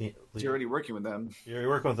already working with them. You're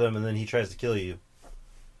working with them, and then he tries to kill you.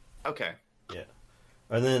 Okay. Yeah,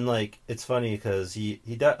 and then like it's funny because he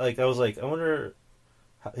died. Like I was like, I wonder,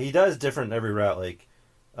 he dies different in every route. Like,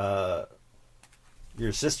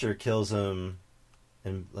 your sister kills him,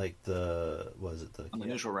 in like on the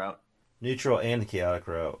neutral route, neutral and the chaotic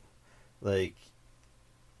route. Like,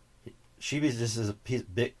 she becomes a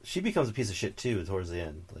piece of shit too towards the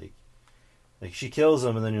end. Like she kills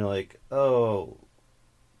him, and then you're like, oh,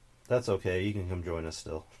 that's okay. You can come join us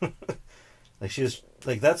still. Like she was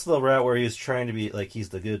like, that's the route where he was trying to be like he's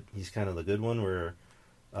kind of the good one. Where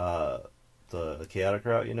the chaotic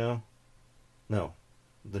route, no,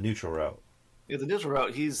 the neutral route. Yeah, the neutral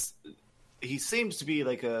route. He seems to be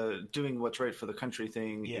like doing what's right for the country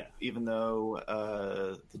thing. Yeah. Even though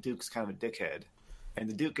the Duke's kind of a dickhead. And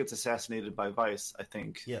the Duke gets assassinated by Vice, I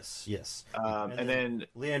think. Yes. And then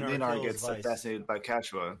Leonar gets assassinated by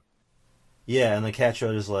Cachua. Yeah, and the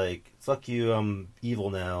Cachua is like, fuck you, I'm evil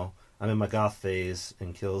now. I'm in my goth phase,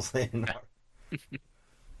 and kills Leonar.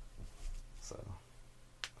 So.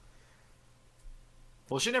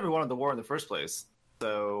 Well, she never wanted the war in the first place.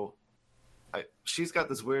 So she's got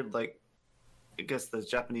this weird, like, I guess the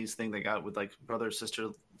Japanese thing they got with, like,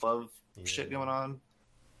 brother-sister love shit going on.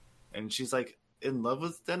 And she's, like, in love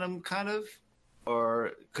with Denim, kind of,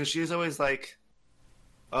 or because she's always like,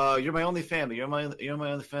 "You're my only family. You're my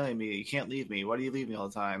only family. Me. You can't leave me. Why do you leave me all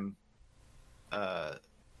the time?"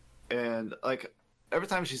 And like every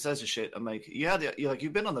time she says this shit, I'm like,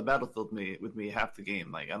 you've been on the battlefield with me half the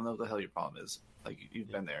game. Like I don't know what the hell your problem is. Like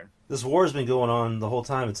you've been there. This war's been going on the whole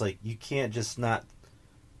time. It's like you can't just not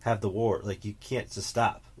have the war. Like you can't just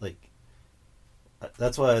stop. Like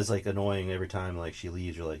that's why it's like annoying every time like she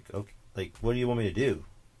leaves. You're like, okay, like what do you want me to do?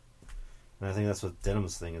 And I think that's what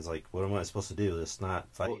Denim's thing is like. What am I supposed to do? Just not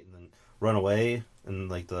fight and then run away and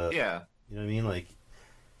like you know what I mean? Like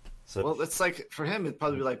so. Well, it's like for him, it'd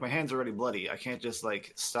probably be like my hands are already bloody. I can't just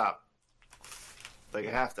like stop. Like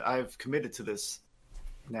I have to. I've committed to this.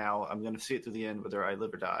 Now I'm going to see it through the end, whether I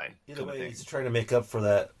live or die. Either way, he's trying to make up for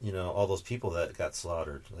that, you know, all those people that got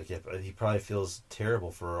slaughtered. Like, he probably feels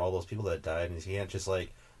terrible for all those people that died, and he can't just,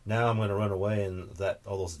 like, now I'm going to run away, and that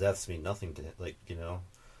all those deaths mean nothing to him, like, you know.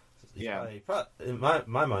 In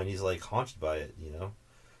my mind, he's, like, haunted by it, you know.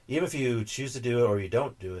 Even if you choose to do it or you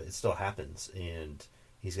don't do it, it still happens, and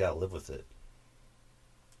he's got to live with it.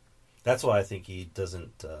 That's why I think he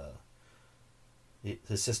doesn't,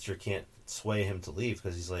 his sister can't sway him to leave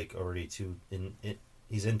because he's like already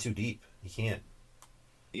he's in too deep. He can't.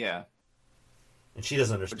 Yeah. And she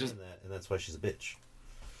doesn't understand that, and that's why she's a bitch.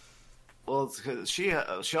 Well, it's because she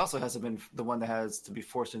also hasn't been the one that has to be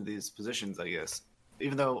forced into these positions, I guess.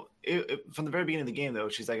 Even though from the very beginning of the game, though,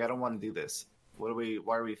 she's like, I don't want to do this. Why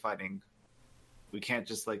are we fighting? We can't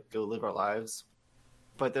just like go live our lives.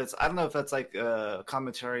 But I don't know if that's like a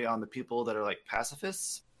commentary on the people that are like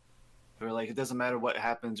pacifists. Or like, it doesn't matter what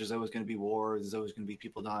happens, there's always going to be war, there's always going to be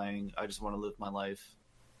people dying. I just want to live my life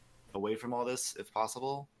away from all this, if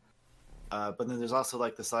possible. But then there's also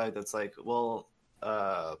like the side that's like, well,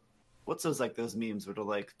 what's those memes where they're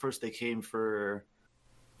like, first they came for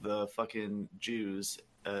the fucking Jews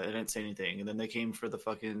and didn't say anything, and then they came for the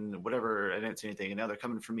fucking whatever and didn't say anything, and now they're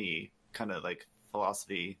coming for me, kind of like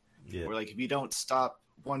philosophy. Yeah. Where like, if you don't stop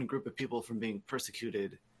one group of people from being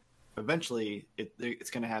persecuted, eventually it's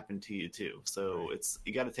going to happen to you too. So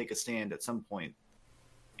you got to take a stand at some point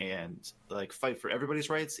and like fight for everybody's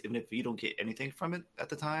rights, even if you don't get anything from it at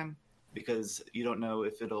the time, because you don't know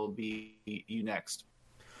if it'll be you next.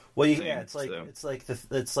 Well, it's like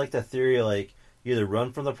the theory, like you either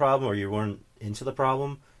run from the problem or you run into the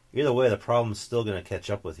problem. Either way, the problem's still going to catch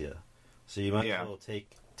up with you. So you might as well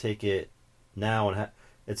take it now, and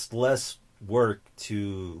it's less work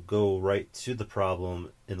to go right to the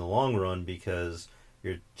problem in the long run because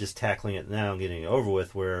you're just tackling it now and getting it over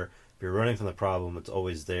with, where if you're running from the problem, it's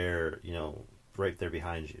always there, you know, right there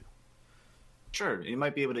behind you. Sure, you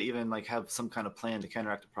might be able to even like have some kind of plan to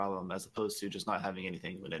counteract the problem as opposed to just not having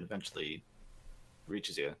anything when it eventually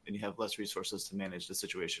reaches you and you have less resources to manage the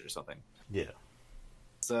situation or something. Yeah.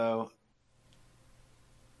 So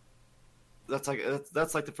that's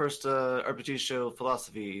like the first RPG show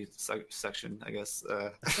philosophy section, I guess.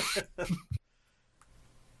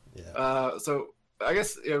 Yeah. So I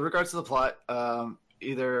guess in regards to the plot,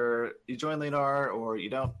 either you join Leonard or you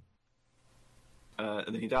don't,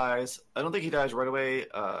 and then he dies. I don't think he dies right away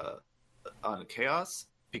on Chaos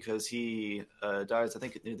because he dies, I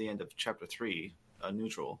think, near the end of Chapter 3,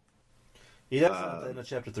 neutral. He dies at the end of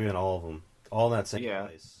Chapter 3 on all of them, all in that same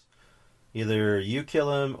place. Either you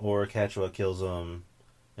kill him or Catchua kills him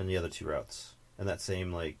in the other two routes in that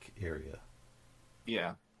same like area.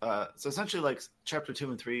 Yeah. So essentially, like Chapter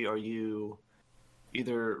 2 and 3, are you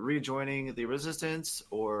either rejoining the Resistance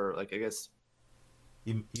or like I guess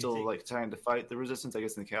you still like trying to fight the Resistance? I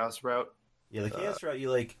guess in the Chaos route. Yeah, the Chaos route you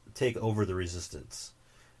like take over the Resistance,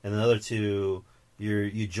 and the other two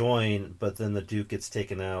you join, but then the Duke gets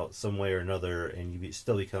taken out some way or another, and you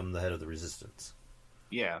still become the head of the Resistance.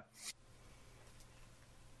 Yeah.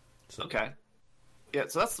 So. Okay. Yeah,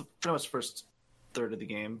 so that's pretty much the first third of the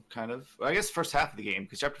game, kind of. I guess first half of the game,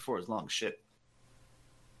 because Chapter 4 is long shit.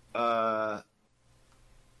 Chapter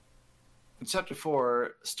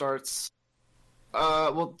 4 starts...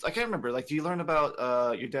 well, I can't remember. Like, do you learn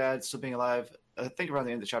about your dad still being alive? I think around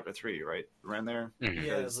the end of Chapter 3, right? Around there? Mm-hmm.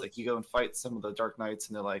 Because, like, you go and fight some of the Dark Knights,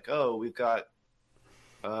 and they're like, oh, we've got...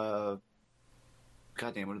 goddamn,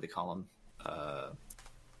 what do they call them?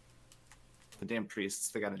 The damn priests,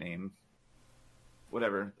 they got a name.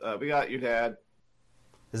 Whatever. We got your dad.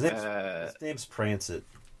 His name's Prancet.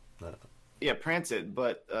 Yeah, Prancet,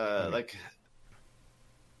 but like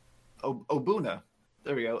Obuna.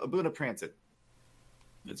 There we go. Obuna Prancet.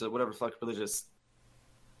 It's a whatever fuck religious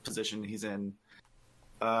position he's in.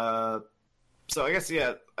 So I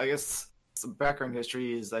guess some background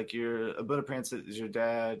history is like your Obuna Prancet is your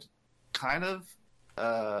dad, kind of.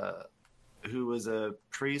 Who was a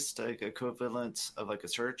priest, like equivalent of like a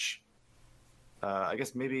church. I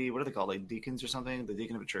guess maybe, what are they called? Like deacons or something? The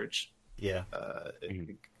deacon of a church. Yeah.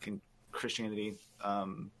 Can Christianity,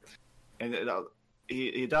 and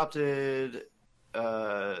he adopted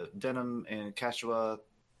Denim and Kashua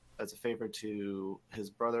as a favor to his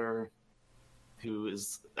brother, who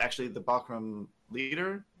is actually the Bakram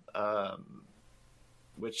leader.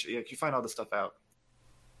 Which you find all this stuff out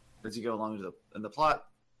as you go along in the plot.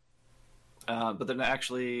 But then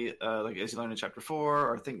actually, like as you learn in chapter 4,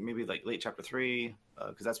 or I think maybe like late chapter 3,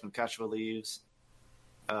 because that's when Kashua leaves,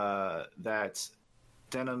 that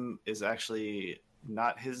Denim is actually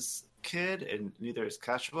not his kid, and neither is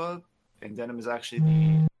Kashua, and Denim is actually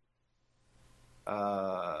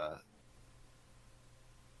the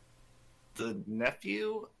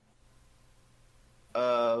nephew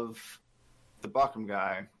of the Bakram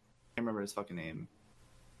guy. I can't remember his fucking name.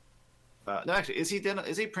 No, actually, is he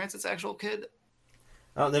Prance's actual kid?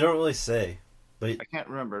 Oh, they don't really say, but I can't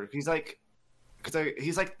remember. He's like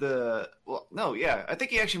the I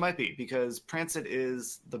think he actually might be, because Prancet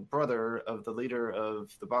is the brother of the leader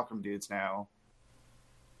of the Bakram dudes now,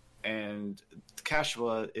 and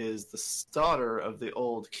Kashua is the daughter of the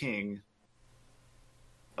old king.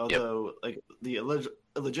 Although, like the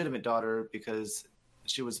illegitimate daughter, because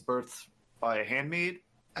she was birthed by a handmaid,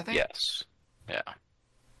 I think. Yes. Yeah.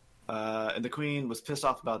 And the queen was pissed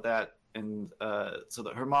off about that, and so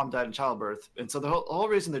that her mom died in childbirth. And so the whole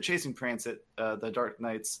reason they're chasing Prancet, the Dark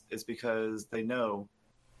Knights, is because they know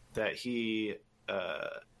that he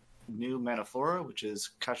knew Manaflora, which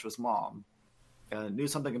is Kashua's mom, knew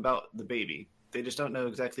something about the baby. They just don't know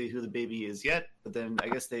exactly who the baby is yet. But then I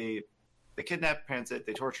guess they kidnap Prancet,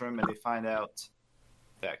 they torture him, and they find out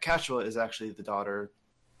that Kashua is actually the daughter.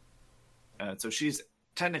 So she's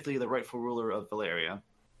technically the rightful ruler of Valeria.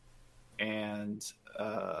 And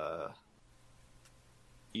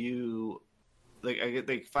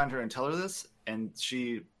they find her and tell her this, and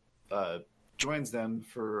she joins them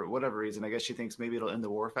for whatever reason. I guess she thinks maybe it'll end the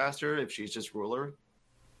war faster if she's just ruler,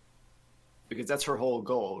 because that's her whole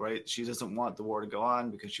goal, right? She doesn't want the war to go on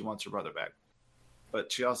because she wants her brother back.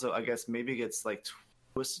 But she also, I guess, maybe gets like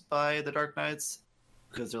twisted by the Dark Knights,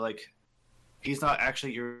 because they're like, he's not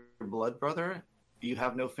actually your blood brother. You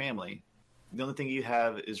have no family. The only thing you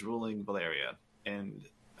have is ruling Valeria. And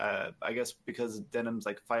I guess because Denim's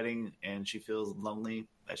like fighting and she feels lonely,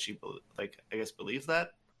 that she believes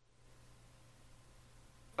that.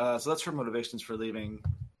 So that's her motivations for leaving.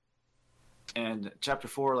 And chapter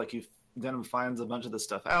 4, Denim finds a bunch of this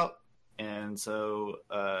stuff out. And so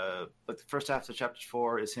the first half of chapter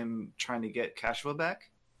 4 is him trying to get Kashua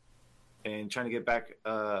back and trying to get back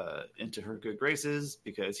into her good graces,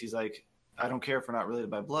 because he's like, I don't care if we're not related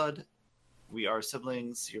by blood. We are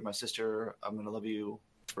siblings. You're my sister. I'm going to love you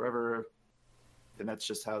forever. And that's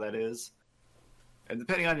just how that is. And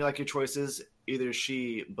depending on your choices, either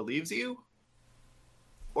she believes you,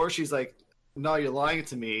 or she's like, no, you're lying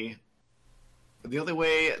to me. The only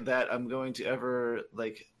way that I'm going to ever,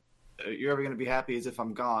 you're ever going to be happy is if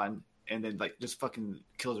I'm gone. And then, just fucking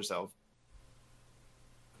kills herself.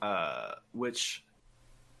 Which,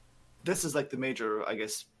 this is, the major, I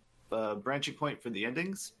guess, branching point for the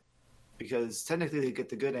endings. Because technically to get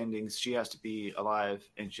the good endings, she has to be alive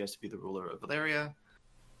and she has to be the ruler of Valeria.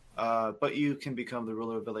 But you can become the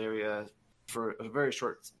ruler of Valeria for a very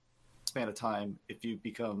short span of time if you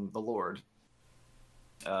become the Lord,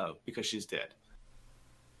 because she's dead.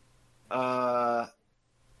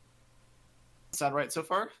 Sound right so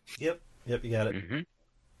far? Yep, you got it. Mm-hmm.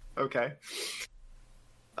 Okay.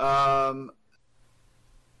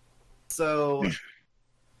 So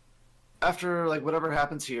after whatever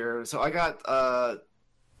happens here, so I got the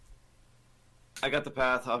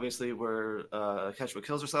path obviously where Kashua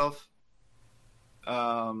kills herself,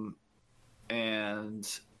 and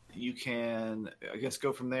you can I guess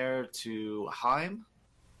go from there to Heim,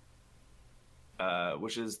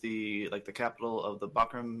 which is the capital of the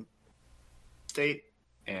Bakram state,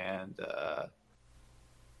 and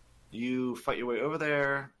you fight your way over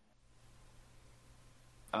there.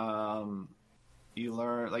 You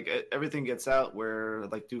learn everything gets out where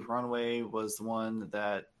Duhranway was the one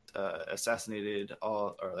that assassinated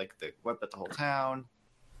all, or they wiped out the whole town.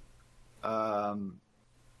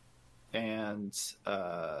 And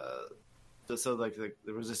so the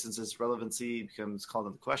resistance's relevancy becomes called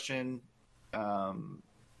into question.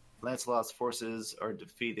 Lancelot's forces are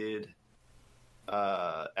defeated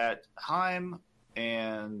at Heim,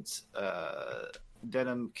 and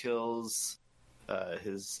Denim kills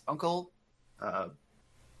his uncle,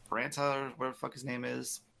 Branta, or whatever the fuck his name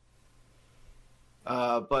is.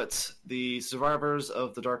 But the survivors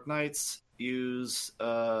of the Dark Knights use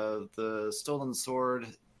the stolen sword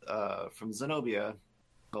from Zenobia,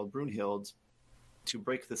 called Brunhild, to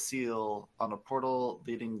break the seal on a portal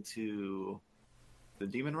leading to the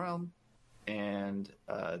demon realm, and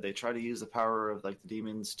they try to use the power of like the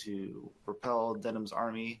demons to repel Denham's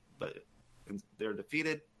army, but they're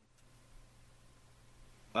defeated.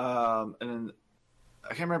 And then I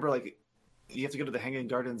can't remember, like, you have to go to the Hanging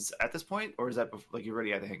Gardens at this point, or is that like you're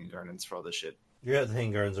already at the Hanging Gardens for all this shit? You're at the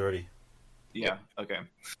Hanging Gardens already. Yeah. Okay.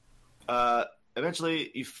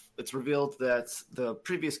 Eventually, it's revealed that the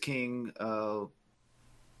previous king,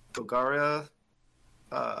 Golgara,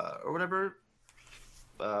 or whatever,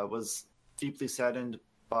 was deeply saddened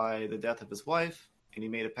by the death of his wife, and he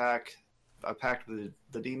made a pact with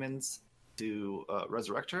the demons to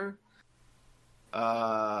resurrect her.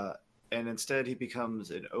 And instead, he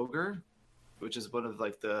becomes an ogre, which is one of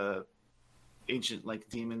like the ancient like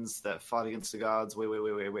demons that fought against the gods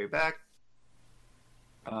way back.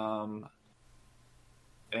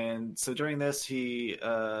 And so during this, he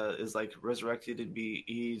is like resurrected and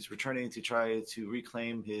he's returning to try to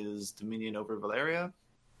reclaim his dominion over Valeria.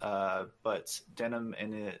 But Denham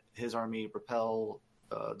and his army repel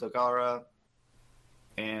Dagara,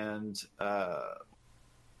 and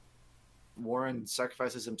Warren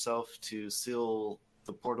sacrifices himself to seal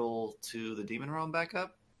the portal to the demon realm back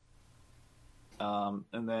up.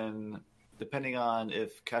 And then, depending on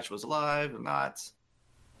if Cachua alive or not,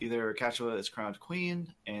 either Cachua is crowned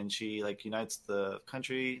queen and she like unites the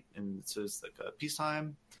country and so it's like a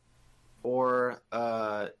peacetime, or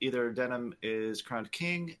either Denham is crowned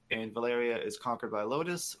king and Valeria is conquered by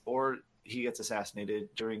Lotus, or he gets assassinated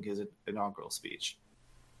during his inaugural speech.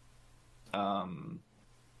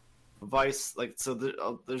 Vice, like, so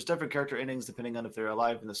there's different character endings depending on if they're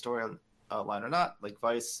alive in the story line or not. Like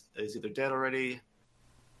Vice is either dead already,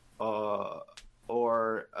 or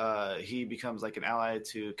he becomes like an ally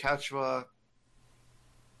to Cachua.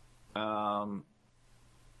 I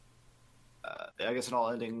guess in all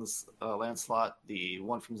endings, Lancelot, the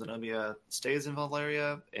one from Zenobia, stays in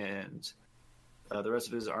Valeria, and the rest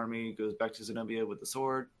of his army goes back to Zenobia with the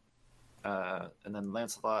sword. And then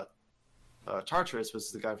Lancelot, Tartarus,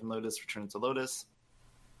 was the guy from Lotus, returns to Lotus.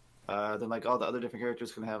 Then like all the other different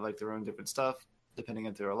characters can have like their own different stuff, depending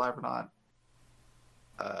if they're alive or not.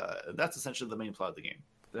 That's essentially the main plot of the game.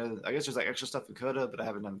 I guess there's like extra stuff in Coda, but I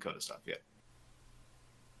haven't done Coda stuff yet.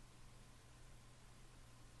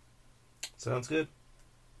 Sounds good.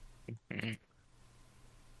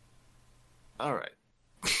 All right.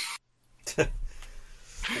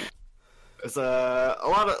 It's a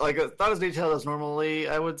lot of like not as detailed as normally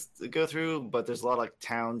I would go through, but there's a lot of like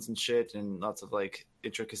towns and shit and lots of like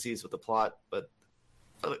intricacies with the plot. But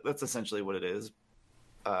that's essentially what it is.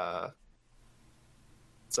 So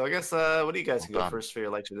I guess what do you guys can go first for your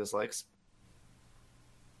likes or dislikes?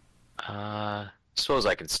 Suppose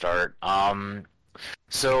I can start.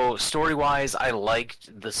 So story-wise, I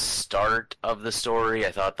liked the start of the story.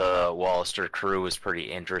 I thought the Wallister crew was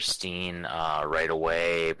pretty interesting right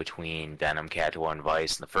away between Denham, Cachua, and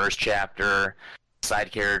Vice in the first chapter.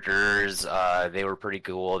 Side characters, they were pretty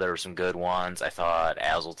cool. There were some good ones. I thought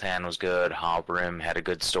Azultan was good. Halbrim had a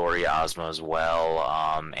good story. Ozma as well.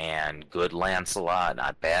 And good Lancelot,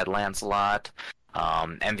 not bad Lancelot.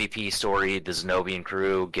 MVP story, the Zenobian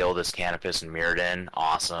crew, Gildas, Canopus, and Mirrodin,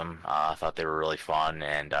 awesome. I thought they were really fun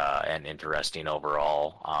and interesting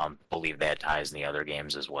overall. Believe they had ties in the other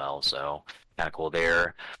games as well, so kind of cool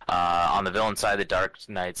there. On the villain side, the Dark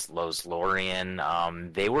Knights,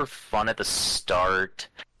 Lothlorien, they were fun at the start,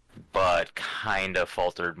 but kind of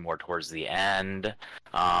faltered more towards the end.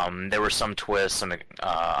 There were some twists, some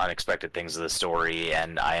unexpected things of the story,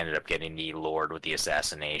 and I ended up getting the Lord with the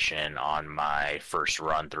assassination on my first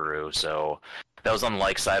run through, so that was on the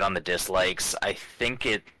like side. On the dislikes, I think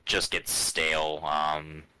it just gets stale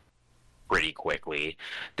pretty quickly.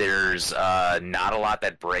 There's not a lot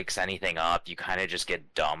that breaks anything up. You kind of just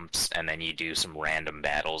get dumps, and then you do some random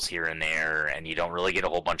battles here and there, and you don't really get a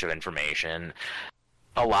whole bunch of information.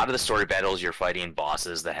 A lot of the story battles, you're fighting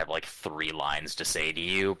bosses that have like 3 lines to say to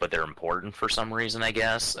you, but they're important for some reason, I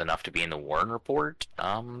guess, enough to be in the Warren report.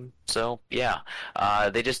 So yeah,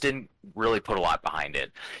 they just didn't really put a lot behind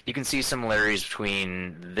it. You can see similarities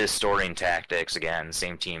between this story and Tactics. Again,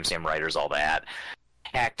 same team, same writers, all that.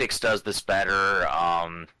 Tactics does this better.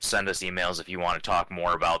 Send us emails if you want to talk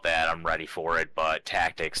more about that. I'm ready for it, but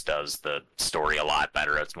Tactics does the story a lot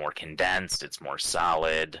better. It's more condensed. It's more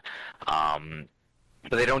solid.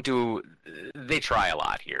 But they try a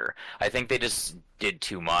lot here. I think they just did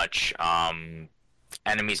too much.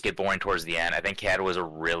 Enemies get boring towards the end. I think Cad was a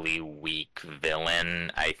really weak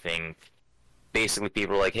villain. I think basically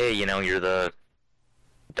people are like, hey, you're the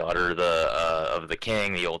daughter of the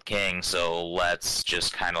king, the old king, so let's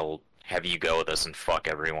just kind of have you go with us and fuck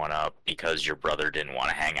everyone up because your brother didn't want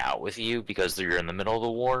to hang out with you because you're in the middle of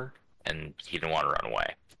the war and he didn't want to run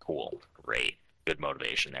away. Cool, great, good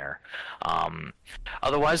motivation there.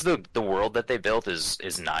 Otherwise, the world that they built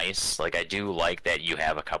is nice. Like, I do like that you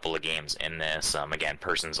have a couple of games in this. Again,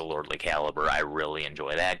 Persons of Lordly Caliber, I really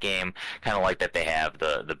enjoy that game. Kind of like that they have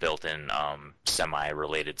the built-in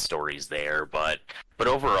semi-related stories there. But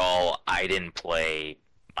overall, I didn't play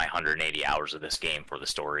my 180 hours of this game for the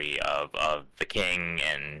story of the king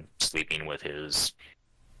and sleeping with his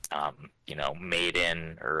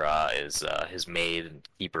maiden or his maid and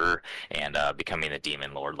keeper and becoming a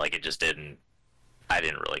demon lord. Like, it just didn't. I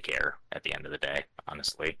didn't really care at the end of the day,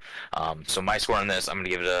 honestly. So my score on this, I'm gonna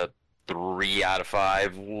give it a 3 out of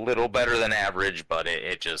 5. Little better than average, but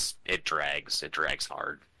it drags. It drags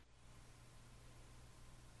hard.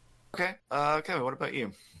 Okay, Kevin, what about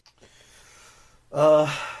you?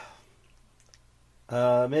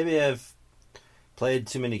 Maybe I've played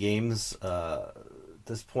too many games at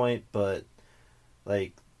this point, but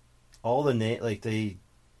like all the they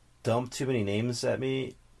dump too many names at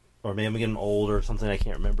me, or maybe I'm getting old or something. I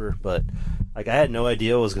can't remember, but like I had no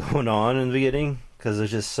idea what was going on in the beginning because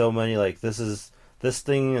there's just so many. Like, this is this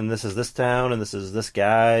thing, and this is this town, and this is this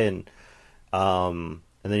guy, and then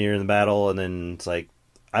you're in the battle, and then it's like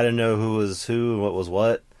I didn't know who was who and what was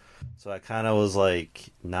what. So I kind of was like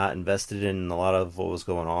not invested in a lot of what was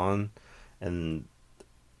going on, and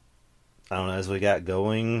I don't know, as we got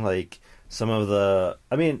going, like some of the,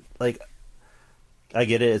 I mean, like I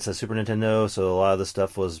get it, it's a Super Nintendo, so a lot of the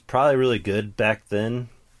stuff was probably really good back then.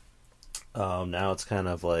 Now it's kind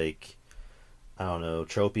of like, I don't know,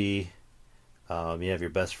 tropey. You have your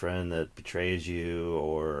best friend that betrays you,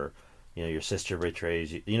 or your sister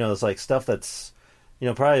betrays you. It's like stuff that's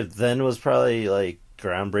probably then was probably like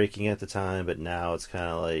groundbreaking at the time, but now it's kind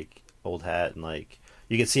of like old hat, and like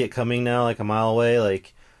you can see it coming now, like a mile away.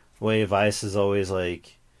 Like the way Vice is always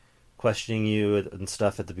like questioning you and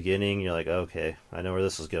stuff at the beginning, you're like, okay, I know where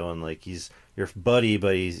this is going. Like, he's your buddy,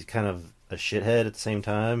 but he's kind of a shithead at the same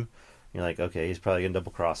time. You're like, okay, he's probably gonna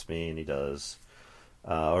double cross me, and he does.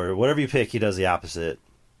 Or whatever you pick, he does the opposite.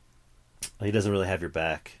 He doesn't really have your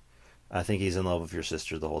back. I think he's in love with your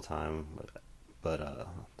sister the whole time, but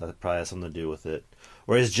that probably has something to do with it.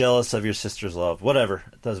 Or he's jealous of your sister's love. Whatever,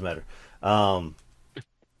 it doesn't matter.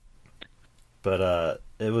 But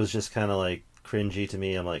it was just kind of like cringy to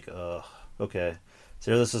me. I'm like, ugh, okay,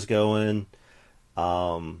 so here this is going.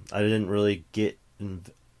 I didn't really get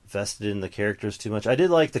invested in the characters too much. I did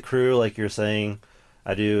like the crew, like you're saying.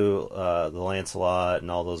 I do the Lancelot and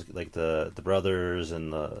all those, like the brothers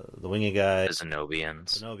and the winged guys, The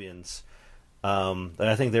Zenobians.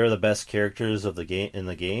 I think they're the best characters of the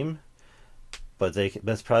game, but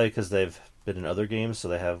that's probably because they've been in other games, so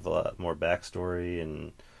they have a lot more backstory,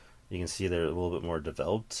 and you can see they're a little bit more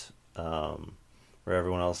developed. Where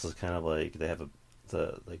everyone else is kind of like they have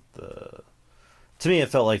to me it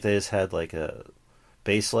felt like they just had like a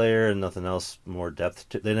base layer and nothing else more depth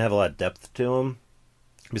to. They didn't have a lot of depth to them,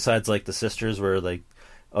 besides like the sisters where like,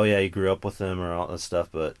 oh yeah, you grew up with them or all that stuff.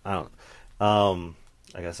 But I don't.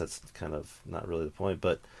 I guess that's kind of not really the point,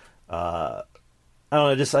 but I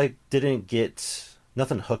don't know. I didn't get,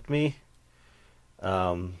 nothing hooked me.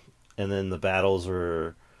 And then the battles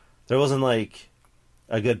there wasn't like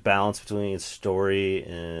a good balance between story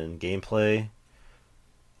and gameplay.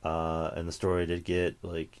 And the story did get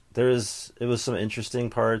like it was some interesting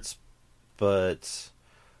parts, but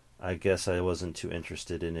I guess I wasn't too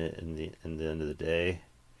interested in it in the end of the day.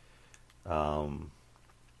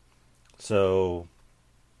 So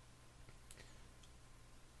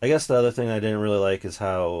I guess the other thing I didn't really like is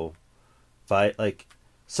how like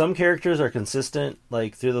some characters are consistent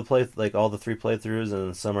like through the like all the 3 playthroughs,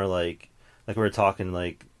 and some are like we were talking,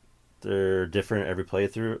 like they're different every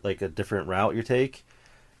playthrough, like a different route you take.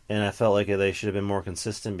 And I felt like they should have been more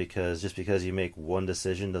consistent, because just because you make one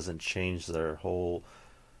decision doesn't change their whole.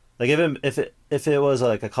 Like if it was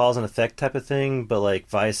like a cause and effect type of thing, but like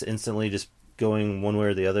Vice instantly just going one way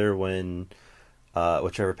or the other when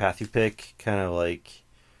whichever path you pick, kind of like,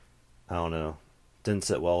 I don't know, didn't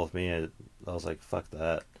sit well with me. I was like, fuck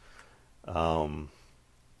that.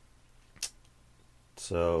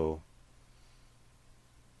 So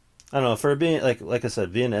I don't know, for being like I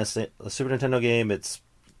said, being a Super Nintendo game, it's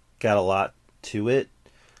got a lot to it,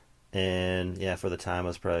 and yeah, for the time it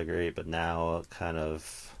was probably great, but now kind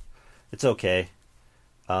of it's okay.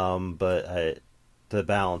 But the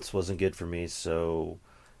balance wasn't good for me, so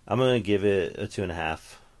I'm gonna give it a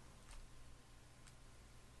 2.5.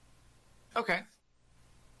 Okay.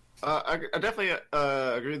 I definitely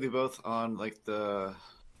agree with you both on like the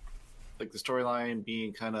like the storyline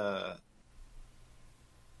being kind of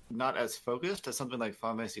not as focused as something like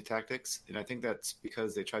Final Fantasy Tactics, and I think that's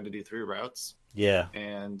because they tried to do 3 routes. Yeah.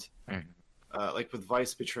 And like with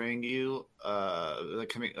Vice betraying you,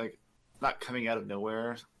 not coming out of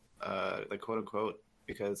nowhere, like quote unquote,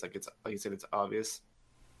 because like it's like you said, it's obvious.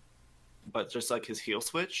 But just like his heel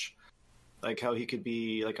switch, like how he could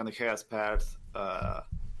be like on the chaos path,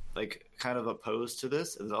 like kind of opposed to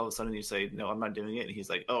this, and then all of a sudden you say, "No, I'm not doing it," and he's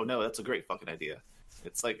like, "Oh no, that's a great fucking idea."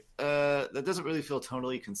 It's like that doesn't really feel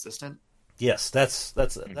tonally consistent. Yes, that's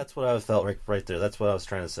what I felt right there. That's what I was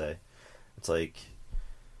trying to say. It's like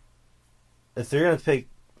if they're gonna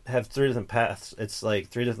have 3 different paths, it's like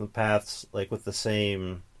 3 different paths, like with the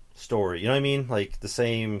same story. You know what I mean? Like the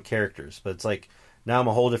same characters, but it's like now I'm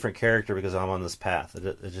a whole different character because I'm on this path.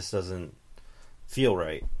 It just doesn't feel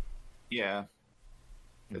right. Yeah,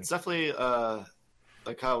 it's definitely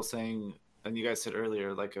like Kyle was saying, and you guys said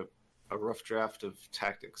earlier, like a rough draft of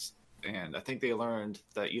tactics. And I think they learned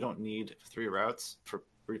that you don't need 3 routes for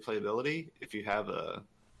replayability if you have a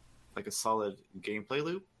solid gameplay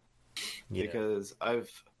loop. Yeah. Because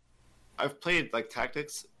I've played like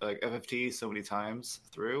tactics, like FFT, so many times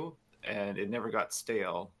through, and it never got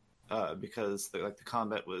stale because the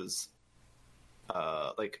combat was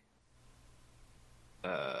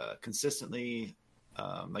consistently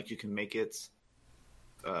like you can make it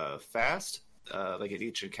fast. Like at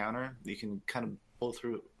each encounter, you can kind of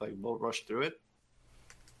bull rush through it,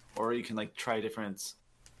 or you can like try different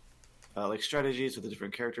like strategies with the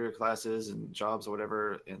different character classes and jobs or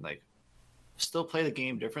whatever, and like still play the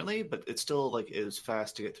game differently, but it's still like is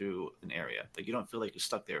fast to get through an area. Like you don't feel like you're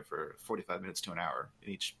stuck there for 45 minutes to an hour in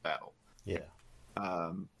each battle. Yeah.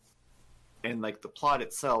 And like the plot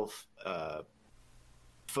itself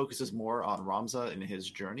focuses more on Ramza and his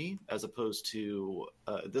journey as opposed to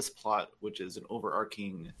this plot, which is an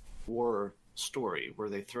overarching war story where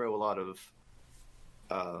they throw a lot of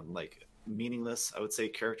like meaningless, I would say,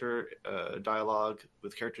 character dialogue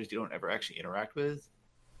with characters you don't ever actually interact with.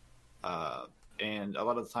 And a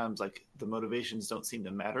lot of the times, like the motivations don't seem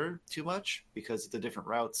to matter too much because the different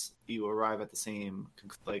routes you arrive at the same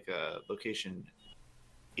location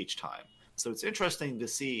each time. So it's interesting to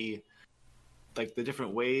see like the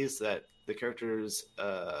different ways that the characters,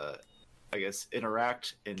 I guess,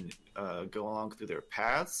 interact and go along through their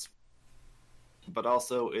paths. But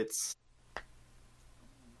also, it's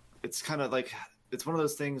kind of like it's one of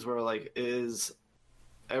those things where like is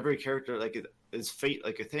every character like is fate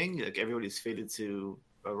like a thing? Like everybody's fated to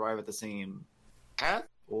arrive at the same path,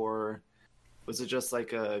 or was it just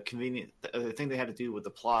like a convenient thing they had to do with the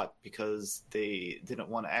plot because they didn't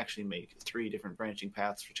want to actually make 3 different branching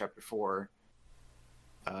paths for Chapter 4?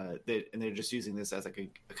 They're just using this as like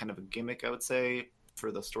a kind of a gimmick, I would say,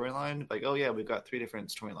 for the storyline. Like, oh yeah, we've got 3 different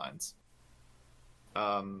storylines.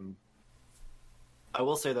 I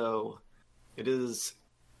will say though, it is,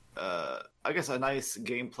 I guess, a nice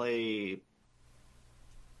gameplay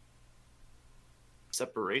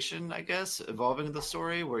separation, I guess, evolving the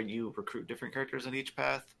story where you recruit different characters in each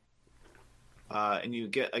path, and you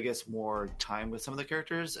get, I guess, more time with some of the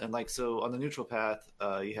characters. And like, so on the neutral path,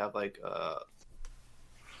 you have like,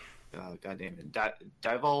 goddamn it,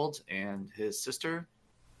 Divold and his sister,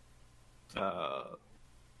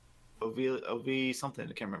 Ov something.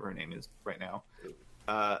 I can't remember her name is right now.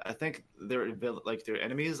 I think they're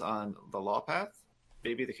enemies on the Law path,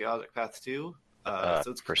 maybe the Chaotic path too. So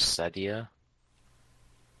it's Cressida,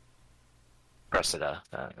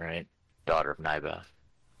 right? Daughter of Nibeth.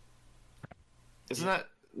 Isn't that?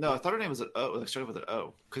 No, I thought her name was an O. Like started with an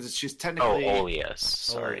O because she's technically. Oh yes.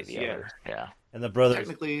 Sorry, the other. Yeah. And the brothers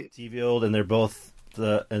technically Tivild, and they're both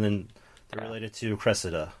and then they're related to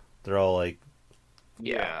Cressida. They're all like.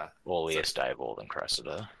 Yeah. Olius, Divold, and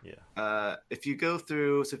Cressida. Yeah. If you go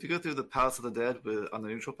through the Palace of the Dead on the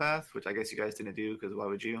neutral path, which I guess you guys didn't do because why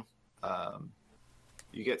would you?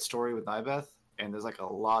 You get story with Nibeth, and there's like a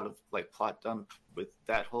lot of like plot dump with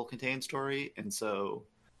that whole contained story, and so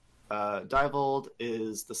Divold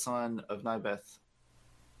is the son of Nibeth,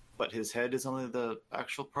 but his head is only the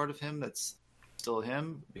actual part of him that's still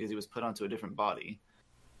him because he was put onto a different body.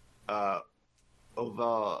 What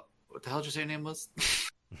the hell did you say your name was?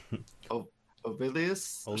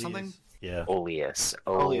 Ovilius or something? Yeah. Olius.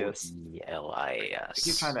 Olius. Olius. I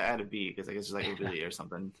keep trying to add a B because I guess it's like Ovilia or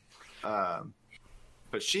something.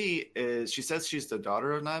 But she says she's the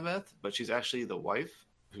daughter of Nibeth, but she's actually the wife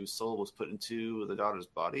whose soul was put into the daughter's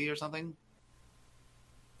body or something.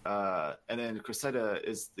 And then Cressida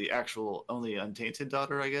is the actual only untainted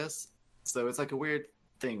daughter, I guess. So it's like a weird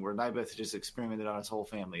thing where Nibeth just experimented on his whole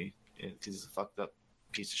family because he's a fucked up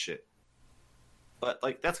piece of shit. But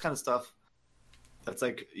like that's kind of stuff that's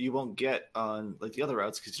like you won't get on like the other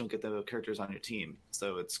routes because you don't get the characters on your team.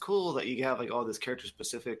 So it's cool that you have like all this character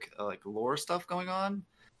specific like lore stuff going on.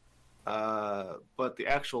 But the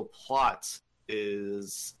actual plot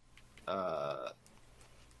is kind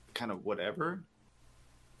of whatever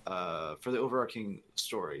for the overarching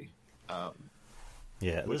story.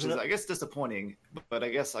 Yeah, which is I guess disappointing. But I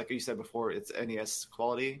guess like you said before, it's NES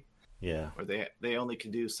quality. Yeah, where they only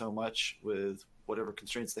can do so much with whatever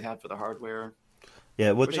constraints they have for the hardware.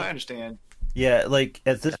 Yeah, which I understand. Yeah, like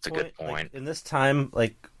at this That's point, a good point. Like, in this time,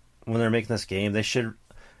 like when they're making this game, they should.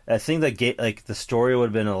 I think that like the story would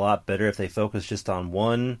have been a lot better if they focused just on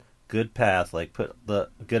one good path, like put the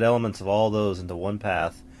good elements of all those into one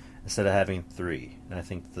path instead of having three. And I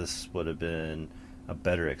think this would have been a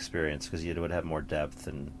better experience because you would have more depth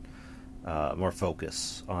and more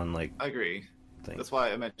focus on like. I agree. Things. That's why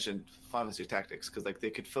I mentioned Final Fantasy Tactics because like they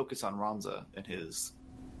could focus on Ramza and his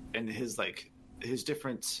like his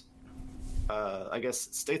different I guess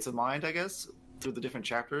states of mind, I guess, through the different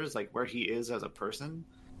chapters, like where he is as a person,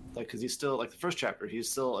 like because he's still like the first chapter he's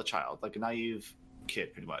still a child, like a naive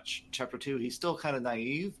kid pretty much. Chapter 2 he's still kind of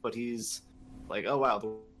naive, but he's like, oh wow,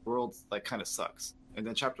 the world like kind of sucks. And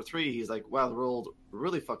then chapter 3 he's like, wow, the world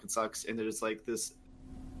really fucking sucks, and there's like this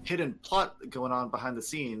hidden plot going on behind the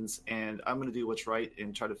scenes, and I'm gonna do what's right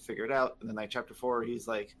and try to figure it out. And then like chapter 4 he's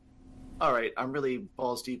like, all right, I'm really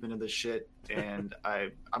balls deep into this shit, and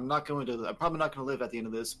I'm probably not going to live at the end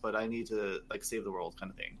of this, but I need to like save the world,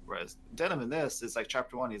 kind of thing. Whereas Denim in this is like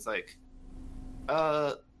chapter 1, he's like,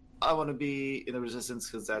 I want to be in the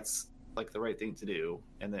Resistance because that's like the right thing to do.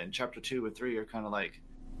 And then chapter 2 and 3 are kind of like,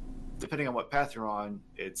 depending on what path you're on,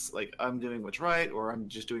 it's like I'm doing what's right, or I'm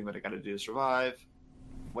just doing what I got to do to survive,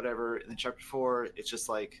 whatever. And then chapter 4, it's just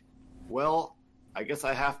like, well, I guess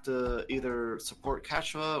I have to either support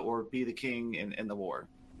Kashua or be the king in the war.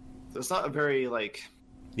 So it's not a very like...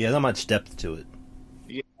 Yeah, not much depth to it.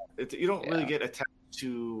 Yeah, you don't really get attached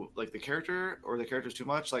to like the character or the characters too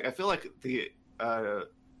much. Like I feel like the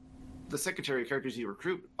secondary characters you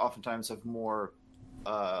recruit oftentimes have more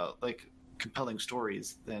like compelling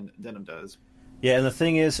stories than Denim does. Yeah, and the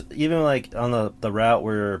thing is, even like on the route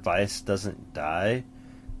where Vice doesn't die,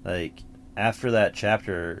 like after that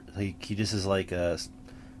chapter, he just is like a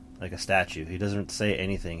statue. He doesn't say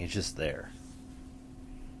anything. He's just there.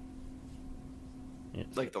 Yeah.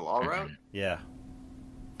 Like the law route? Yeah.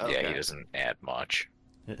 Okay. Yeah, he doesn't add much.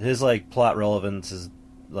 His like plot relevance is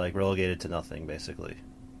like relegated to nothing, basically.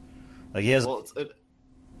 Like he has. Well,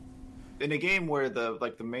 in a game where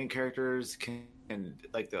the main characters can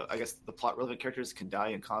like the plot relevant characters can die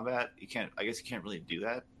in combat, you can't really do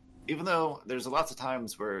that. Even though there's lots of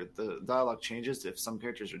times where the dialogue changes if some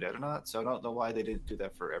characters are dead or not, so I don't know why they didn't do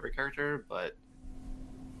that for every character, but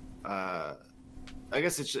I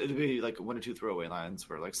guess it'd be like one or two throwaway lines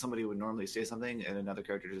where like somebody would normally say something and another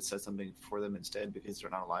character just says something for them instead because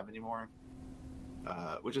they're not alive anymore,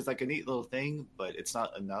 which is like a neat little thing, but it's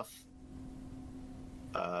not enough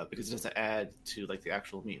because it doesn't add to like the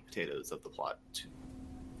actual meat and potatoes of the plot,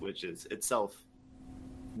 which is itself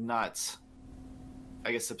not,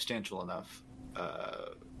 I guess, substantial enough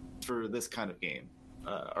for this kind of game,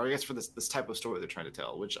 or I guess for this type of story they're trying to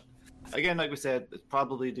tell. Which, again, like we said, is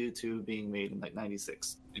probably due to being made in like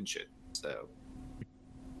 '96 and shit. So,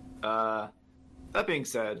 that being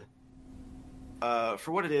said,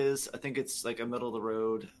 for what it is, I think it's like a middle of the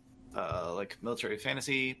road, like military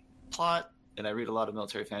fantasy plot, and I read a lot of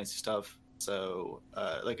military fantasy stuff. So,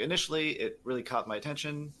 like initially, it really caught my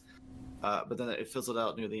attention, but then it fizzled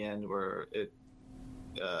out near the end where it.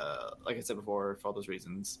 Like I said before, for all those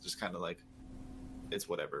reasons, just kind of like, it's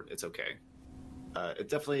whatever, it's okay. It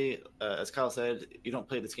definitely, as Kyle said, you don't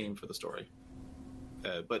play this game for the story,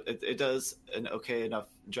 but it does an okay enough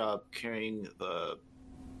job carrying the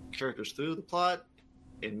characters through the plot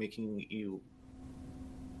and making you,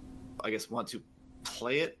 I guess, want to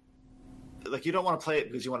play it. Like you don't want to play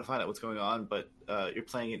it because you want to find out what's going on, but you're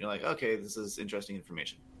playing it and you're like, okay, this is interesting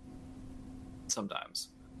information. Sometimes.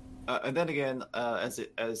 And then again,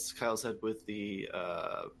 as Kyle said, with the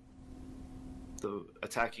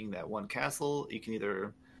attacking that one castle, you can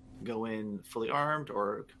either go in fully armed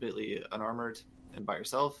or completely unarmored and by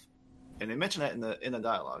yourself. And they mention that in the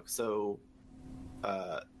dialogue. So,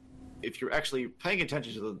 if you're actually paying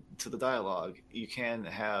attention to the dialogue, you can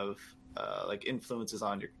have like influences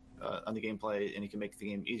on the gameplay, and you can make the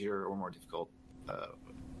game easier or more difficult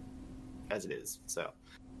as it is. So,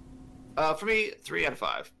 for me, 3 out of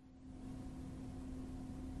 5.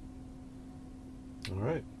 All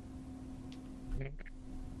right.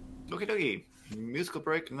 Okie dokie. Musical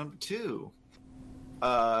break number 2.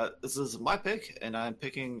 This is my pick, and I'm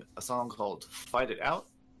picking a song called "Fight It Out."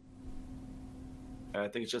 And I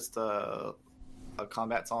think it's just a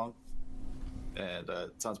combat song, and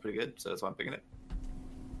it sounds pretty good, so that's why I'm picking it.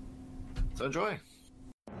 So enjoy.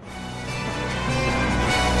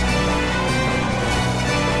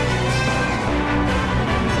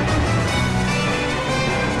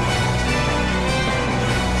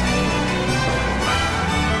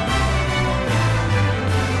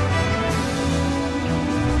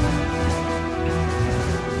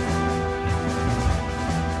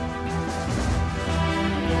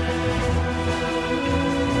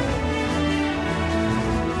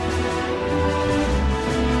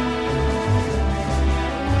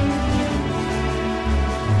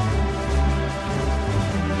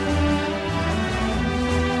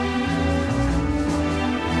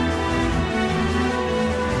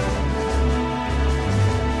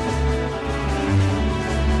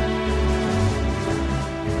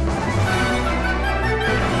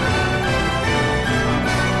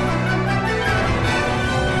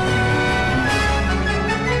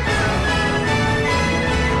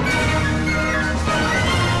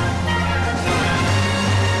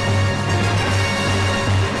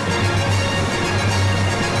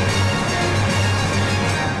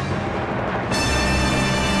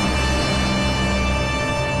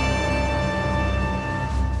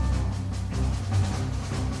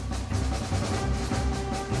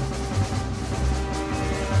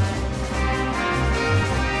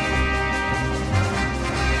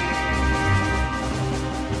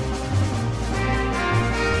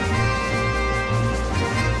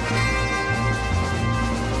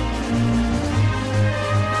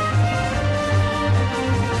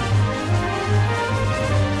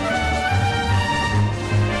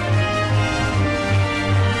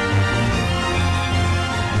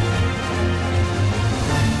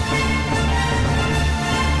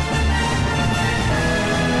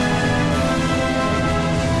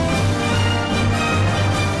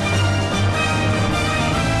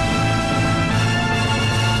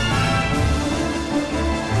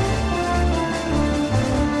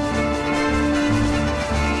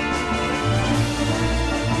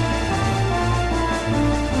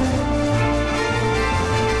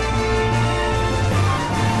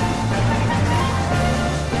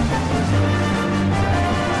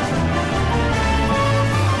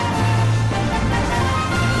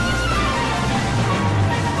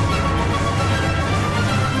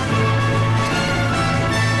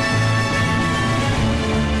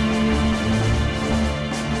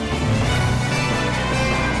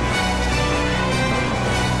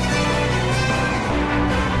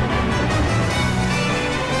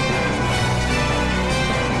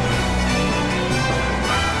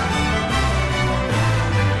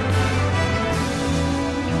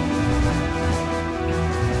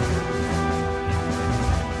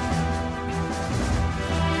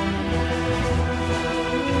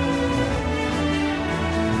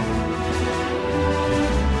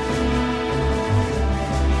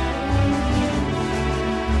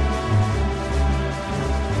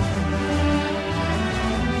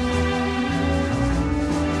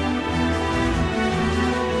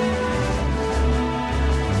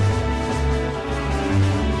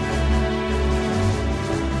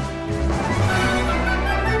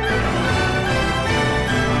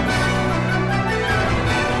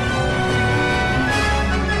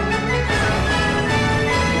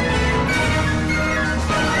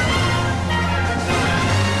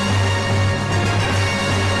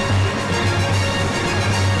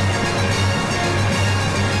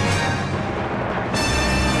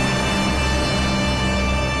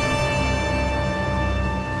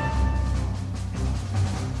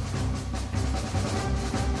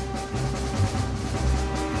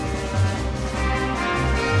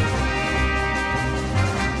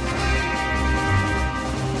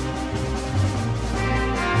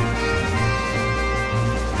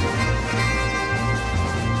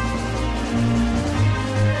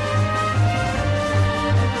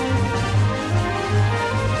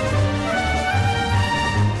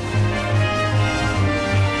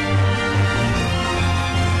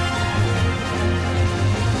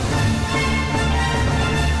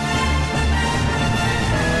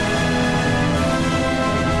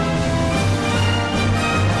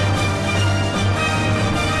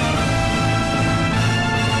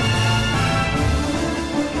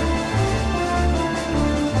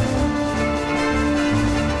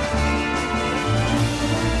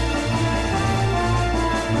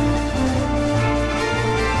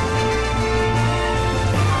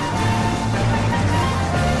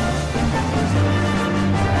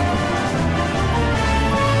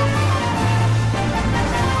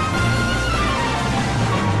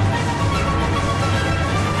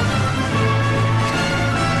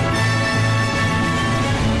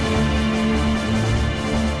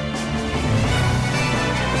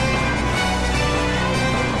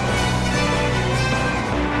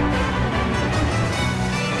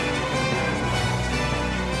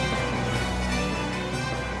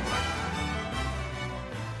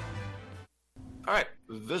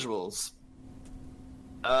 visuals.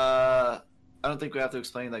 I don't think we have to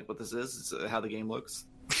explain like what this is. It's how the game looks.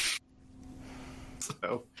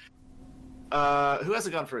 So, who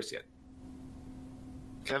hasn't gone first yet?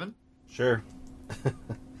 Kevin? Sure.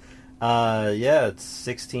 Yeah, it's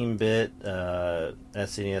 16-bit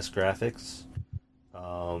SNES graphics.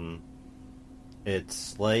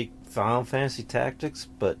 It's like Final Fantasy Tactics,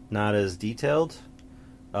 but not as detailed.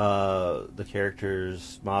 The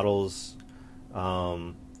characters, models,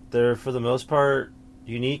 they're for the most part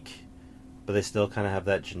unique, but they still kind of have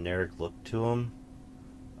that generic look to them.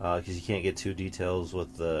 Because you can't get too details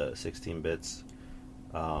with the 16 bits.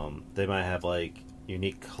 They might have like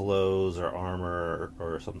unique clothes or armor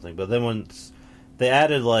or something, but then once they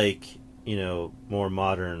added like more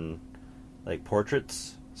modern like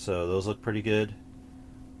portraits, so those look pretty good.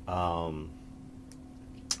 But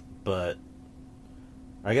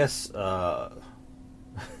I guess it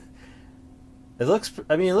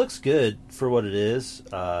looks good for what it is.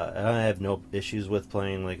 I have no issues with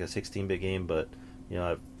playing like a 16-bit game, but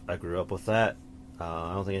I grew up with that.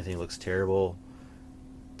 I don't think anything looks terrible,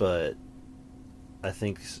 but I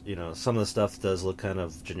think some of the stuff does look kind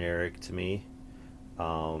of generic to me.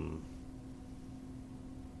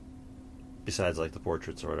 Besides like the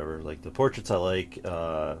portraits or whatever, like the portraits I like,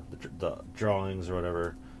 the drawings or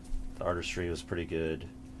whatever, the artistry was pretty good.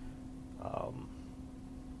 I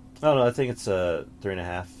don't know. I think it's a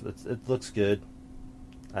 3.5. It looks good.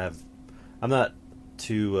 I'm not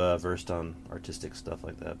too versed on artistic stuff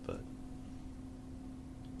like that, but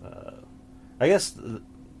I guess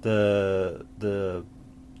the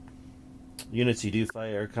units you do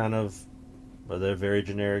fight are they're very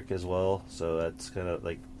generic as well. So that's kind of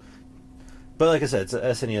like, but like I said, it's an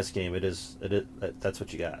SNES game. That's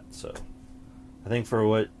what you got. So I think for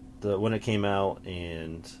when it came out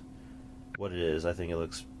and what it is, I think it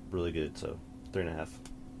looks really good. So 3.5.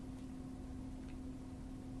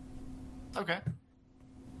 Okay.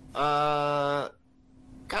 Kyle,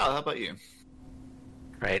 how about you?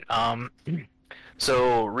 Right.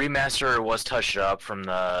 So remaster was touched up from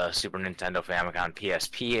the Super Nintendo Famicom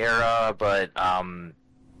PSP era, but kind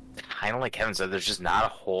of like Kevin said, there's just not a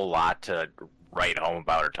whole lot to write home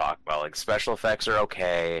about or talk about. Like special effects are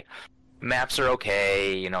okay, maps are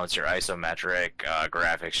okay. It's your isometric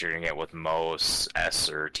graphics you're gonna get with most S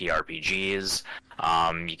or TRPGs.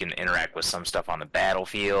 You can interact with some stuff on the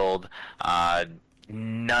battlefield.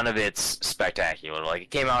 None of it's spectacular. Like,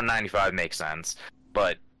 it came out in 95, makes sense.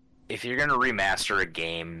 But if you're going to remaster a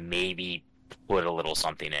game, maybe put a little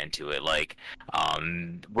something into it. Like,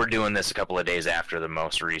 we're doing this a couple of days after the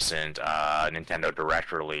most recent Nintendo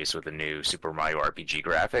Direct release with the new Super Mario RPG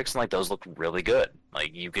graphics, and like those look really good.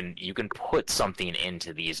 Like, you can put something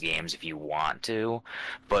into these games if you want to,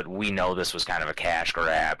 but we know this was kind of a cash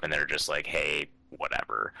grab, and they're just like, hey,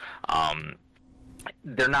 whatever.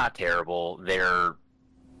 They're not terrible. They're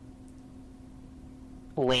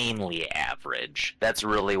plainly average. That's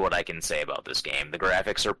really what I can say about this game. The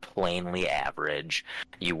graphics are plainly average.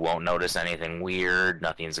 You won't notice anything weird.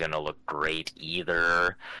 Nothing's going to look great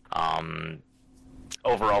either.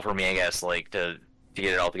 Overall, for me, I guess, like, to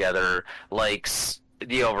get it all together, like,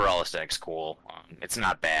 the overall aesthetic's cool. It's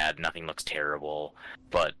not bad. Nothing looks terrible.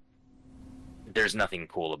 But there's nothing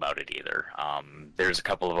cool about it either. There's a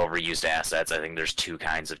couple of overused assets. I think there's 2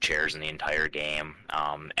 kinds of chairs in the entire game.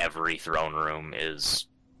 Every throne room is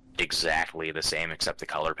exactly the same except the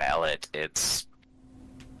color palette. It's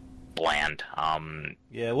bland.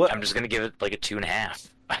 Yeah, what? I'm just gonna give it like a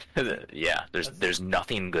 2.5. Yeah, there's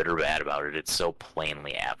nothing good or bad about it. It's so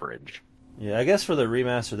plainly average. Yeah, I guess for the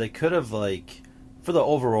remaster, they could have, like, for the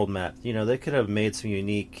overworld map, they could have made some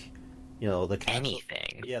unique.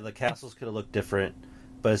 Anything. Yeah, the castles could have looked different,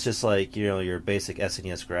 but it's just like your basic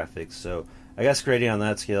SNES graphics. So I guess grading on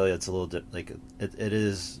that scale, it's a little like it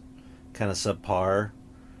is kind of subpar.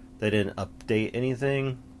 They didn't update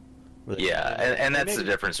anything. Yeah, and that's the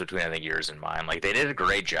difference between I think yours and mine. Like, they did a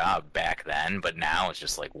great job back then, but now it's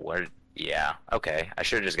just like, what? Yeah, okay, I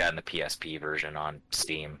should have just gotten the PSP version on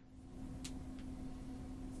Steam.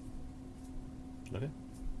 Okay.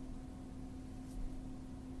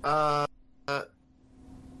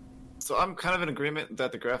 So I'm kind of in agreement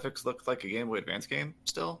that the graphics look like a Game Boy Advance game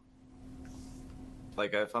still.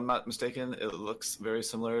 Like, if I'm not mistaken, it looks very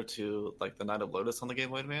similar to like the Knight of Lotus on the Game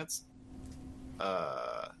Boy Advance,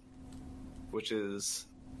 which is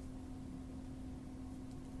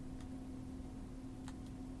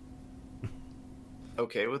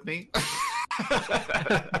okay with me.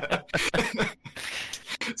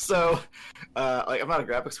 So, like, I'm not a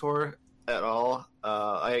graphics whore at all.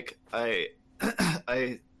 I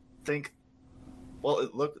think Well,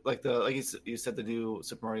 it looked like you said, the new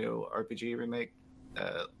Super Mario RPG remake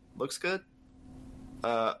looks good.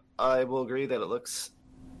 I will agree that it looks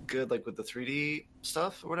good, like with the 3D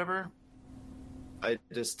stuff or whatever. I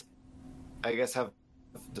guess have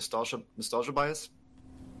nostalgia bias,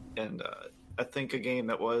 and I think a game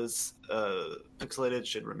that was pixelated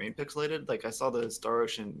should remain pixelated. Like, I saw the Star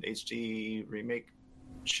Ocean HD remake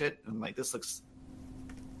shit, and like, this looks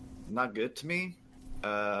not good to me.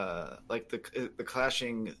 Like the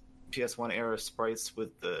clashing PS1 era sprites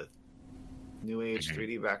with the new age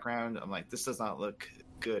 3D background. I'm like, this does not look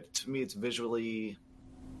good to me. It's visually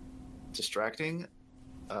distracting.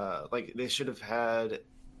 Like, they should have had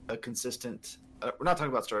a consistent. We're not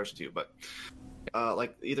talking about Star Ocean 2, but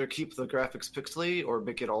like, either keep the graphics pixely or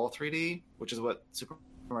make it all 3D, which is what Super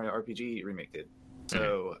Mario RPG remake did.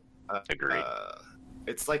 So, Agreed.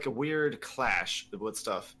 It's like a weird clash with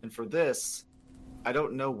stuff. And for this, I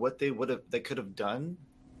don't know what they could have done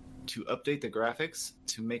to update the graphics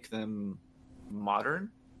to make them modern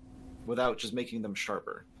without just making them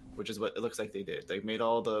sharper, which is what it looks like they did. They made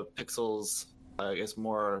all the pixels, I guess,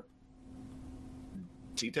 more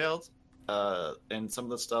detailed, and some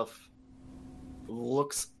of the stuff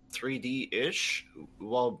looks 3D-ish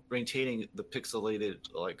while maintaining the pixelated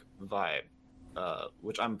like vibe,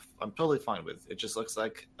 which I'm totally fine with. It just looks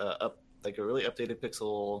like a really updated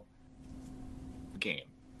pixel game.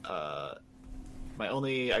 My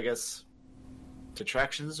only, I guess,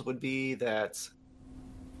 detractions would be that,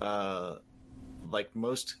 like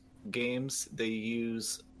most games, they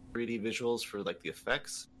use 3D visuals for like the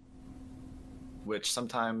effects, which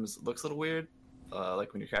sometimes looks a little weird,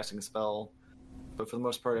 like when you're casting a spell. But for the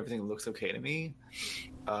most part, everything looks okay to me.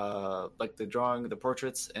 Like the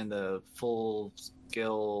portraits, and the full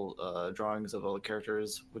scale drawings of all the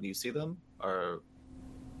characters when you see them are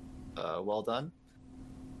well done.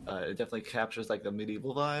 It definitely captures like the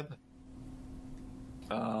medieval vibe.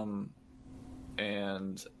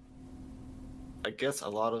 And I guess a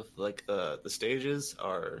lot of like the stages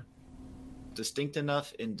are distinct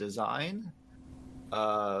enough in design,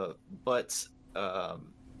 but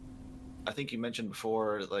I think you mentioned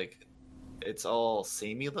before, like, it's all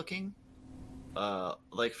samey looking.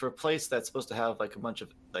 Like, for a place that's supposed to have like a bunch of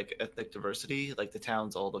like ethnic diversity, like the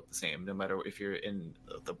towns all look the same, no matter if you're in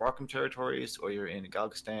the Barkham territories or you're in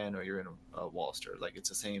Galgistan or you're in Walster. Like, it's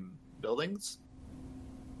the same buildings.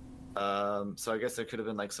 So I guess there could have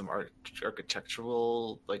been like some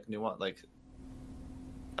architectural like nuance, like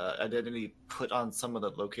identity put on some of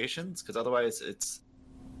the locations, because otherwise it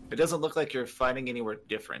doesn't look like you're finding anywhere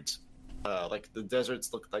different. Like, the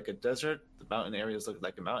deserts look like a desert, the mountain areas look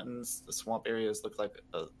like the mountains, the swamp areas look like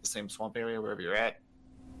the same swamp area wherever you're at.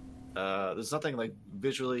 There's nothing like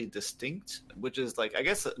visually distinct, which is like, I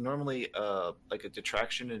guess, normally like a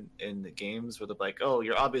detraction in the games where they're like, oh,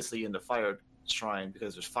 you're obviously in the fire shrine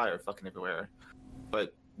because there's fire fucking everywhere.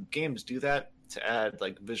 But games do that to add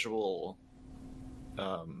like visual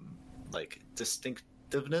like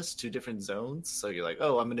distinctiveness to different zones, so you're like,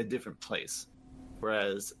 oh, I'm in a different place.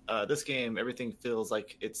 Whereas this game, everything feels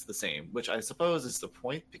like it's the same, which I suppose is the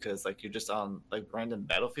point, because like you're just on like random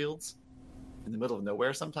battlefields in the middle of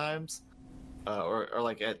nowhere sometimes, or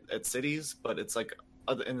like at cities. But it's like,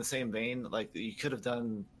 in the same vein, like you could have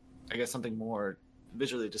done, I guess, something more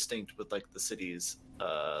visually distinct with like the cities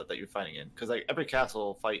that you're fighting in, because like every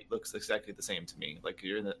castle fight looks exactly the same to me. Like,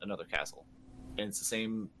 you're in another castle, and it's the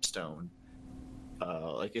same stone.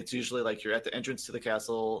 Like, it's usually like you're at the entrance to the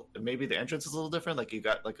castle, and maybe the entrance is a little different. Like, you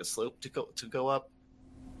got like a slope to go up,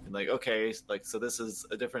 and like, okay, like, so this is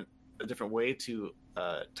a different way to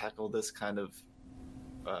tackle this kind of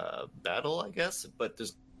battle, I guess. But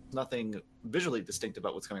there's nothing visually distinct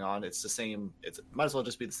about what's going on. It's the same. It might as well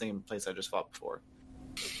just be the same place I just fought before.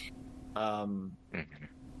 And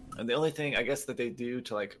the only thing, I guess, that they do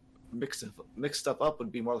to like mix stuff up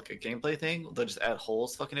would be more like a gameplay thing. They'll just add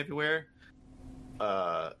holes fucking everywhere.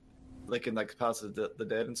 Like in like Palace of the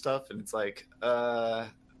Dead and stuff, and it's like,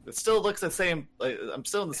 it still looks the same. Like, I'm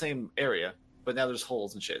still in the same area, but now there's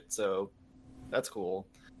holes and shit. So that's cool.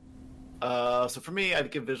 So for me,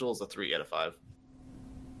 I'd give visuals a 3 out of 5.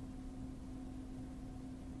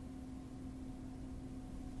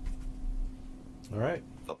 All right.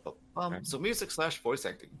 So music / voice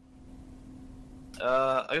acting.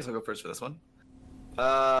 I guess I'll go first for this one.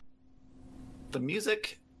 The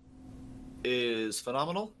music is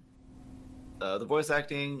phenomenal. The voice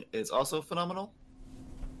acting is also phenomenal.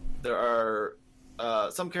 There are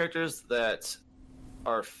some characters that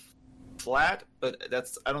are flat, but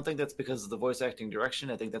I don't think that's because of the voice acting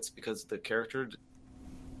direction. I think that's because the character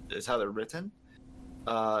is how they're written.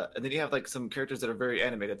 And then you have like some characters that are very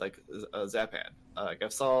animated, like Zapan. I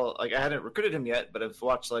hadn't recruited him yet, but I've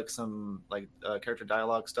watched like some like character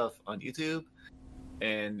dialogue stuff on YouTube,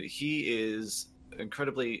 and he is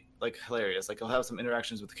incredibly like hilarious. Like he'll have some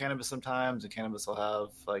interactions with Cannabis sometimes, and Cannabis will have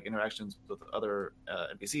like interactions with other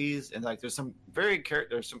NPCs, and like there's some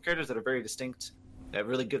characters that are very distinct, that have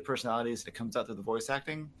really good personalities. That comes out through the voice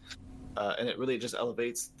acting, and it really just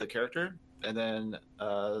elevates the character. And then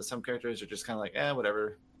some characters are just kind of like,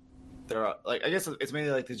 whatever. They're like, I guess it's mainly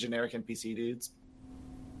like the generic NPC dudes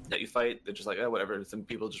that you fight. They're just like, whatever. Some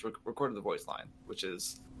people just recorded the voice line, which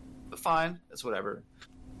is fine. It's whatever.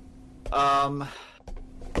 I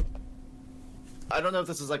don't know if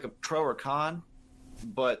this is like a pro or con,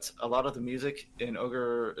 but a lot of the music in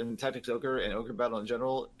Tactics Ogre and Ogre Battle in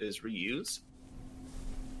general is reused,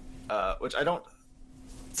 which I don't.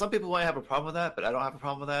 Some people might have a problem with that, but I don't have a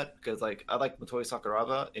problem with that because, like, I like Motoi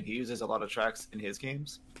Sakuraba, and he uses a lot of tracks in his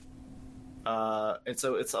games, and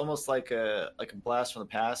so it's almost like a blast from the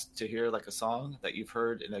past to hear like a song that you've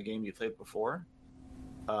heard in a game you played before,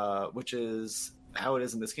 which is how it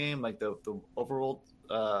is in this game. Like the overworld,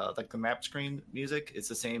 like the map screen music, it's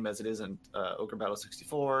the same as it is in Ogre Battle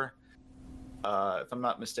 64. If I'm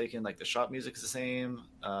not mistaken, like the shop music is the same.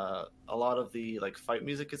 A lot of the like fight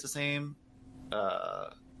music is the same.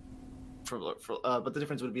 But the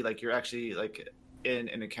difference would be like you're actually like in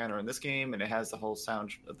an encounter in this game, and it has the whole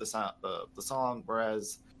sound of the song.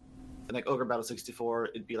 Whereas in like Ogre Battle 64,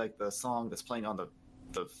 it'd be like the song that's playing on the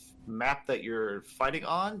map that you're fighting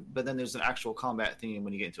on, but then there's an actual combat theme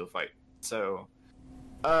when you get into a fight. So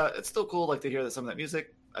it's still cool like to hear some of that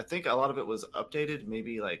music. I think a lot of it was updated,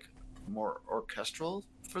 maybe like more orchestral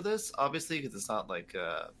for this, obviously, because it's not like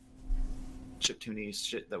chiptune-y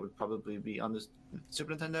shit that would probably be on the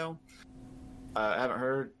Super Nintendo. I haven't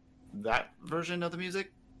heard that version of the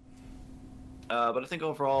music, but I think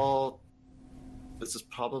overall this is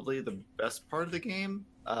probably the best part of the game.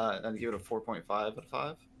 I'd give it a 4.5 out of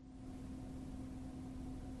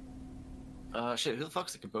 5. Shit, who the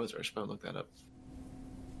fuck's the composer? I should probably look that up.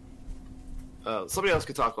 Somebody else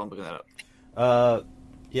could talk while I'm looking that up.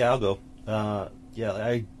 Yeah, I'll go. Yeah,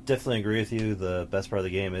 I definitely agree with you. The best part of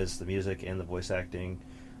the game is the music and the voice acting.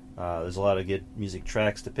 There's a lot of good music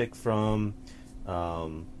tracks to pick from.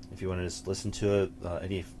 If you want to just listen to it,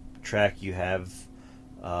 any track you have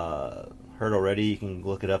heard already, you can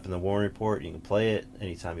look it up in the Warren Report. You can play it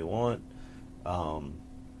anytime you want.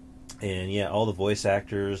 And yeah, all the voice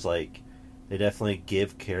actors, like, they definitely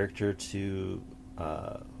give character to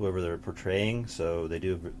whoever they're portraying, so they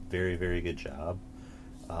do a very, very good job.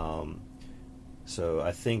 So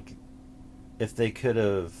I think if they could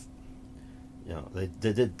have, they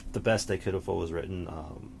did the best they could have what was written.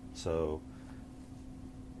 So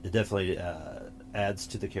it definitely adds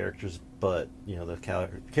to the characters, but the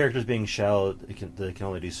characters being shallow, they can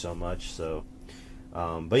only do so much. So,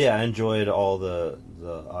 but yeah, I enjoyed all the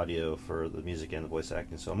audio for the music and the voice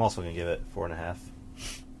acting. So I'm also going to give it 4.5.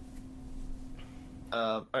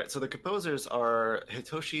 All right, so the composers are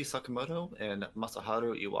Hitoshi Sakamoto and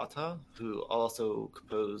Masaharu Iwata, who also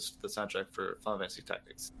composed the soundtrack for Final Fantasy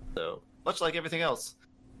Tactics. So, much like everything else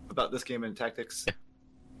about this game and Tactics,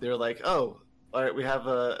 they're like, oh, all right, we have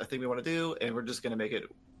a thing we want to do, and we're just going to make it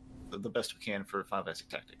the best we can for Final Fantasy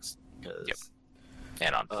Tactics. Because,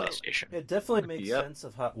 and on PlayStation. It definitely makes sense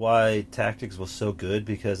of why Tactics was so good,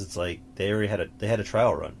 because it's like they already had a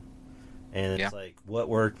trial run. And it's like, what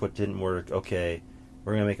worked, what didn't work, okay.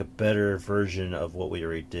 We're going to make a better version of what we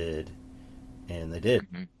already did. And they did.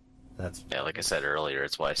 Mm-hmm. That's like I said earlier,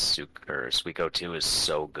 it's why Suiko 2 is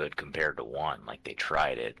so good compared to 1. Like, they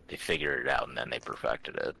tried it, they figured it out, and then they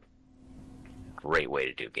perfected it. Great way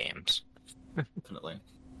to do games. Definitely.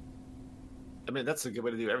 I mean, that's a good way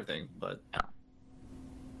to do everything, but yeah.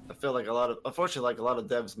 I feel like a lot of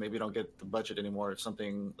devs maybe don't get the budget anymore if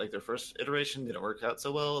something like their first iteration didn't work out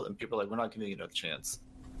so well, and people are like, we're not giving you another chance.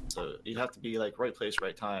 So you'd have to be like right place,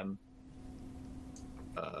 right time.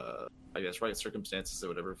 I guess right circumstances or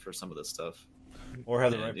whatever for some of this stuff. Or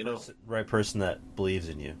have the right person that believes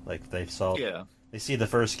in you. Like they see the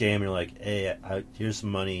first game, and you're like, hey, here's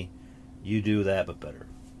some money, you do that but better.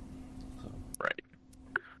 So. Right.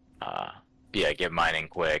 Yeah, get mine in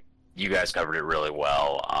quick. You guys covered it really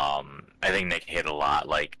well. I think Nick hit a lot.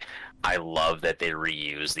 Like, I love that they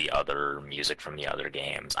reuse the other music from the other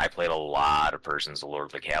games. I played a lot of Persons of Lord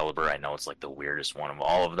of the Caliber. I know it's like the weirdest one of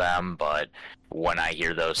all of them, but when I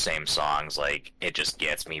hear those same songs, like, it just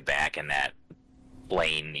gets me back in that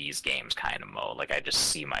playing these games kind of mode. Like, I just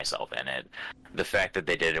see myself in it. The fact that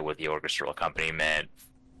they did it with the orchestral accompaniment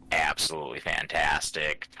absolutely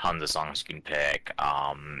fantastic. Tons of songs you can pick.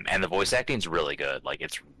 And the voice acting's really good. Like,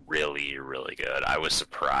 it's really, really good. I was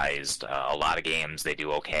surprised. A lot of games, they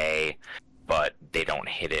do okay, but they don't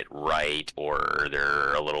hit it right, or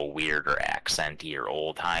they're a little weird or accenty or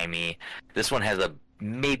old-timey. This one has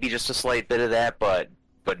maybe just a slight bit of that, but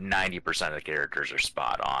 90% of the characters are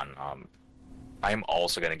spot on. I'm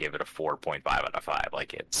also going to give it a 4.5 out of 5.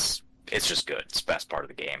 Like, it's just good. It's the best part of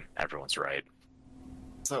the game. Everyone's right.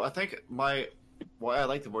 So I think why I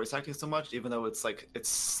like the voice acting so much, even though it's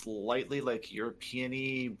slightly like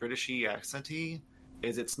European-y, British-y, accenty,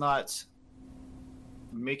 is it's not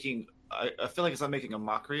making. I feel like it's not making a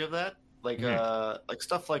mockery of that. Like like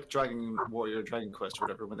stuff like Dragon Warrior, Dragon Quest, or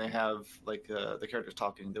whatever. When they have like the characters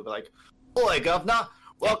talking, they'll be like, "Oi, governor,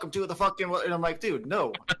 welcome to the fucking." And I'm like, dude,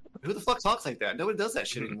 no, who the fuck talks like that? Nobody does that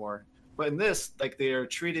shit anymore. But in this, like, they're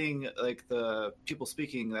treating like the people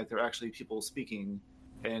speaking like they're actually people speaking.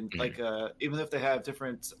 And like even if they have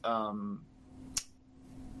different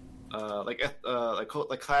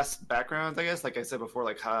like class backgrounds, I guess, like I said before,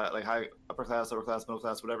 like high upper class, lower class, middle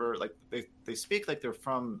class, whatever, like they speak like they're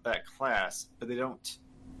from that class, but they don't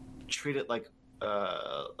treat it like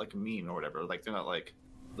a meme or whatever. Like, they're not like,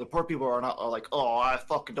 the poor people are not like, oh, I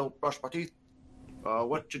fucking don't brush my teeth.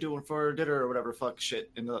 What you doing for dinner or whatever fuck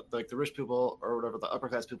shit. And the rich people or whatever, the upper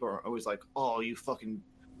class people are always like, oh, you fucking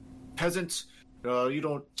peasant. You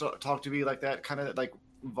don't talk to me like that kind of like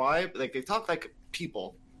vibe. Like, they talk like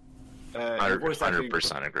people.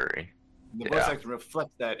 100% agree. The voice acting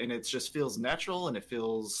reflects that, and it just feels natural, and it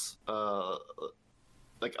feels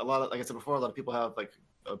like a lot of, like I said before, a lot of people have like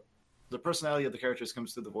the personality of the characters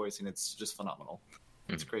comes through the voice, and it's just phenomenal.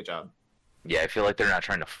 It's a great job. Yeah, I feel like they're not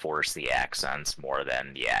trying to force the accents more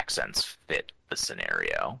than the accents fit the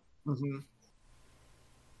scenario. Mm-hmm.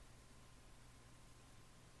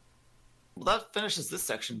 Well, that finishes this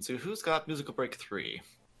section. So who's got Musical Break 3?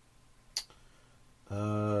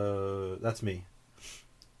 That's me.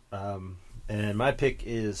 And my pick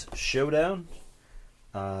is Showdown.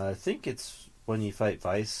 I think it's when you fight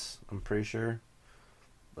Vice, I'm pretty sure.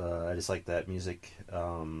 I just like that music.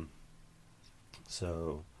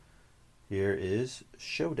 So here is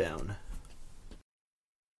Showdown.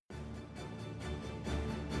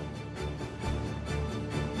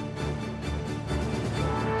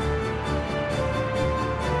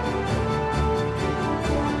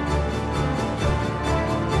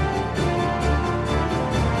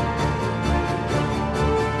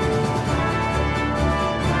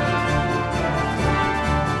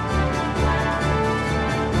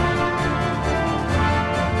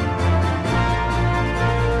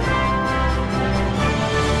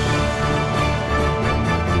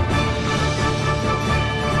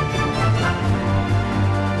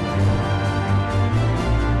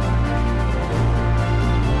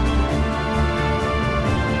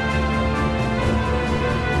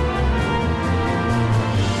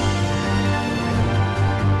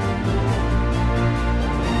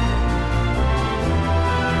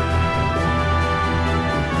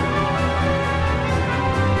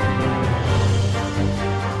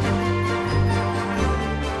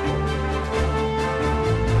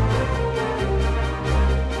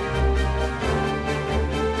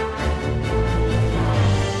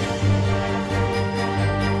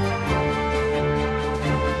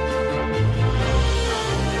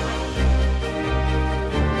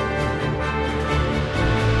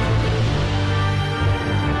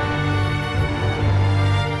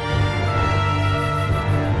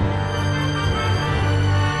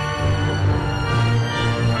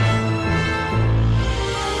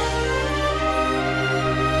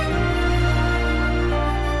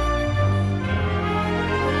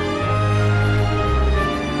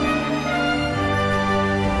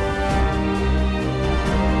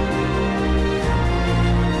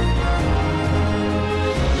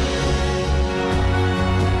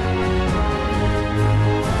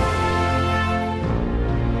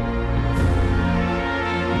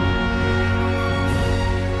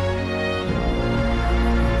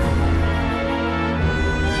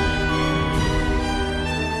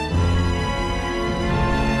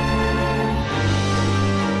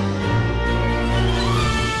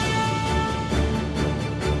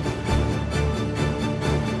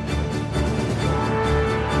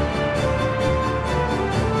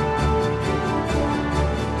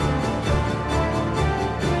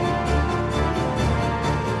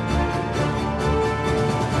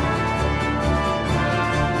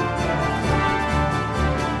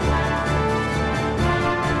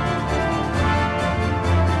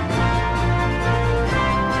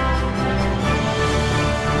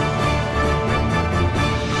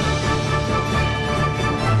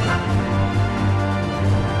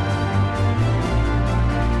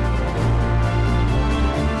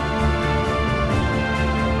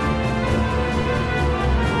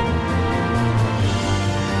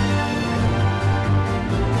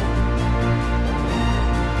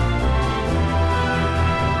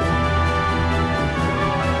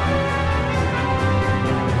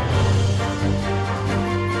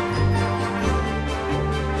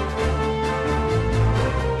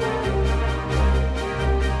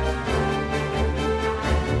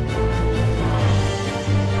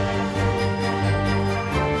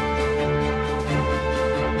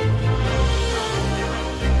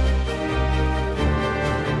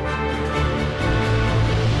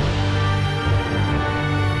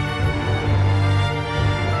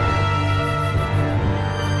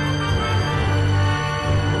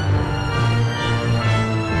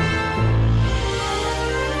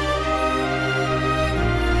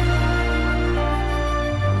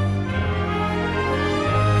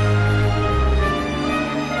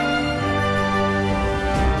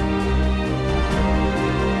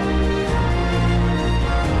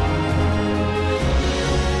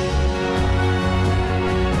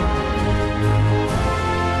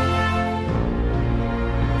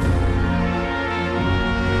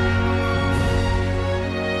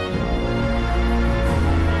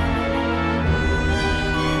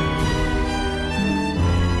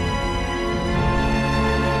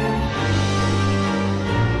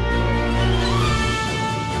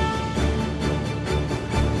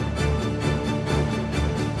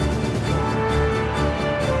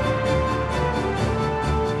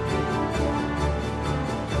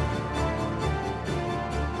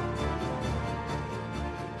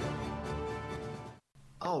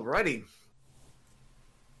 Alrighty.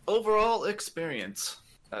 Overall experience.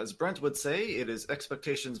 As Brent would say, it is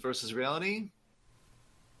expectations versus reality.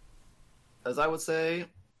 As I would say,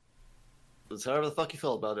 it's however the fuck you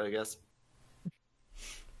feel about it, I guess.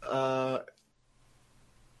 I'm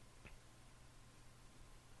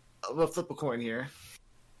gonna flip a coin here.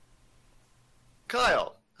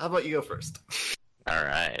 Kyle, how about you go first? All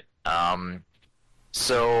right.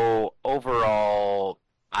 So overall,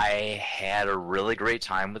 I had a really great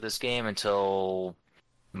time with this game until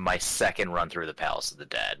my second run through the Palace of the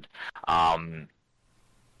Dead.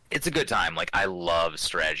 It's a good time. Like, I love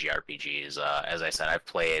strategy RPGs. As I said, I've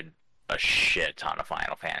played a shit ton of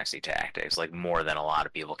Final Fantasy Tactics, like more than a lot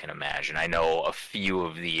of people can imagine. I know a few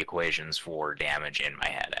of the equations for damage in my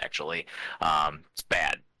head, actually. It's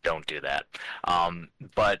bad. Don't do that.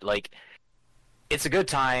 But, like, it's a good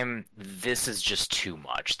time. This is just too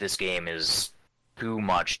much. This game is too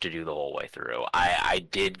much to do the whole way through. I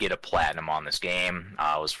did get a platinum on this game.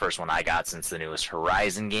 It was the first one I got since the newest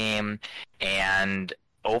Horizon game. And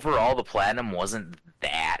overall, the platinum wasn't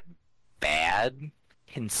that bad,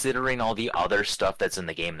 considering all the other stuff that's in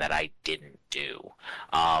the game that I didn't do.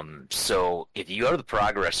 So if you go to the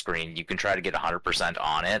progress screen, you can try to get 100%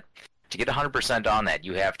 on it. To get 100% on that,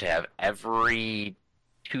 you have to have every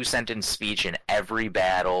two-sentence speech in every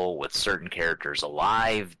battle with certain characters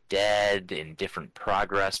alive, dead, in different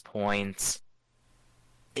progress points.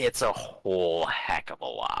 It's a whole heck of a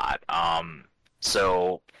lot.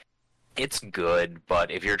 So it's good,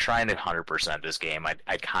 but if you're trying to 100% this game,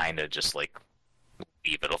 I'd kind of just like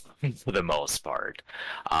leave it alone for the most part.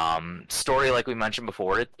 Story, like we mentioned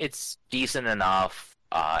before, it's decent enough.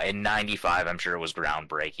 In 95, I'm sure it was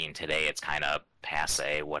groundbreaking. Today, it's kind of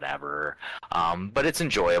passe, whatever. But it's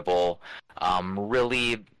enjoyable.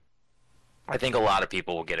 Really, I think a lot of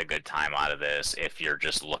people will get a good time out of this if you're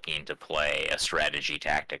just looking to play a strategy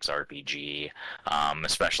tactics RPG,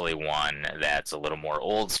 especially one that's a little more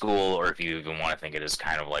old school, or if you even want to think it is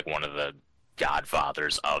kind of like one of the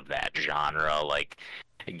godfathers of that genre, like,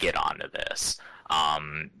 get onto this.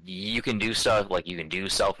 You can do stuff like you can do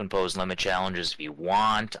self-imposed limit challenges if you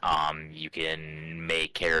want. You can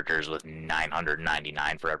make characters with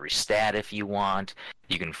 999 for every stat if you want.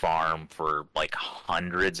 You can farm for like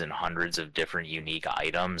hundreds and hundreds of different unique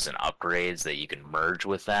items and upgrades that you can merge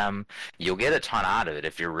with them. You'll get a ton out of it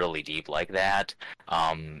if you're really deep like that.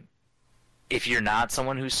 If you're not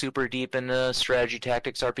someone who's super deep into strategy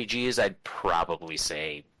tactics RPGs, I'd probably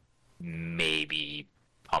say maybe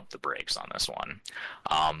pump the brakes on this one.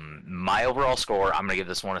 My overall score, I'm going to give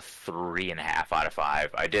this one a 3.5 out of 5.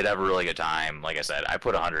 I did have a really good time. Like I said, I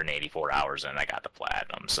put 184 hours in, I got the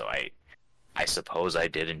platinum, so I suppose I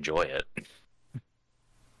did enjoy it.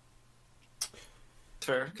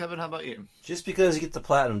 Fair. Kevin, how about you? Just because you get the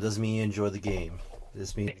platinum doesn't mean you enjoy the game.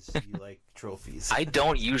 This means you like trophies. I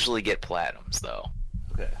don't usually get platinums, though.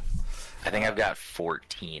 Okay. I think I've got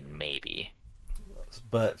 14, maybe.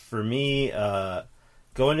 But for me,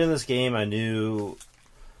 going into this game, I didn't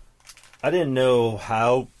know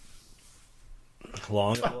how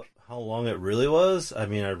long it really was. I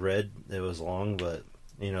mean, I read it was long, but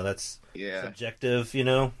that's subjective.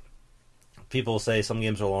 People say some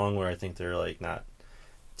games are long, where I think they're like not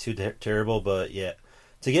too terrible. But yeah,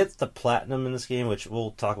 to get the platinum in this game, which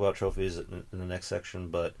we'll talk about trophies in the next section,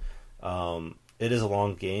 but it is a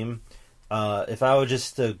long game. If I were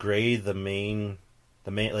just to grade the main,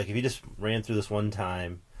 like if you just ran through this one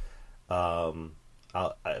time,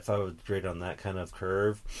 if I would grade on that kind of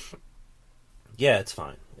curve, yeah, it's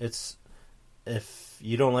fine. It's, if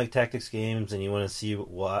you don't like tactics games and you want to see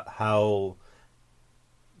how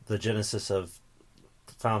the genesis of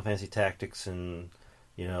Final Fantasy Tactics and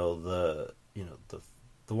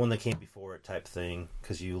the one that came before it type thing,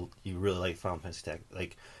 because you really like Final Fantasy Tactics,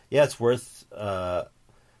 like, yeah, it's worth. I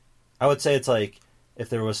would say it's like, if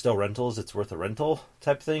there was still rentals, it's worth a rental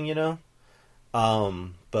type thing,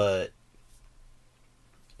 but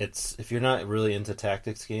if you're not really into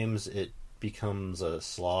tactics games, it becomes a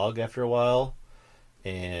slog after a while,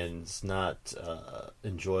 and it's not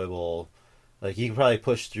enjoyable. Like, you can probably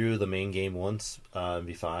push through the main game once and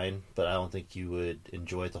be fine, but I don't think you would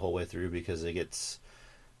enjoy it the whole way through, because it gets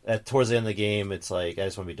towards the end of the game, it's like, I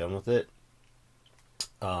just want to be done with it.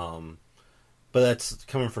 But that's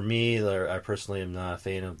coming from me. I personally am not a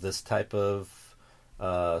fan of this type of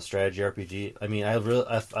strategy RPG. I mean, I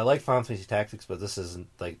like Final Fantasy Tactics, but this isn't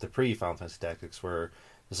like the pre-Final Fantasy Tactics, where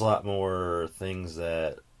there's a lot more things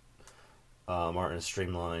that aren't as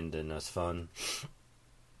streamlined and as fun.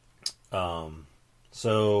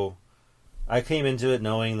 So I came into it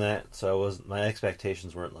knowing that, so my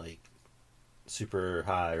expectations weren't like super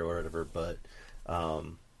high or whatever, but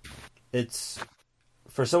it's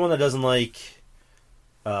for someone that doesn't like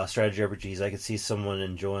strategy RPGs. I could see someone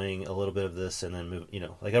enjoying a little bit of this and then move.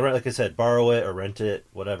 Like I said, borrow it or rent it,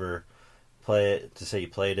 whatever. Play it to say you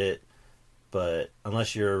played it. But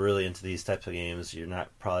unless you're really into these types of games, you're not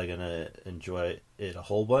probably gonna enjoy it a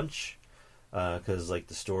whole bunch because like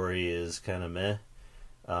the story is kind of meh.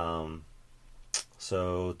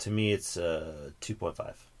 So to me, it's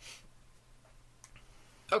 2.5.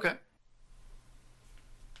 Okay.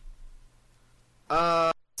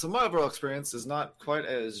 So my overall experience is not quite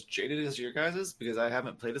as jaded as your guys's because I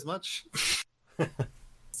haven't played as much.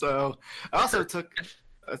 So I also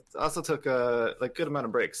took like good amount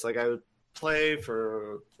of breaks. Like I would play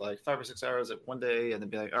for like 5 or 6 hours at one day and then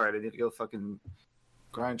be like, all right, I need to go fucking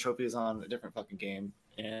grind trophies on a different fucking game.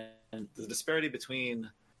 And the disparity between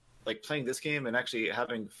like playing this game and actually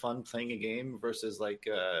having fun playing a game versus like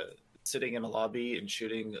sitting in a lobby and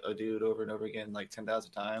shooting a dude over and over again like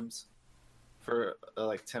 10,000 times for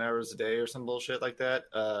like 10 hours a day or some bullshit like that.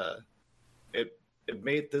 It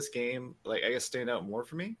made this game like I guess stand out more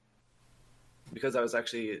for me because I was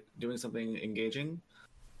actually doing something engaging.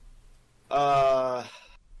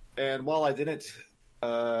 And while I didn't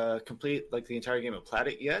complete like the entire game of Plat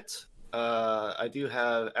It yet, I do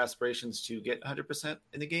have aspirations to get 100%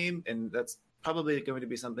 in the game, and that's probably going to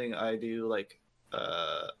be something I do like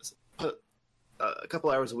put a couple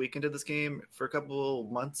hours a week into this game for a couple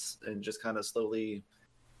months and just kind of slowly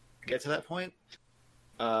get to that point.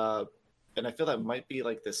 And I feel that might be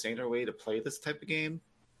like the saner way to play this type of game,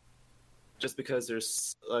 just because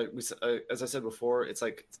there's like as I said before, it's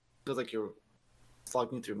like it feels like you're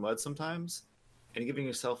slogging through mud sometimes, and giving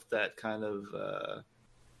yourself that kind of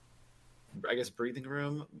I guess breathing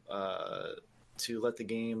room to let the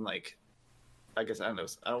game like I guess I don't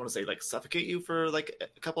want to say like suffocate you for like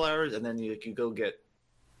a couple hours and then you go get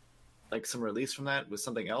like some release from that with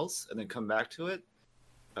something else and then come back to it.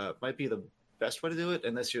 Might be the best way to do it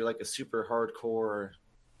unless you're like a super hardcore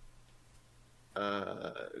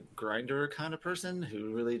grinder kind of person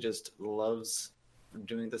who really just loves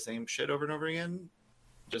doing the same shit over and over again,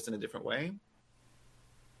 just in a different way.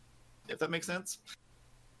 If that makes sense.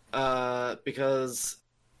 Because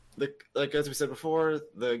like as we said before,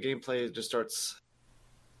 the gameplay just starts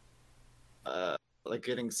like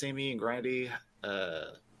getting samey and grindy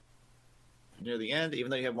near the end.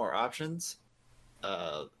 Even though you have more options,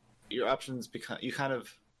 your options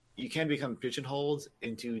you can become pigeonholed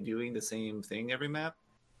into doing the same thing every map.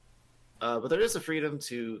 But there is a freedom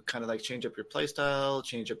to kind of like change up your playstyle,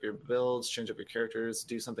 change up your builds, change up your characters,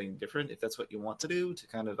 do something different if that's what you want to do to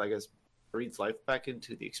kind of, I guess, breathe life back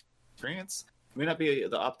into the experience. It may not be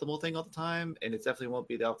the optimal thing all the time, and it definitely won't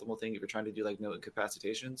be the optimal thing if you're trying to do like no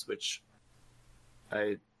incapacitations, which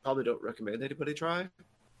I probably don't recommend anybody try.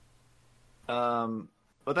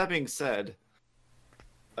 But that being said,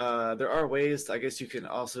 there are ways I guess you can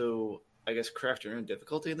also craft your own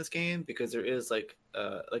difficulty in this game, because there is like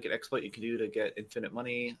an exploit you can do to get infinite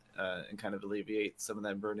money and kind of alleviate some of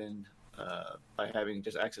that burden by having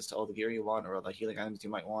just access to all the gear you want or all the healing items you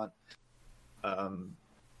might want.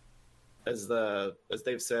 As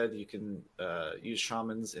they've said, you can use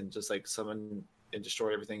shamans and just like summon and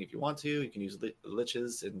destroy everything if you want to. You can use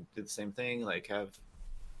liches and do the same thing, like have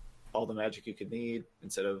all the magic you could need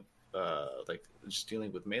instead of like just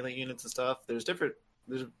dealing with melee units and stuff. There's different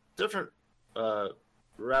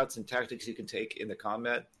routes and tactics you can take in the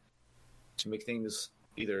combat to make things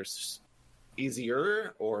either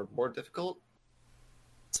easier or more difficult.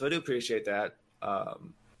 So I do appreciate that.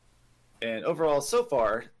 And overall, so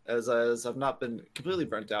far, as I've not been completely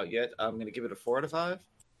burnt out yet, I'm going to give it a 4 out of 5.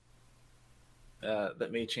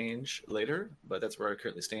 That may change later, but that's where I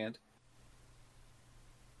currently stand.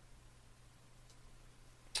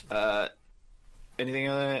 Anything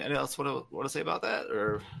else want to say about that,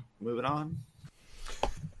 or moving on?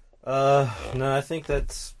 No, I think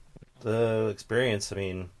that's the experience. I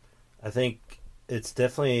mean, I think it's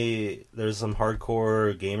definitely, there's some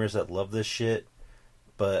hardcore gamers that love this shit,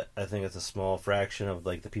 but I think it's a small fraction of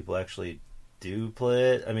like the people actually do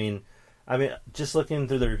play it. I mean, just looking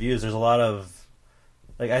through the reviews, there's a lot of,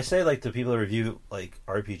 like, I say like the people that review like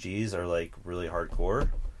RPGs are like really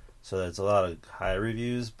hardcore, so there's a lot of high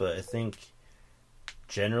reviews. But I think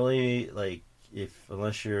generally, like,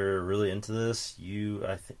 unless you're really into this,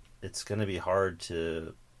 I think it's gonna be hard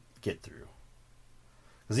to get through.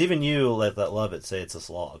 Because even you that love it say it's a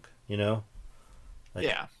slog, you know? Like,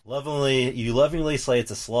 yeah. You lovingly say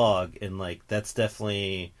it's a slog, and like that's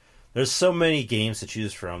definitely, there's so many games to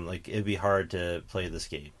choose from. Like, it'd be hard to play this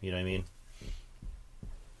game. You know what I mean?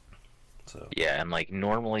 So Yeah, and like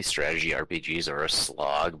normally strategy RPGs are a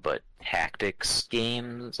slog, but tactics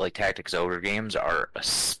games, like tactics ogre games, are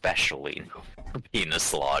especially known for being a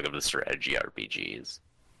slog of the strategy RPGs.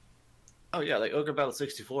 Oh yeah, like Ogre Battle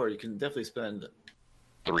 64, you can definitely spend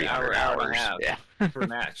 300 hour and a hours. half Yeah. per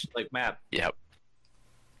match, like map. Yep.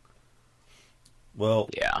 well,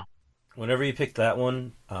 Yeah. whenever you pick that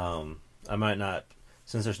one, I might not,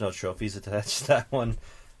 since there's no trophies attached to that one,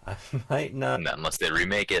 I might not. Unless they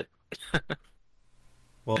remake it.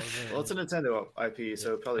 Well, Well, it's a Nintendo IP,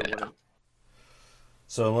 so it probably wouldn't.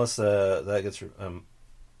 so unless that gets,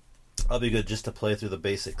 I'll be good just to play through the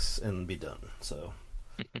basics and be done. So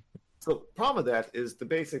So the problem with that is the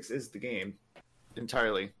basics is the game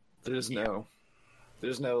entirely. There's no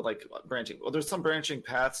like branching. Well, there's some branching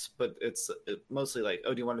paths, but it's mostly like,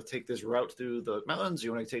 oh, do you want to take this route through the mountains? Do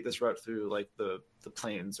you want to take this route through like the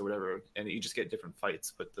plains or whatever? And you just get different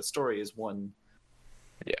fights, but the story is one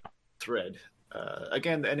thread.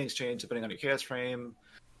 Again, the endings change depending on your chaos frame,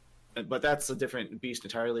 but that's a different beast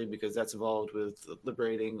entirely because that's involved with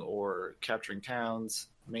liberating or capturing towns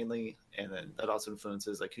mainly, and then that also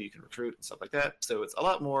influences like who you can recruit and stuff like that. So it's a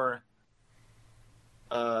lot more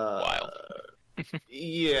Wild.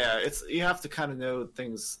 yeah, it's you have to kind of know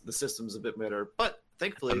things, the systems a bit better. But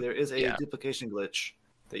thankfully, there is a duplication glitch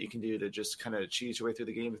that you can do to just kind of cheese your way through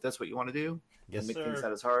the game if that's what you want to do. Yes, and make sir. things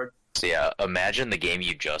not as hard. So yeah, imagine the game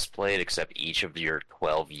you just played, except each of your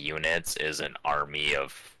 12 units is an army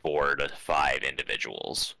of 4 to 5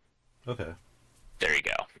 individuals. okay. There you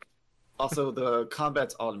go. Also, the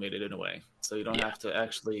combat's automated in a way, so you don't have to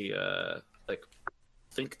actually like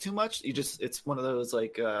think too much. You just it's one of those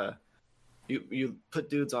like you put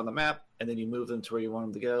dudes on the map and then you move them to where you want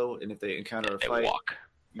them to go, and if they encounter a They fight, walk.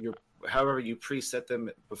 however you preset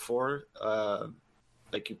them before,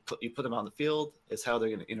 like you put them on the field, is how they're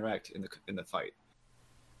going to interact in the fight.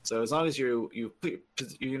 So as long as you put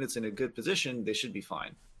your units in a good position, they should be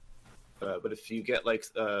fine. But if you get like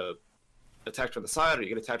attacked from the side or you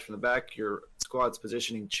get attacked from the back, your squad's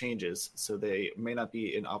positioning changes, so they may not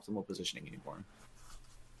be in optimal positioning anymore.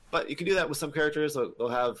 But you can do that with some characters. They'll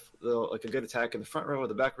have like a good attack in the front row or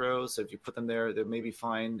the back row. So if you put them there, they may be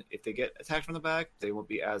fine. If they get attacked from the back, they won't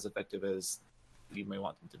be as effective as you may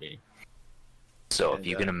want them to be. So if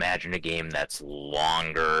you can imagine a game that's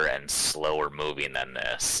longer and slower moving than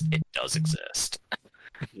this, it does exist.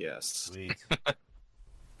 Yes. Sweet.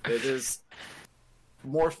 It is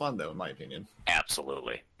more fun, though, in my opinion.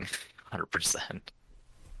 Absolutely. 100%.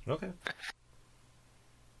 Okay.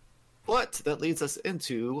 But that leads us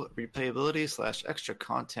into replayability / extra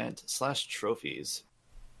content / trophies.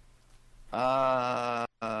 Fuck.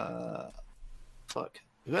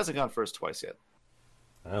 Who hasn't gone first twice yet?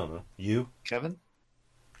 I don't know. You? Kevin?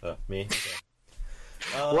 Me? Okay.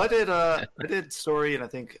 Well, I did story, and I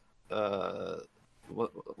think one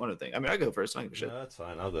other thing. I mean, I go first. I don't give a shit. No, that's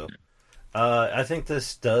fine. I'll go. I think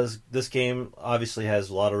this game obviously has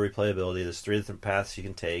a lot of replayability. There's 3 different paths you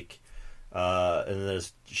can take. And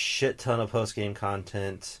there's shit ton of post-game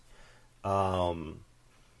content.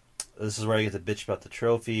 This is where I get to bitch about the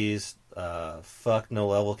trophies. Fuck no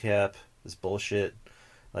level cap. It's bullshit.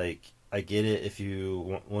 Like, I get it if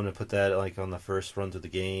you want to put that like on the first run through the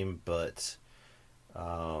game, but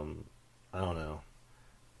I don't know.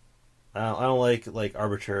 I don't like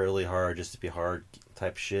arbitrarily hard just to be hard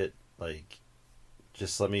type shit. Like,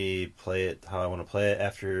 just let me play it how I want to play it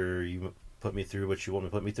after you put me through what you want me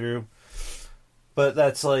to put me through. But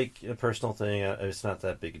that's like a personal thing. It's not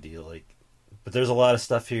that big a deal. Like, but there's a lot of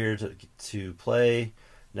stuff here to play.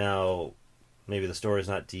 Now, maybe the story's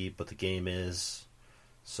not deep, but the game is.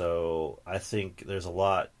 So I think there's a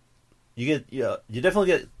lot. You definitely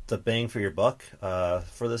get the bang for your buck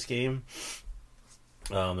for this game.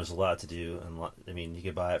 There's a lot to do, and I mean, you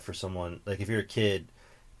could buy it for someone like if you're a kid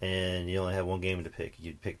and you only have one game to pick,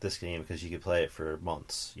 you'd pick this game because you could play it for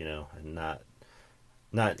months, and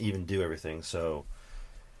not even do everything. So,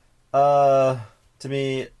 to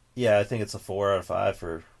me, yeah, I think it's a 4 out of 5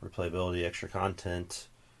 for replayability, extra content.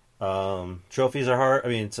 Trophies are hard. I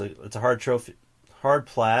mean, it's a hard trophy, hard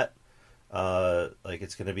plat. Like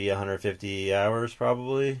it's going to be 150 hours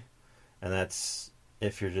probably, and that's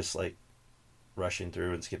if you're just like rushing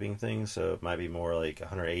through and skipping things. So it might be more like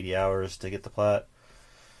 180 hours to get the plat.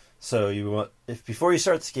 So if before you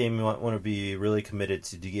start this game, you want to be really committed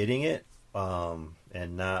to getting it.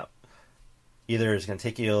 And not either it's going to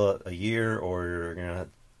take you a year or you're going to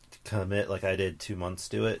commit like I did 2 months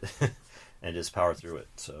to it and just power through it.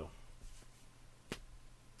 So,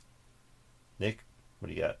 Nick, what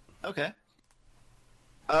do you got? Okay.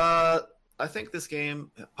 I think this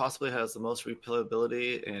game possibly has the most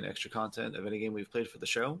replayability and extra content of any game we've played for the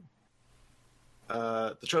show.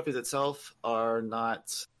 The trophies itself are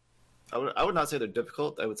not. I would not say they're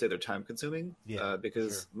difficult. I would say they're time consuming. Yeah,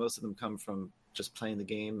 because sure. most of them come from just playing the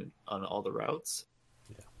game on all the routes.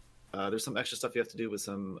 Yeah. There's some extra stuff you have to do with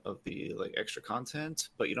some of the like extra content,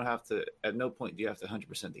 but you don't have to. At no point do you have to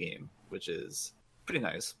 100% the game, which is pretty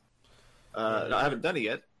nice. I haven't done it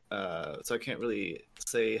yet, so I can't really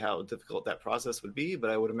say how difficult that process would be. But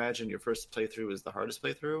I would imagine your first playthrough is the hardest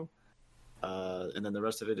playthrough, and then the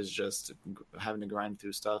rest of it is just having to grind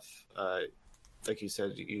through stuff. Like you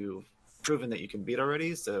said, you've proven that you can beat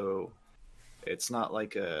already, so it's not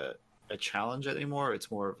like a challenge anymore.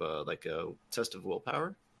 It's more of a test of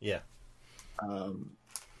willpower. Yeah.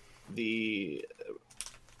 The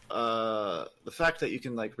fact that you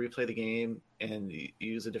can like replay the game and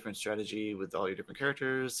use a different strategy with all your different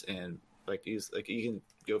characters, and you can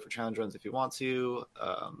go for challenge runs if you want to,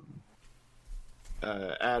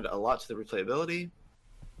 add a lot to the replayability.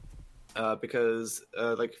 Because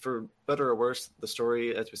like for better or worse, the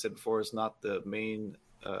story, as we said before, is not the main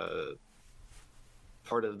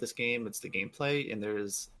part of this game. It's the gameplay, and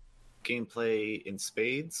there's gameplay in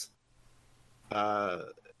spades.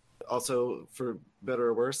 Also, for better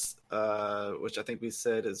or worse, which I think we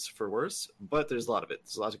said is for worse, but there's a lot of it.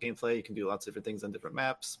 There's lots of gameplay. You can do lots of different things on different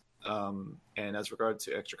maps. And as regards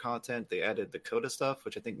to extra content, they added the Coda stuff,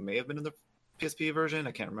 which I think may have been in the PSP version.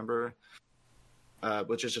 I can't remember.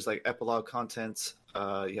 Which is just like epilogue content.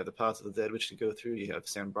 You have the Paths of the Dead, which you go through. You have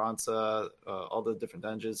San Bronsa, all the different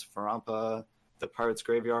dungeons, Farampa, the Pirate's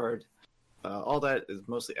Graveyard. All that is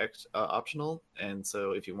mostly optional. And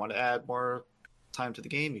so if you want to add more time to the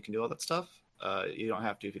game, you can do all that stuff. You don't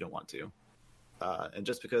have to if you don't want to. And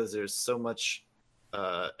just because there's so much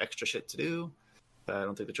extra shit to do, I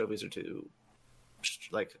don't think the trophies are too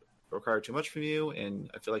require too much from you, and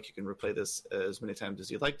I feel like you can replay this as many times as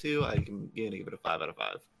you'd like to. I can give it a 5 out of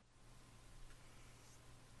 5.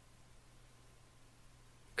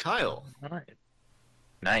 Kyle, All right.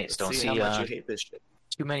 Nice. Don't see how much you hate this shit.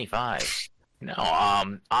 too many fives. No,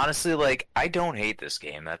 honestly, like I don't hate this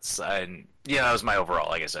game. That's that was my overall.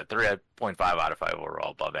 Like I said, 3.5 out of 5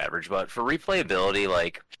 overall, above average. But for replayability,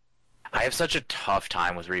 like I have such a tough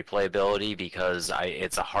time with replayability because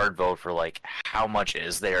it's a hard vote for like how much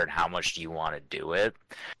is there and how much do you want to do it.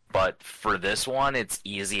 But for this one, it's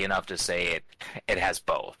easy enough to say it has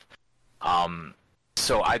both.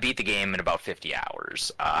 So I beat the game in about 50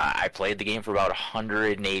 hours. I played the game for about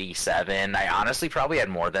 187. I honestly probably had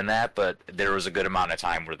more than that, but there was a good amount of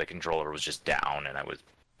time where the controller was just down and I was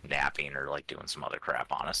napping or like doing some other crap,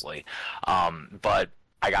 honestly. But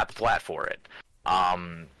I got the plat for it.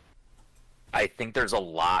 I think there's a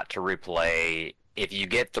lot to replay. If you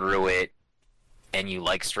get through it and you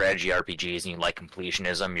like strategy RPGs and you like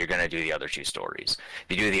completionism, you're going to do the other two stories.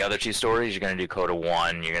 If you do the other two stories, you're going to do Coda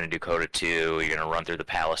 1, you're going to do Coda 2, you're going to run through the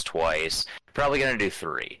palace twice, you're probably going to do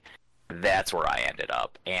 3. That's where I ended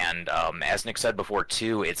up. And as Nick said before,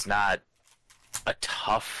 too, it's not a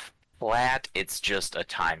tough plat, it's just a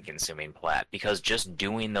time-consuming plat, because just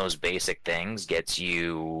doing those basic things gets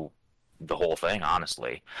you the whole thing,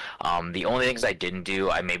 honestly. The only things I didn't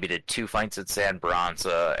do, I maybe did 2 fights at San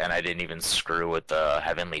Bronsa, and I didn't even screw with the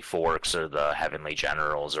Heavenly Forks or the Heavenly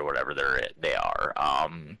Generals or whatever they are.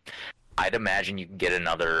 I'd imagine you can get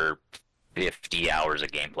another 50 hours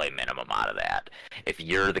of gameplay minimum out of that. If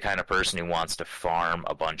you're the kind of person who wants to farm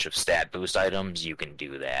a bunch of stat boost items, you can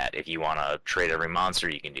do that. If you want to trade every monster,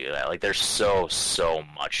 you can do that. Like, there's so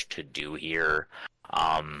much to do here.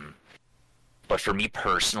 But for me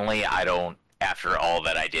personally, after all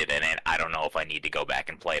that I did in it, I don't know if I need to go back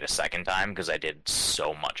and play it a second time because I did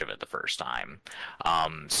so much of it the first time.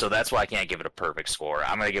 So that's why I can't give it a perfect score.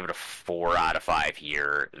 I'm going to give it a 4 out of 5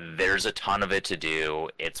 here. There's a ton of it to do.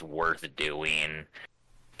 It's worth doing.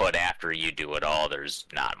 But after you do it all, there's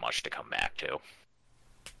not much to come back to.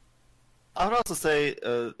 I would also say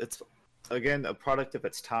it's, again, a product of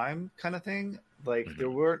its time kind of thing. Like, there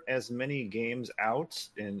weren't as many games out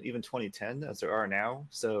in even 2010 as there are now,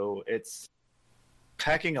 so it's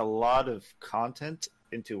packing a lot of content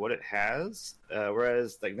into what it has,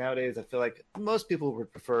 whereas, like, nowadays, I feel like most people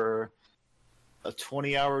would prefer a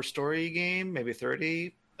 20-hour story game, maybe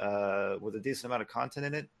 30, with a decent amount of content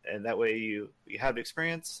in it, and that way you have the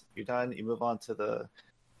experience, you're done, you move on to the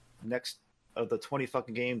next of the 20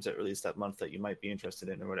 fucking games that released that month that you might be interested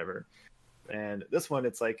in or whatever. And this one,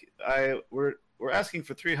 it's like, we're asking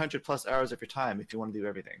for 300 plus hours of your time if you want to do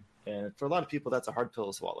everything. And for a lot of people, that's a hard pill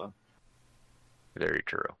to swallow. Very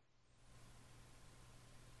true.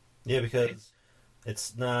 Yeah, because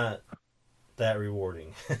it's not that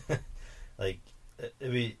rewarding. Like,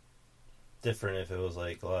 it'd be different if it was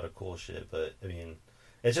like a lot of cool shit, but I mean,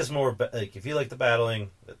 It's just more like if you like the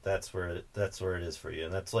battling, that's where it is for you,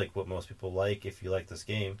 and that's like what most people like if you like this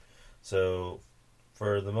game. So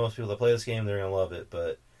for the most people that play this game, they're gonna love it.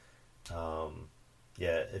 But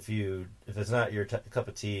yeah, if it's not your cup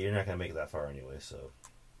of tea, you're not gonna make it that far anyway. So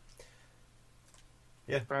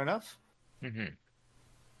yeah, fair enough. Mm-hmm.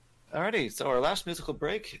 Alrighty, so our last musical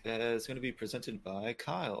break is going to be presented by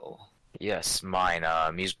Kyle. Yes, mine.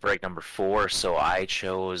 Music break number 4. So I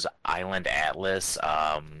chose Island Atlas.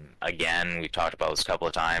 Again, we've talked about this a couple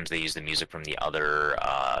of times. They use the music from the other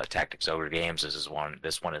Tactics Ogre games. This one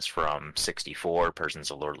is from 64. Persons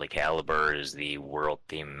of Lordly Caliber is the world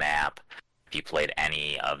theme map. If you played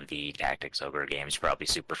any of the Tactics Ogre games, you're probably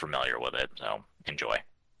super familiar with it. So enjoy.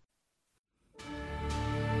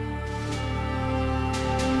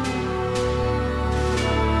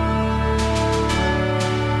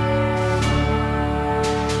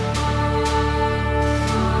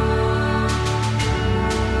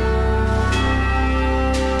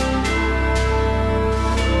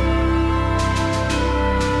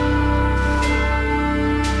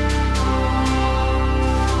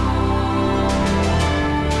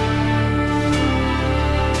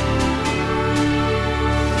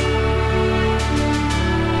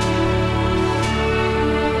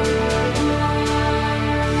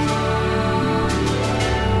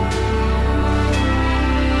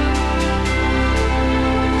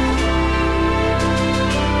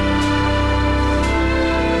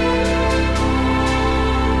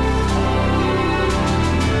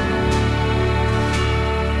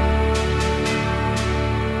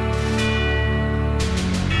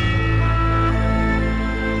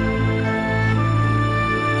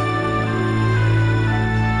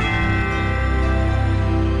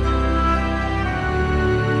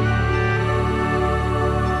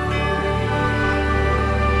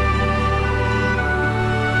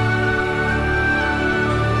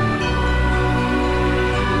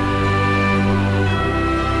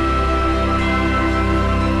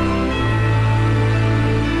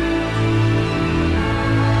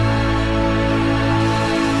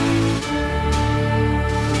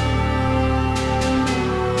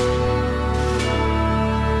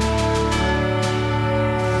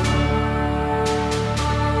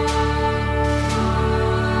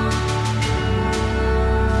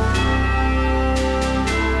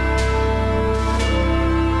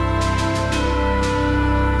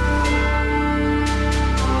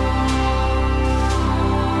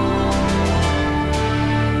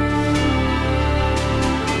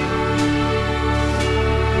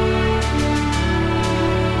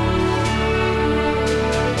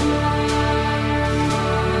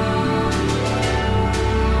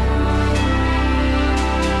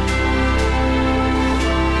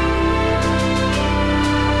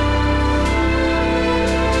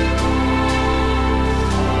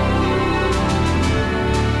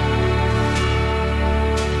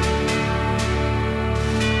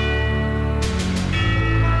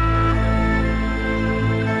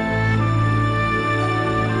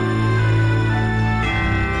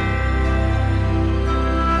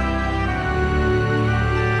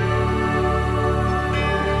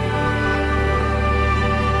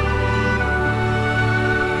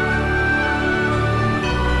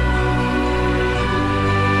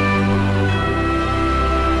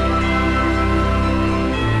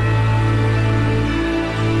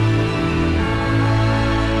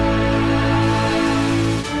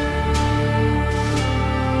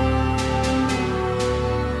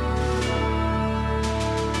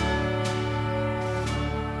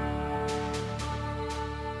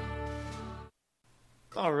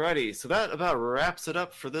 Alrighty, so that about wraps it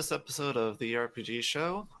up for this episode of the RPG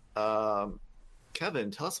show.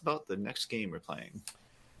 Kevin, tell us about the next game we're playing.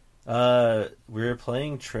 We're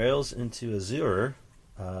playing Trails into Azure.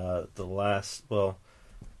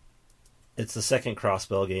 It's the second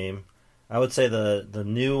Crossbell game. I would say the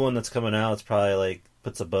new one that's coming out is probably like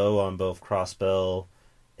puts a bow on both Crossbell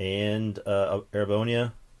and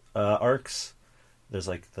Erebonia arcs. There's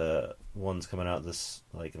like the ones coming out this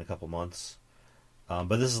like in a couple months.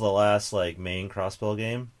 But this is the last like main Crossbell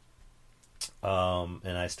game.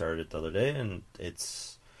 And I started it the other day, and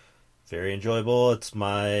it's very enjoyable. It's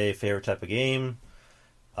my favorite type of game.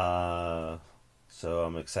 So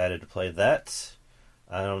I'm excited to play that.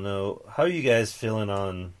 I don't know. How are you guys feeling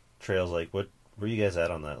on Trails? Like, where are you guys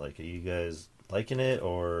at on that? Like, are you guys liking it,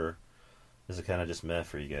 or is it kind of just meh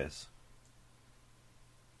for you guys?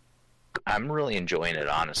 I'm really enjoying it,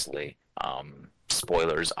 honestly.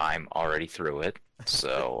 Spoilers, I'm already through it.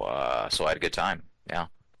 So I had a good time. Yeah.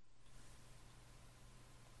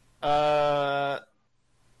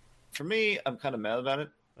 For me, I'm kind of mad about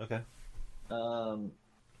it. Okay.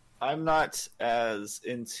 I'm not as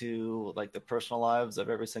into like the personal lives of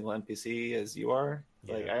every single NPC as you are.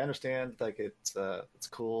 Like Yeah. I understand like it's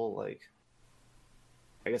cool, like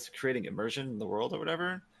I guess creating immersion in the world or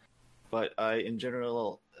whatever. But I in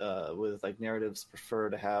general with like narratives prefer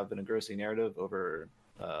to have an engrossing narrative over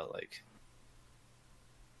like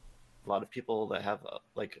a lot of people that have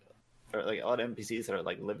or like a lot of NPCs that are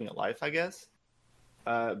like living a life, I guess.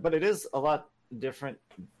 But it is a lot different.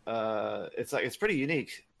 It's pretty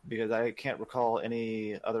unique because I can't recall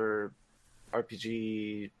any other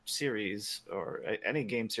RPG series or any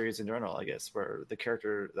game series in general, I guess, where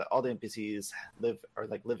all the NPCs are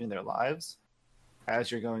like living their lives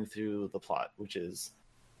as you're going through the plot, which is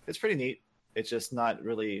it's pretty neat. It's just not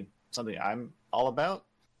really something I'm all about.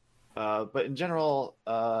 But in general,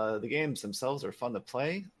 the games themselves are fun to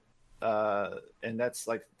play. And that's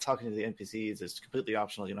like talking to the NPCs is completely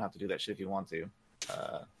optional. You don't have to do that shit if you want to.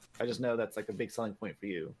 I just know that's like a big selling point for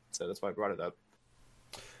you, so that's why I brought it up.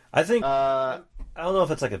 I think I don't know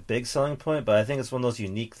if it's like a big selling point, but I think it's one of those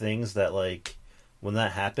unique things that like when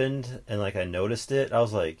that happened and like I noticed it, I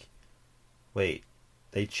was like, wait,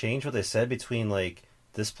 they changed what they said between like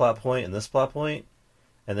this plot point and this plot point,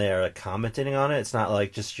 and they are like, commenting on it. It's not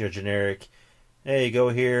like just your generic, hey, go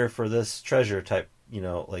here for this treasure type.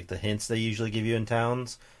 Like the hints they usually give you in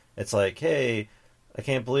towns. It's like, hey, I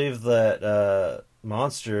can't believe that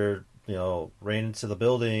monster, ran into the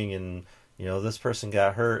building and, this person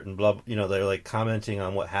got hurt and blah, they're like commenting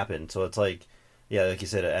on what happened. So it's like, yeah, like you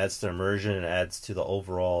said, it adds to immersion and adds to the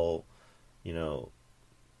overall,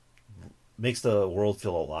 makes the world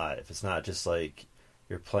feel alive. It's not just like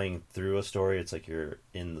you're playing through a story. It's like you're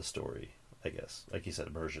in the story, I guess. Like you said,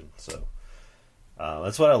 immersion. So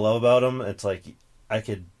that's what I love about them. It's like, I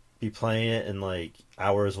could be playing it and like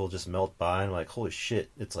hours will just melt by and I'm like, holy shit,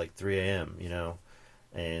 it's like 3 a.m.,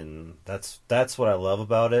 and that's what I love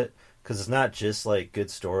about it, because it's not just like good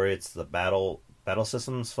story, it's the battle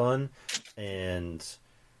system's fun, and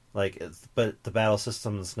like but the battle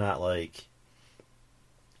system's not like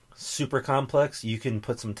super complex. You can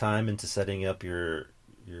put some time into setting up your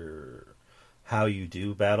how you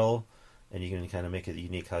do battle, and you can kind of make it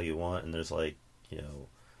unique how you want, and there's like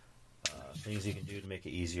things you can do to make it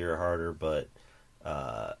easier or harder, but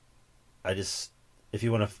if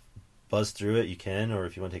you want to buzz through it, you can, or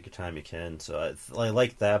if you want to take your time, you can. So I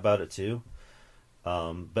like that about it too.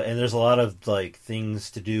 And there's a lot of like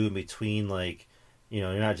things to do in between, like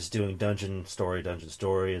you're not just doing dungeon story.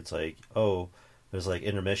 It's like, oh, there's like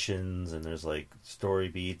intermissions and there's like story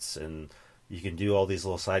beats, and you can do all these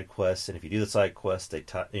little side quests. And if you do the side quests, they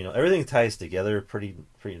everything ties together pretty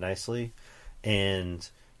nicely, and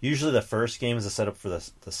usually the first game is a setup for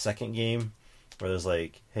the second game, where there's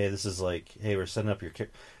like, hey, this is like, hey, we're setting up your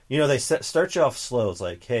they start you off slow. It's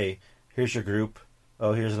like, hey, here's your group.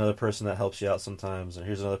 Oh, here's another person that helps you out sometimes, and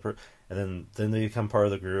here's another and then they become part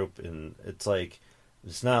of the group, and it's like,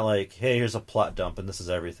 it's not like, hey, here's a plot dump and this is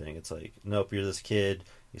everything. It's like, nope, you're this kid,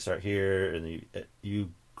 you start here, and you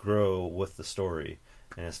grow with the story,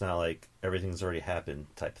 and it's not like everything's already happened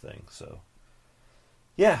type thing. So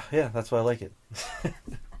yeah, that's why I like it.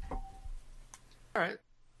 All right.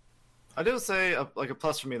 I do say a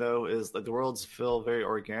plus for me though is like the worlds feel very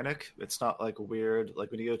organic. It's not like weird.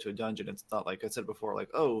 Like when you go to a dungeon, it's not like I said before, like,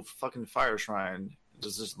 oh, fucking fire shrine.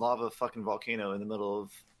 There's this lava fucking volcano in the middle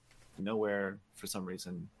of nowhere for some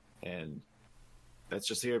reason, and that's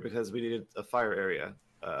just here because we needed a fire area.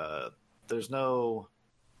 There's no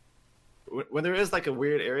when there is like a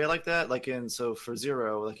weird area like that, like for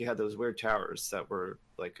Zero, like you had those weird towers that were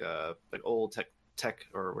like old tech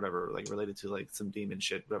or whatever, like related to like some demon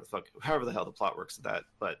shit, whatever the fuck, however the hell the plot works with that.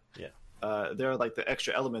 But yeah, there are like the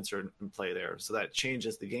extra elements are in play there, so that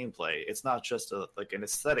changes the gameplay. It's not just like an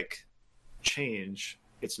aesthetic change;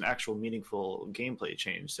 it's an actual meaningful gameplay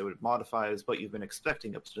change. So it modifies what you've been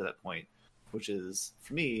expecting up to that point, which is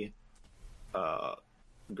for me,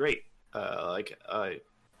 great.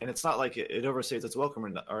 And it's not like it overstays its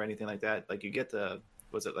welcome or anything like that. Like you get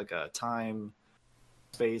was it like a time,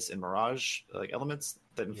 space, and mirage like elements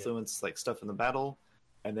that influence like stuff in the battle,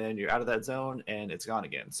 and then you're out of that zone and it's gone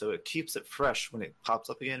again. So it keeps it fresh when it pops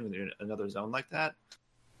up again when you're in another zone like that.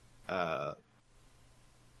 So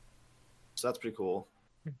that's pretty cool.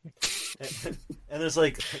 And there's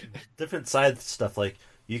like different side stuff, like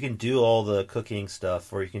you can do all the cooking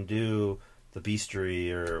stuff, or you can do the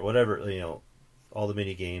bestiary or whatever, all the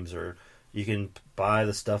mini games, or you can buy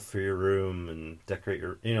the stuff for your room and decorate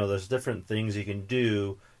your, there's different things you can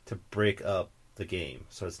do to break up the game.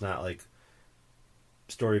 So it's not like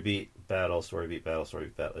story beat battle, story beat battle, story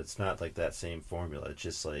beat battle. It's not like that same formula. It's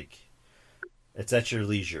just like, it's at your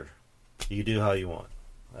leisure. You can do how you want.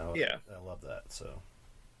 Yeah. I love that. So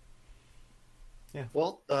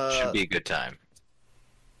Well, Should be a good time.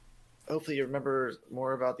 hopefully you remember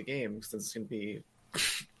more about the game since it's going to be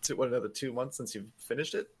another 2 months since you've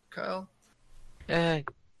finished it, Kyle.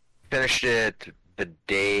 Finished it the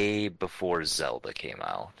day before Zelda came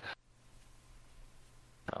out.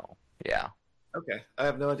 Oh, yeah. Okay, I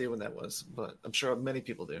have no idea when that was, but I'm sure many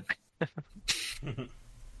people do.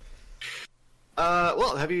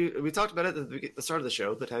 Well, we talked about it at the start of the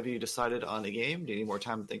show, but have you decided on a game? Do you need more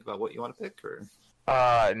time to think about what you want to pick, or?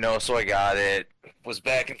 No, so I got it. Was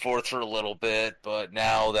back and forth for a little bit, but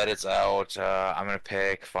now that it's out, I'm gonna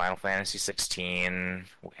pick Final Fantasy 16.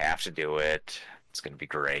 We have to do it. It's gonna be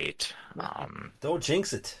great. don't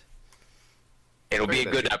jinx it. It'll be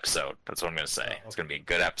a good episode. That's what I'm gonna say. Oh, okay. It's gonna be a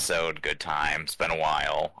good episode, good time. It's been a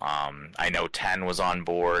while. I know 10 was on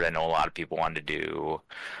board. I know a lot of people wanted to do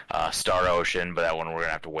Star Ocean, but that one we're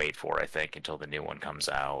gonna have to wait for, I think, until the new one comes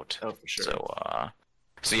out. Oh, for sure.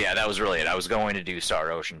 So yeah, that was really it. I was going to do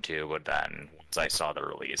Star Ocean 2, but then once I saw the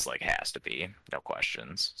release, like, has to be, no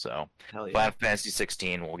questions. So Hell yeah. Final Fantasy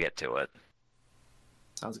 16, we'll get to it.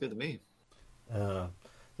 Sounds good to me. The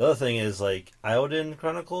other thing is, like, Eildon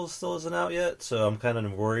Chronicles still isn't out yet, so I'm kind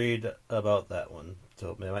of worried about that one.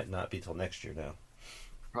 So it might not be till next year now.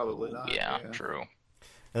 Probably not. Yeah, true.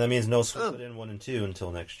 And that means no Suikoden 1 and 2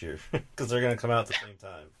 until next year, because they're going to come out at the same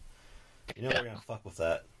time. You know they're going to fuck with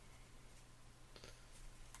that.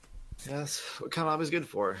 Yes, what Konami's good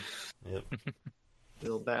for. Yep.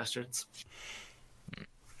 Little bastards.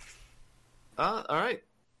 All right.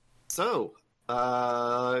 So,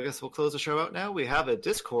 I guess we'll close the show out now. We have a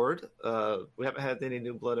Discord. We haven't had any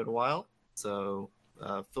new blood in a while, so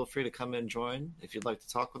feel free to come and join if you'd like to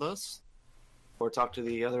talk with us or talk to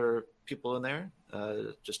the other people in there.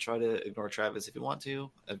 Just try to ignore Travis if you want to.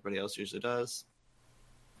 Everybody else usually does.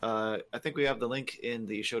 I think we have the link in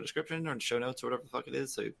the show description or in show notes or whatever the fuck it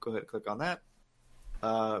is, so go ahead and click on that.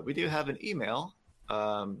 We do have an email,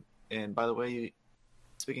 and by the way,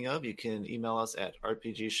 speaking of, you can email us at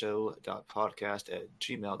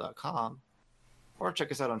rpgshow.podcast@gmail.com or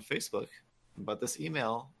check us out on Facebook. But this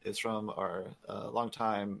email is from our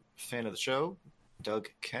longtime fan of the show, Doug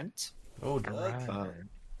Kent. Oh, Doug.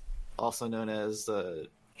 Also known as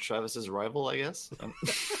Travis's rival, I guess.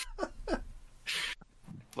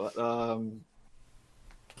 But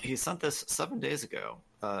he sent this 7 days ago.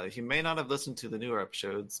 He may not have listened to the newer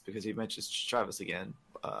episodes because he mentions Travis again.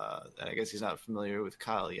 And I guess he's not familiar with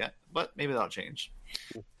Kyle yet, but maybe that'll change.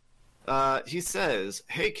 He says,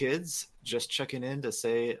 "Hey kids, just checking in to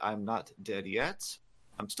say I'm not dead yet.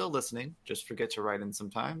 I'm still listening, just forget to write in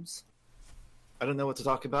sometimes. I don't know what to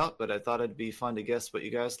talk about, but I thought it'd be fun to guess what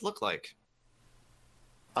you guys look like.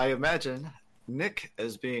 I imagine Nick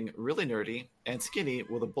as being really nerdy and skinny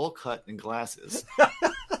with a bowl cut and glasses.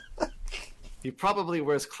 He probably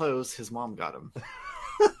wears clothes his mom got him.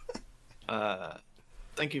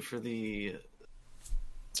 Thank you for the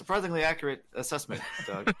surprisingly accurate assessment,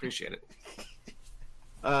 Doug. Appreciate it.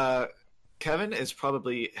 Kevin is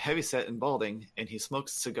probably heavyset and balding, and he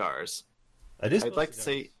smokes cigars. I'd like to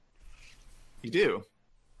say you do.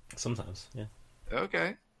 Sometimes, yeah.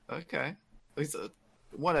 Okay. At least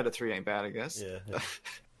 1 out of 3 ain't bad, I guess. Yeah.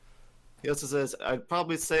 He also says, I'd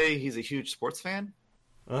probably say he's a huge sports fan.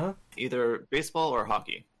 Uh-huh. Either baseball or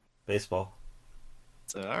hockey. Baseball.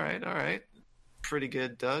 So, all right. Pretty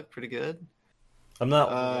good, Doug. Pretty good. I'm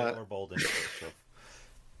not or balding. So.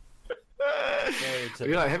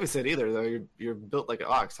 You're not heavyset either, though. You're built like an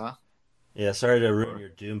ox, huh? Yeah, sorry to ruin your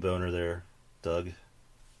doom boner there, Doug.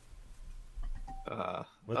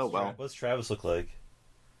 What's Travis look like?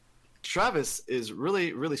 Travis is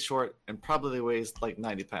really, really short and probably weighs like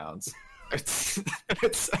 90 pounds.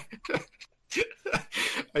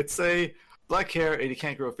 I'd say black hair and he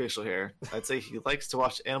can't grow facial hair. I'd say he likes to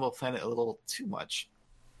watch Animal Planet a little too much.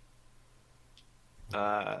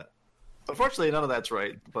 Unfortunately, none of that's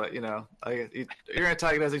right, but you're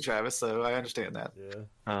antagonizing Travis, so I understand that.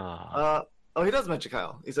 Yeah. He does mention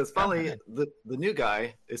Kyle. He says, finally, the new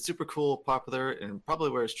guy is super cool, popular, and probably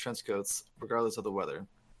wears trench coats regardless of the weather.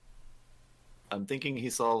 I'm thinking he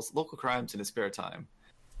solves local crimes in his spare time.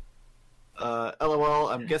 LOL,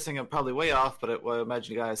 I'm guessing I'm probably way off, but what I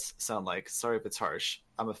imagine you guys sound like. Sorry if it's harsh.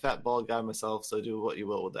 I'm a fat, bald guy myself, so do what you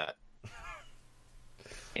will with that.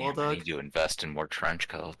 Damn, I need to invest in more trench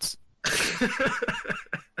coats.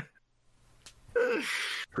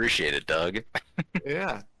 Appreciate it, Doug.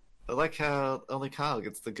 Yeah. I like how only Kyle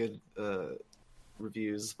gets the good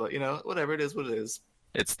reviews, but whatever, it is what it is.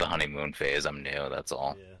 It's the honeymoon phase. I'm new, that's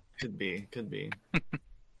all. Yeah. Could be.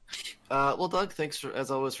 Well, Doug, thanks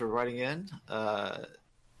as always for writing in. I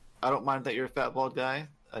don't mind that you're a fat bald guy.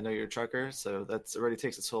 I know you're a trucker, so that's already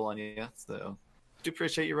takes its toll on you. So, do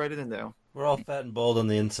appreciate you writing in, though. We're all fat and bald on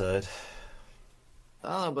the inside. I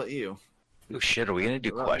don't know about you. Oh shit, are we gonna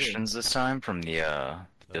do About questions this time from the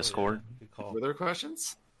Discord? Yeah. Good call. Were there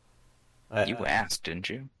questions? You asked, didn't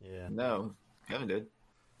you? Yeah. No, Kevin did.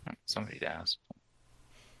 Somebody asked.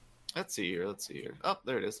 Let's see here. Oh,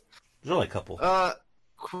 there it is. There's only a couple.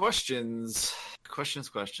 Questions. So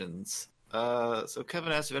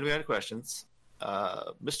Kevin asked if anybody had questions.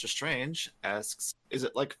 Mr. Strange asks, is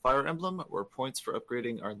it like Fire Emblem where points for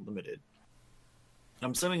upgrading are limited?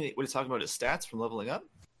 I'm assuming what he's talking about is stats from leveling up.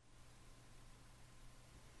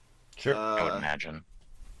 Sure. I would imagine.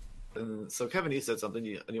 And so Kevin, you said something.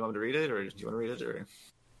 You want me to read it, or do you want to read it, or?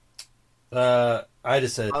 I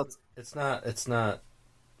just said it's not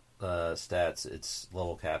stats. It's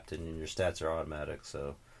level capped, and your stats are automatic,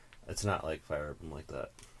 so it's not like Fire Emblem like that.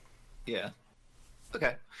 Yeah.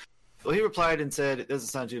 Okay. Well, he replied and said, it doesn't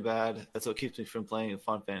sound too bad. That's what keeps me from playing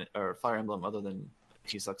Fire Emblem, other than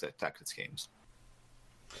he sucks at tactics games.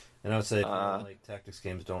 And I would say, if you don't like tactics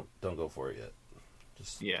games, don't go for it yet.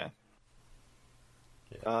 Just Yeah.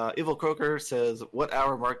 Evil Croaker says, what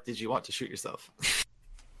hour mark did you want to shoot yourself?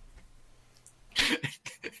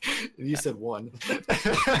 You said 1.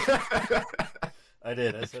 I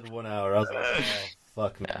did. I said 1 hour. I was like, oh,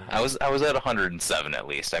 fuck me. Yeah, I was at 107 at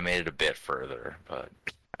least. I made it a bit further, but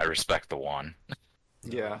I respect the 1.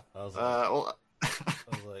 Yeah. I was like,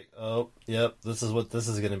 oh, yep, this is what this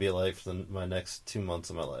is going to be like for my next 2 months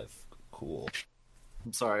of my life. Cool.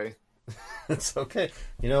 I'm sorry. It's okay.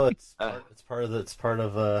 You know, it's part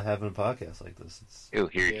of having a podcast like this. Ooh,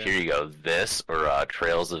 here you go. This or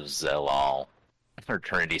Trails of Zelal or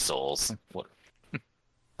Trinity Souls. What?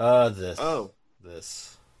 This. Oh.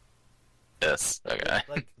 This. Okay.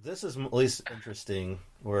 Like, this is at least interesting,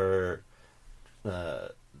 where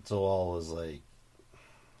Zoal was like,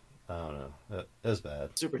 I don't know, it was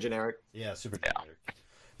bad. Super generic. Yeah, super generic.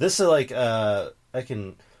 This is like,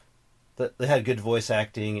 they had good voice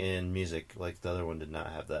acting and music. Like, the other one did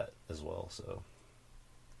not have that as well, so.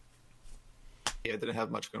 Yeah, it didn't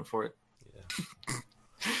have much going for it. Yeah.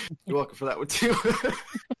 You're welcome for that one, too.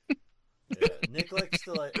 Yeah, Nick likes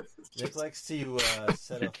to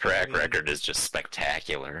set Your up. track record is just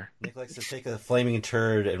spectacular. Nick likes to take a flaming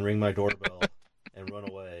turd and ring my doorbell and run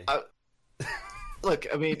away. Look,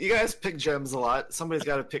 I mean, you guys pick gems a lot. Somebody's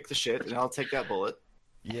got to pick the shit, and I'll take that bullet.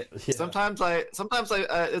 Yeah. Sometimes it's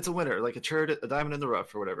a winner, like a diamond in the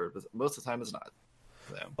rough or whatever. But most of the time, it's not.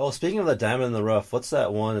 So. Oh, speaking of the diamond in the rough, what's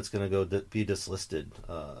that one that's going to be dislisted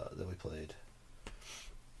that we played?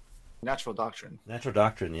 Natural Doctrine. Natural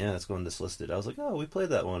Doctrine, yeah, it's going dislisted. I was like, oh, we played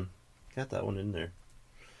that one. Got that one in there.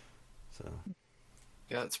 So.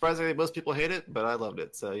 Yeah, surprisingly, most people hate it, but I loved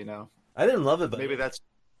it. So, you know. I didn't love it, but maybe that's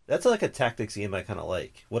like a tactics game I kind of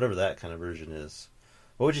like. Whatever that kind of version is.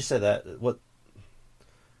 What would you say that? What?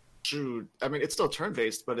 True. I mean, it's still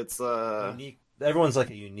turn-based, but it's unique. Everyone's like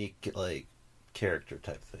a unique like character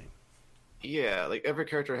type thing. Yeah, like every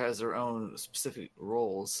character has their own specific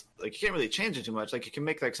roles. Like you can't really change it too much. Like you can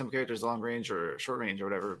make like some characters long range or short range or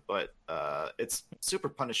whatever, but it's super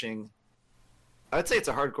punishing. I'd say it's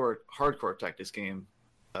a hardcore tactics game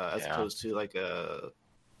as opposed to like a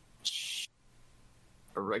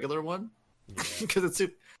regular one, because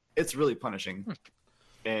it's really punishing.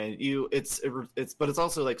 And but it's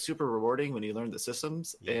also like super rewarding when you learn the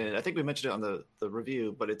systems. Yeah. And I think we mentioned it on the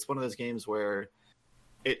review, but it's one of those games where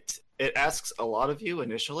it asks a lot of you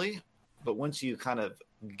initially, but once you kind of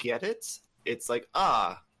get it, it's like,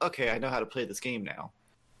 okay, I know how to play this game now.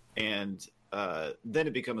 And then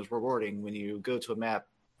it becomes rewarding when you go to a map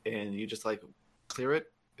and you just like clear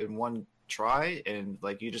it in one try, and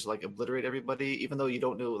like you just like obliterate everybody, even though you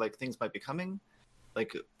don't know like things might be coming.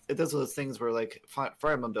 Like it does those things where like Fire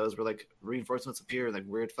Emblem does, where like reinforcements appear in like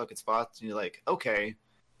weird fucking spots, and you're like, okay,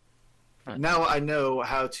 now I know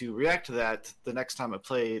how to react to that the next time I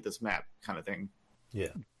play this map, kind of thing.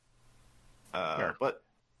 Yeah. But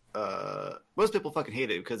most people fucking hate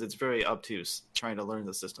it because it's very obtuse trying to learn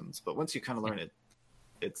the systems. But once you kind of learn it,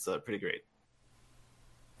 it's pretty great.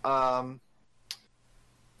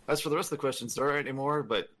 As for the rest of the questions, there aren't any more.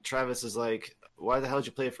 But Travis is like, "Why the hell did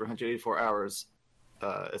you play it for 184 hours?"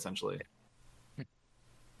 Essentially.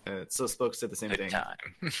 So Spoke said the same thing. Time.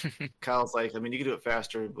 Kyle's like, I mean, you can do it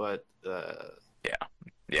faster, but yeah,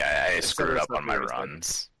 I screwed up on my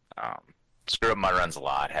runs. Screwed up my runs a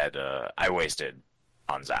lot. I wasted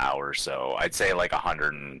tons of hours, so I'd say like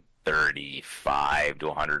 135 to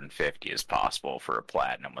 150 is possible for a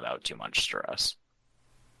platinum without too much stress.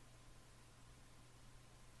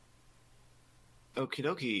 Okie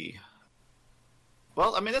dokie.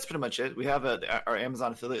 Well, I mean, that's pretty much it. We have our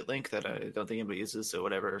Amazon affiliate link that I don't think anybody uses, so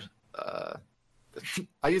whatever.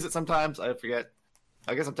 I use it sometimes. I forget.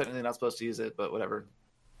 I guess I'm technically not supposed to use it, but whatever.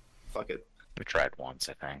 Fuck it. We tried once,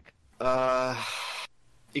 I think.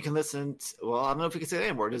 You can listen. Well, I don't know if we can say that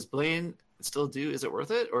anymore. Does Blaine still do Is It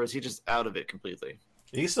Worth It, or is he just out of it completely?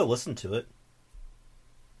 You can still listen to it.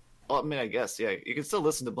 Well, I mean, I guess, yeah. You can still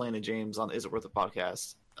listen to Blaine and James on the Is It Worth It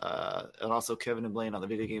podcast. And also Kevin and Blaine on the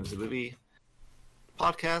Video Games and Movie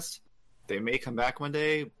podcast. They may come back one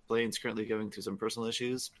day. Blaine's currently going through some personal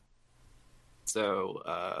issues.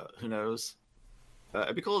 So, who knows?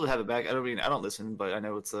 It'd be cool to have it back. I don't listen, but I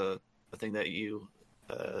know it's a thing that you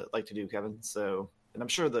like to do, Kevin. So, and I'm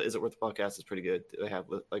sure the Is It Worth It podcast is pretty good. They have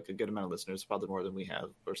like a good amount of listeners, probably more than we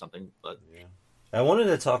have or something. But yeah. I wanted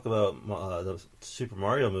to talk about the Super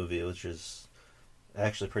Mario movie, which is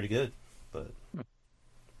actually pretty good, but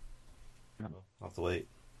I'll have to wait.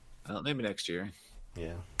 Maybe next year.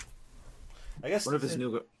 Yeah. I guess. One of his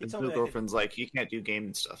new girlfriend's like, you can't do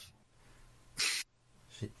gaming stuff.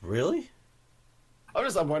 Really?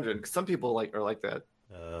 I'm wondering, because some people are like that.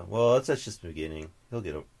 Well, that's just the beginning.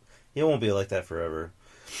 He won't be like that forever.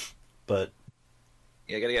 But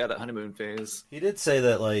yeah, gotta get out of that honeymoon phase. He did say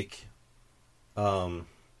that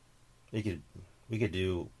we could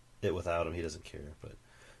do it without him. He doesn't care. But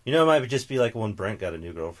it might just be like when Brent got a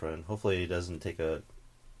new girlfriend. Hopefully, he doesn't take a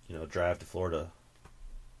drive to Florida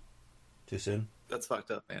too soon. That's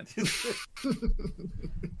fucked up, man.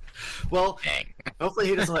 Well, hopefully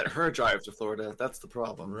he doesn't let her drive to Florida. That's the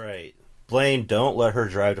problem. Right. Blaine, don't let her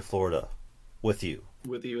drive to Florida with you.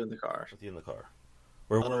 With you in the car.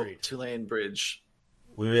 We're worried. 2-lane bridge.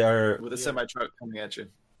 We are with a semi-truck coming at you.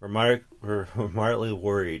 We're mildly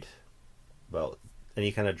worried about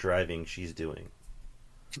any kind of driving she's doing.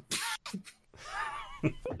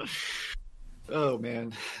 Oh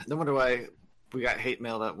man, no wonder why we got hate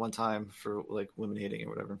mail that one time for women hating or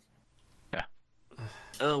whatever. Yeah.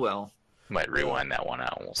 Oh well. Might rewind that one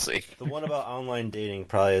out. We'll see. The one about online dating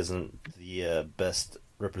probably isn't the best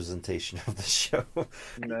representation of the show.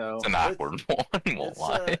 No, it's an awkward one. Won't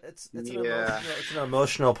lie. It's an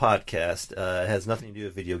emotional podcast. It has nothing to do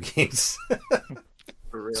with video games.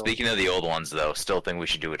 For real. Speaking of the old ones, though, still think we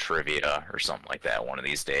should do a trivia or something like that one of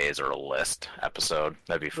these days, or a list episode.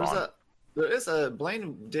 That'd be fun.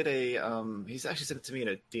 Blaine did he's actually sent it to me in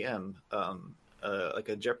a DM, like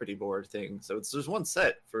a Jeopardy board thing. So there's one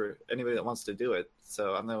set for anybody that wants to do it.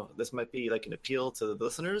 So I know this might be like an appeal to the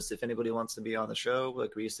listeners if anybody wants to be on the show.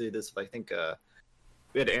 Like we used to do this, I think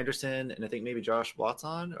we had Anderson and I think maybe Josh Watts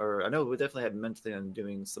on, or I know we definitely had Mentally on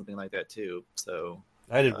doing something like that too. So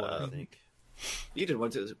I did one, I think. You did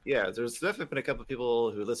one too. Yeah, there's definitely been a couple of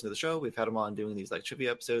people who listen to the show. We've had them on doing these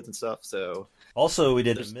trivia episodes and stuff. So also we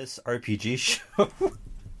did a Miss RPG show.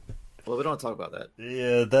 Well, we don't talk about that.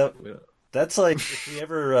 Yeah, that's like if we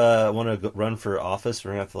ever want to run for office,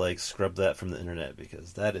 we're gonna have to scrub that from the internet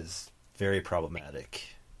because that is very problematic.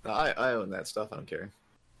 I own that stuff. I don't care.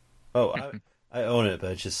 Oh, I own it,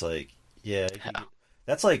 but it's just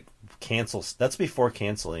that's cancel. That's before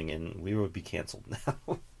canceling, and we would be canceled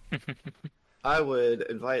now. I would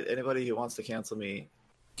invite anybody who wants to cancel me.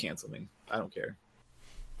 I don't care.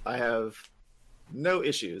 I have no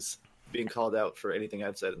issues being called out for anything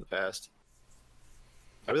I've said in the past.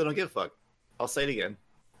 I really don't give a fuck. I'll say it again.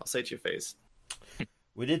 I'll say it to your face.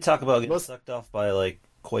 We did talk about getting sucked off by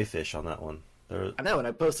koi fish on that one. I know, and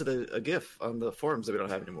I posted a GIF on the forums that we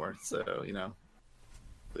don't have anymore. So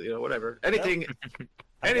whatever.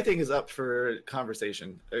 Anything is up for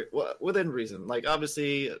conversation within reason.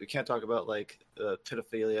 Obviously, we can't talk about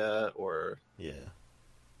pedophilia or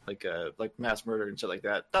mass murder and shit like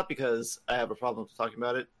that. Not because I have a problem talking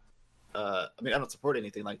about it. I don't support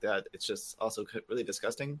anything like that. It's just also really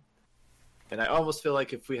disgusting. And I almost feel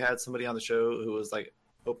like if we had somebody on the show who was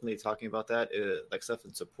openly talking about that, stuff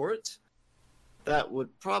in support, that would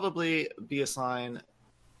probably be a sign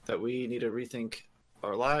that we need to rethink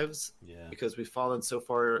our lives. Yeah. Because we've fallen so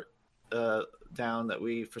far down that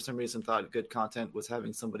we, for some reason, thought good content was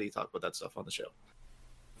having somebody talk about that stuff on the show.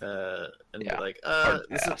 And be like,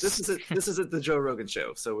 this isn't the Joe Rogan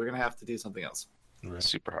show, so we're gonna have to do something else. Right.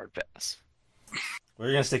 Super hard pass.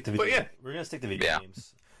 We're gonna stick to video. Yeah. We're gonna stick to video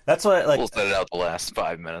games. That's why we'll set it out the last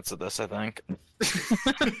 5 minutes of this, I think.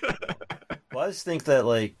 Well, I just think that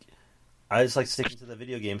I just like sticking to the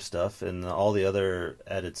video game stuff and all the other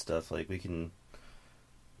added stuff. We can,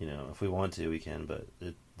 if we want to, we can. But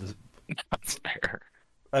that's fair.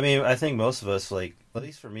 I think most of us, at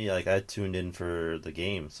least for me, I tuned in for the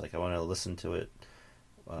games. I want to listen to it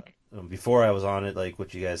before I was on it.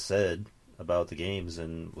 What you guys said about the games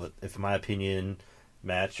and if my opinion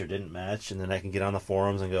matched or didn't match, and then I can get on the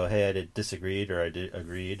forums and go, hey, I did disagreed or I did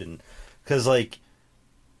agreed, and because like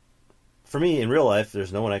for me in real life,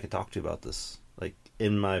 there's no one I can talk to about this. Like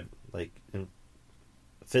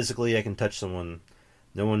physically, I can touch someone.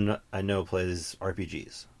 No one I know plays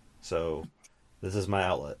RPGs, so this is my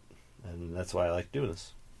outlet, and that's why I like doing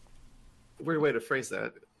this. Weird way to phrase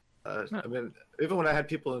that. I mean, even when I had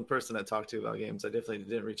people in person I talked to about games, I definitely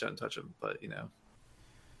didn't reach out and touch them. But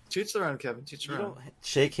teach their own, Kevin. Teach their You own. don't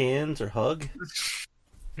shake hands or hug?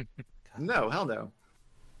 No, hell no.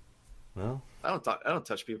 Well, I don't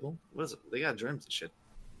touch people. What is it? They got germs and shit.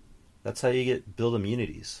 that's how you build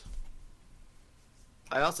immunities.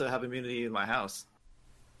 I also have immunity in my house.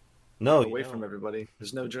 No, Away from everybody.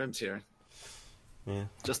 There's no germs here. Yeah.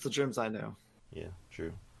 Just the germs I know. Yeah,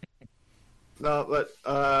 true. No, but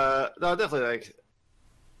no, definitely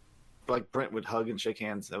like Brent would hug and shake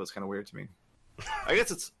hands. That was kind of weird to me. I guess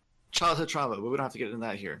it's childhood trauma, but we don't have to get into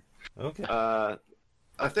that here. Okay.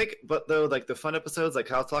 I think, but though, like the fun episodes, like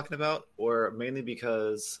Kyle's talking about, were mainly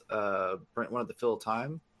because Brent wanted to fill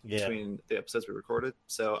time between the episodes we recorded.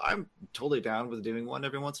 So I'm totally down with doing one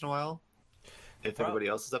every once in a while. If everybody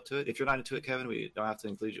else is up to it. If you're not into it, Kevin, we don't have to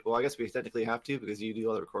include you. Well, I guess we technically have to because you do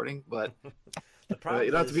all the recording, but The problem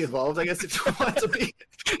you don't have to be involved, I guess, if you want to be.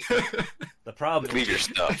 The problem Leave your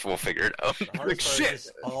stuff. We'll figure it out. The hardest part is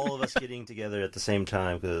just all of us getting together at the same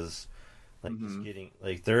time because, like, just getting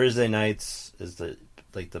like Thursday nights is the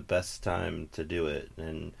best time to do it,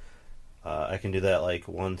 and I can do that like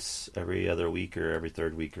once every other week or every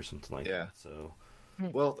third week or something like that. So,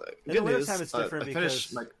 Well, in the wintertime it's different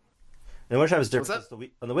because in the wintertime it's different.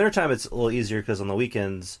 On the wintertime it's a little easier because on the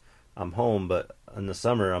weekends I'm home, but in the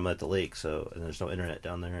summer I'm at the lake, and there's no internet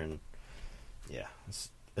down there, and yeah,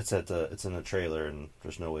 it's in a trailer and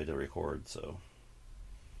there's no way to record, so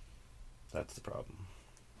that's the problem.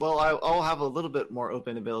 Well, I'll have a little bit more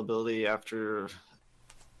open availability after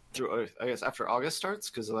August starts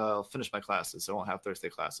because I'll finish my classes, so I won't have Thursday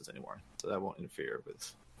classes anymore, so that won't interfere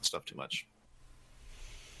with stuff too much.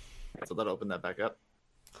 So that'll open that back up.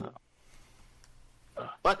 Cool.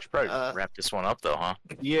 But Probably wrap this one up though, huh?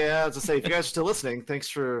 yeah, as I say, if you guys are still listening, thanks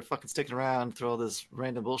for fucking sticking around through all this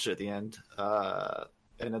random bullshit at the end.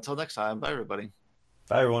 And until next time, bye everybody.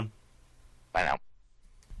 Bye everyone. Bye now.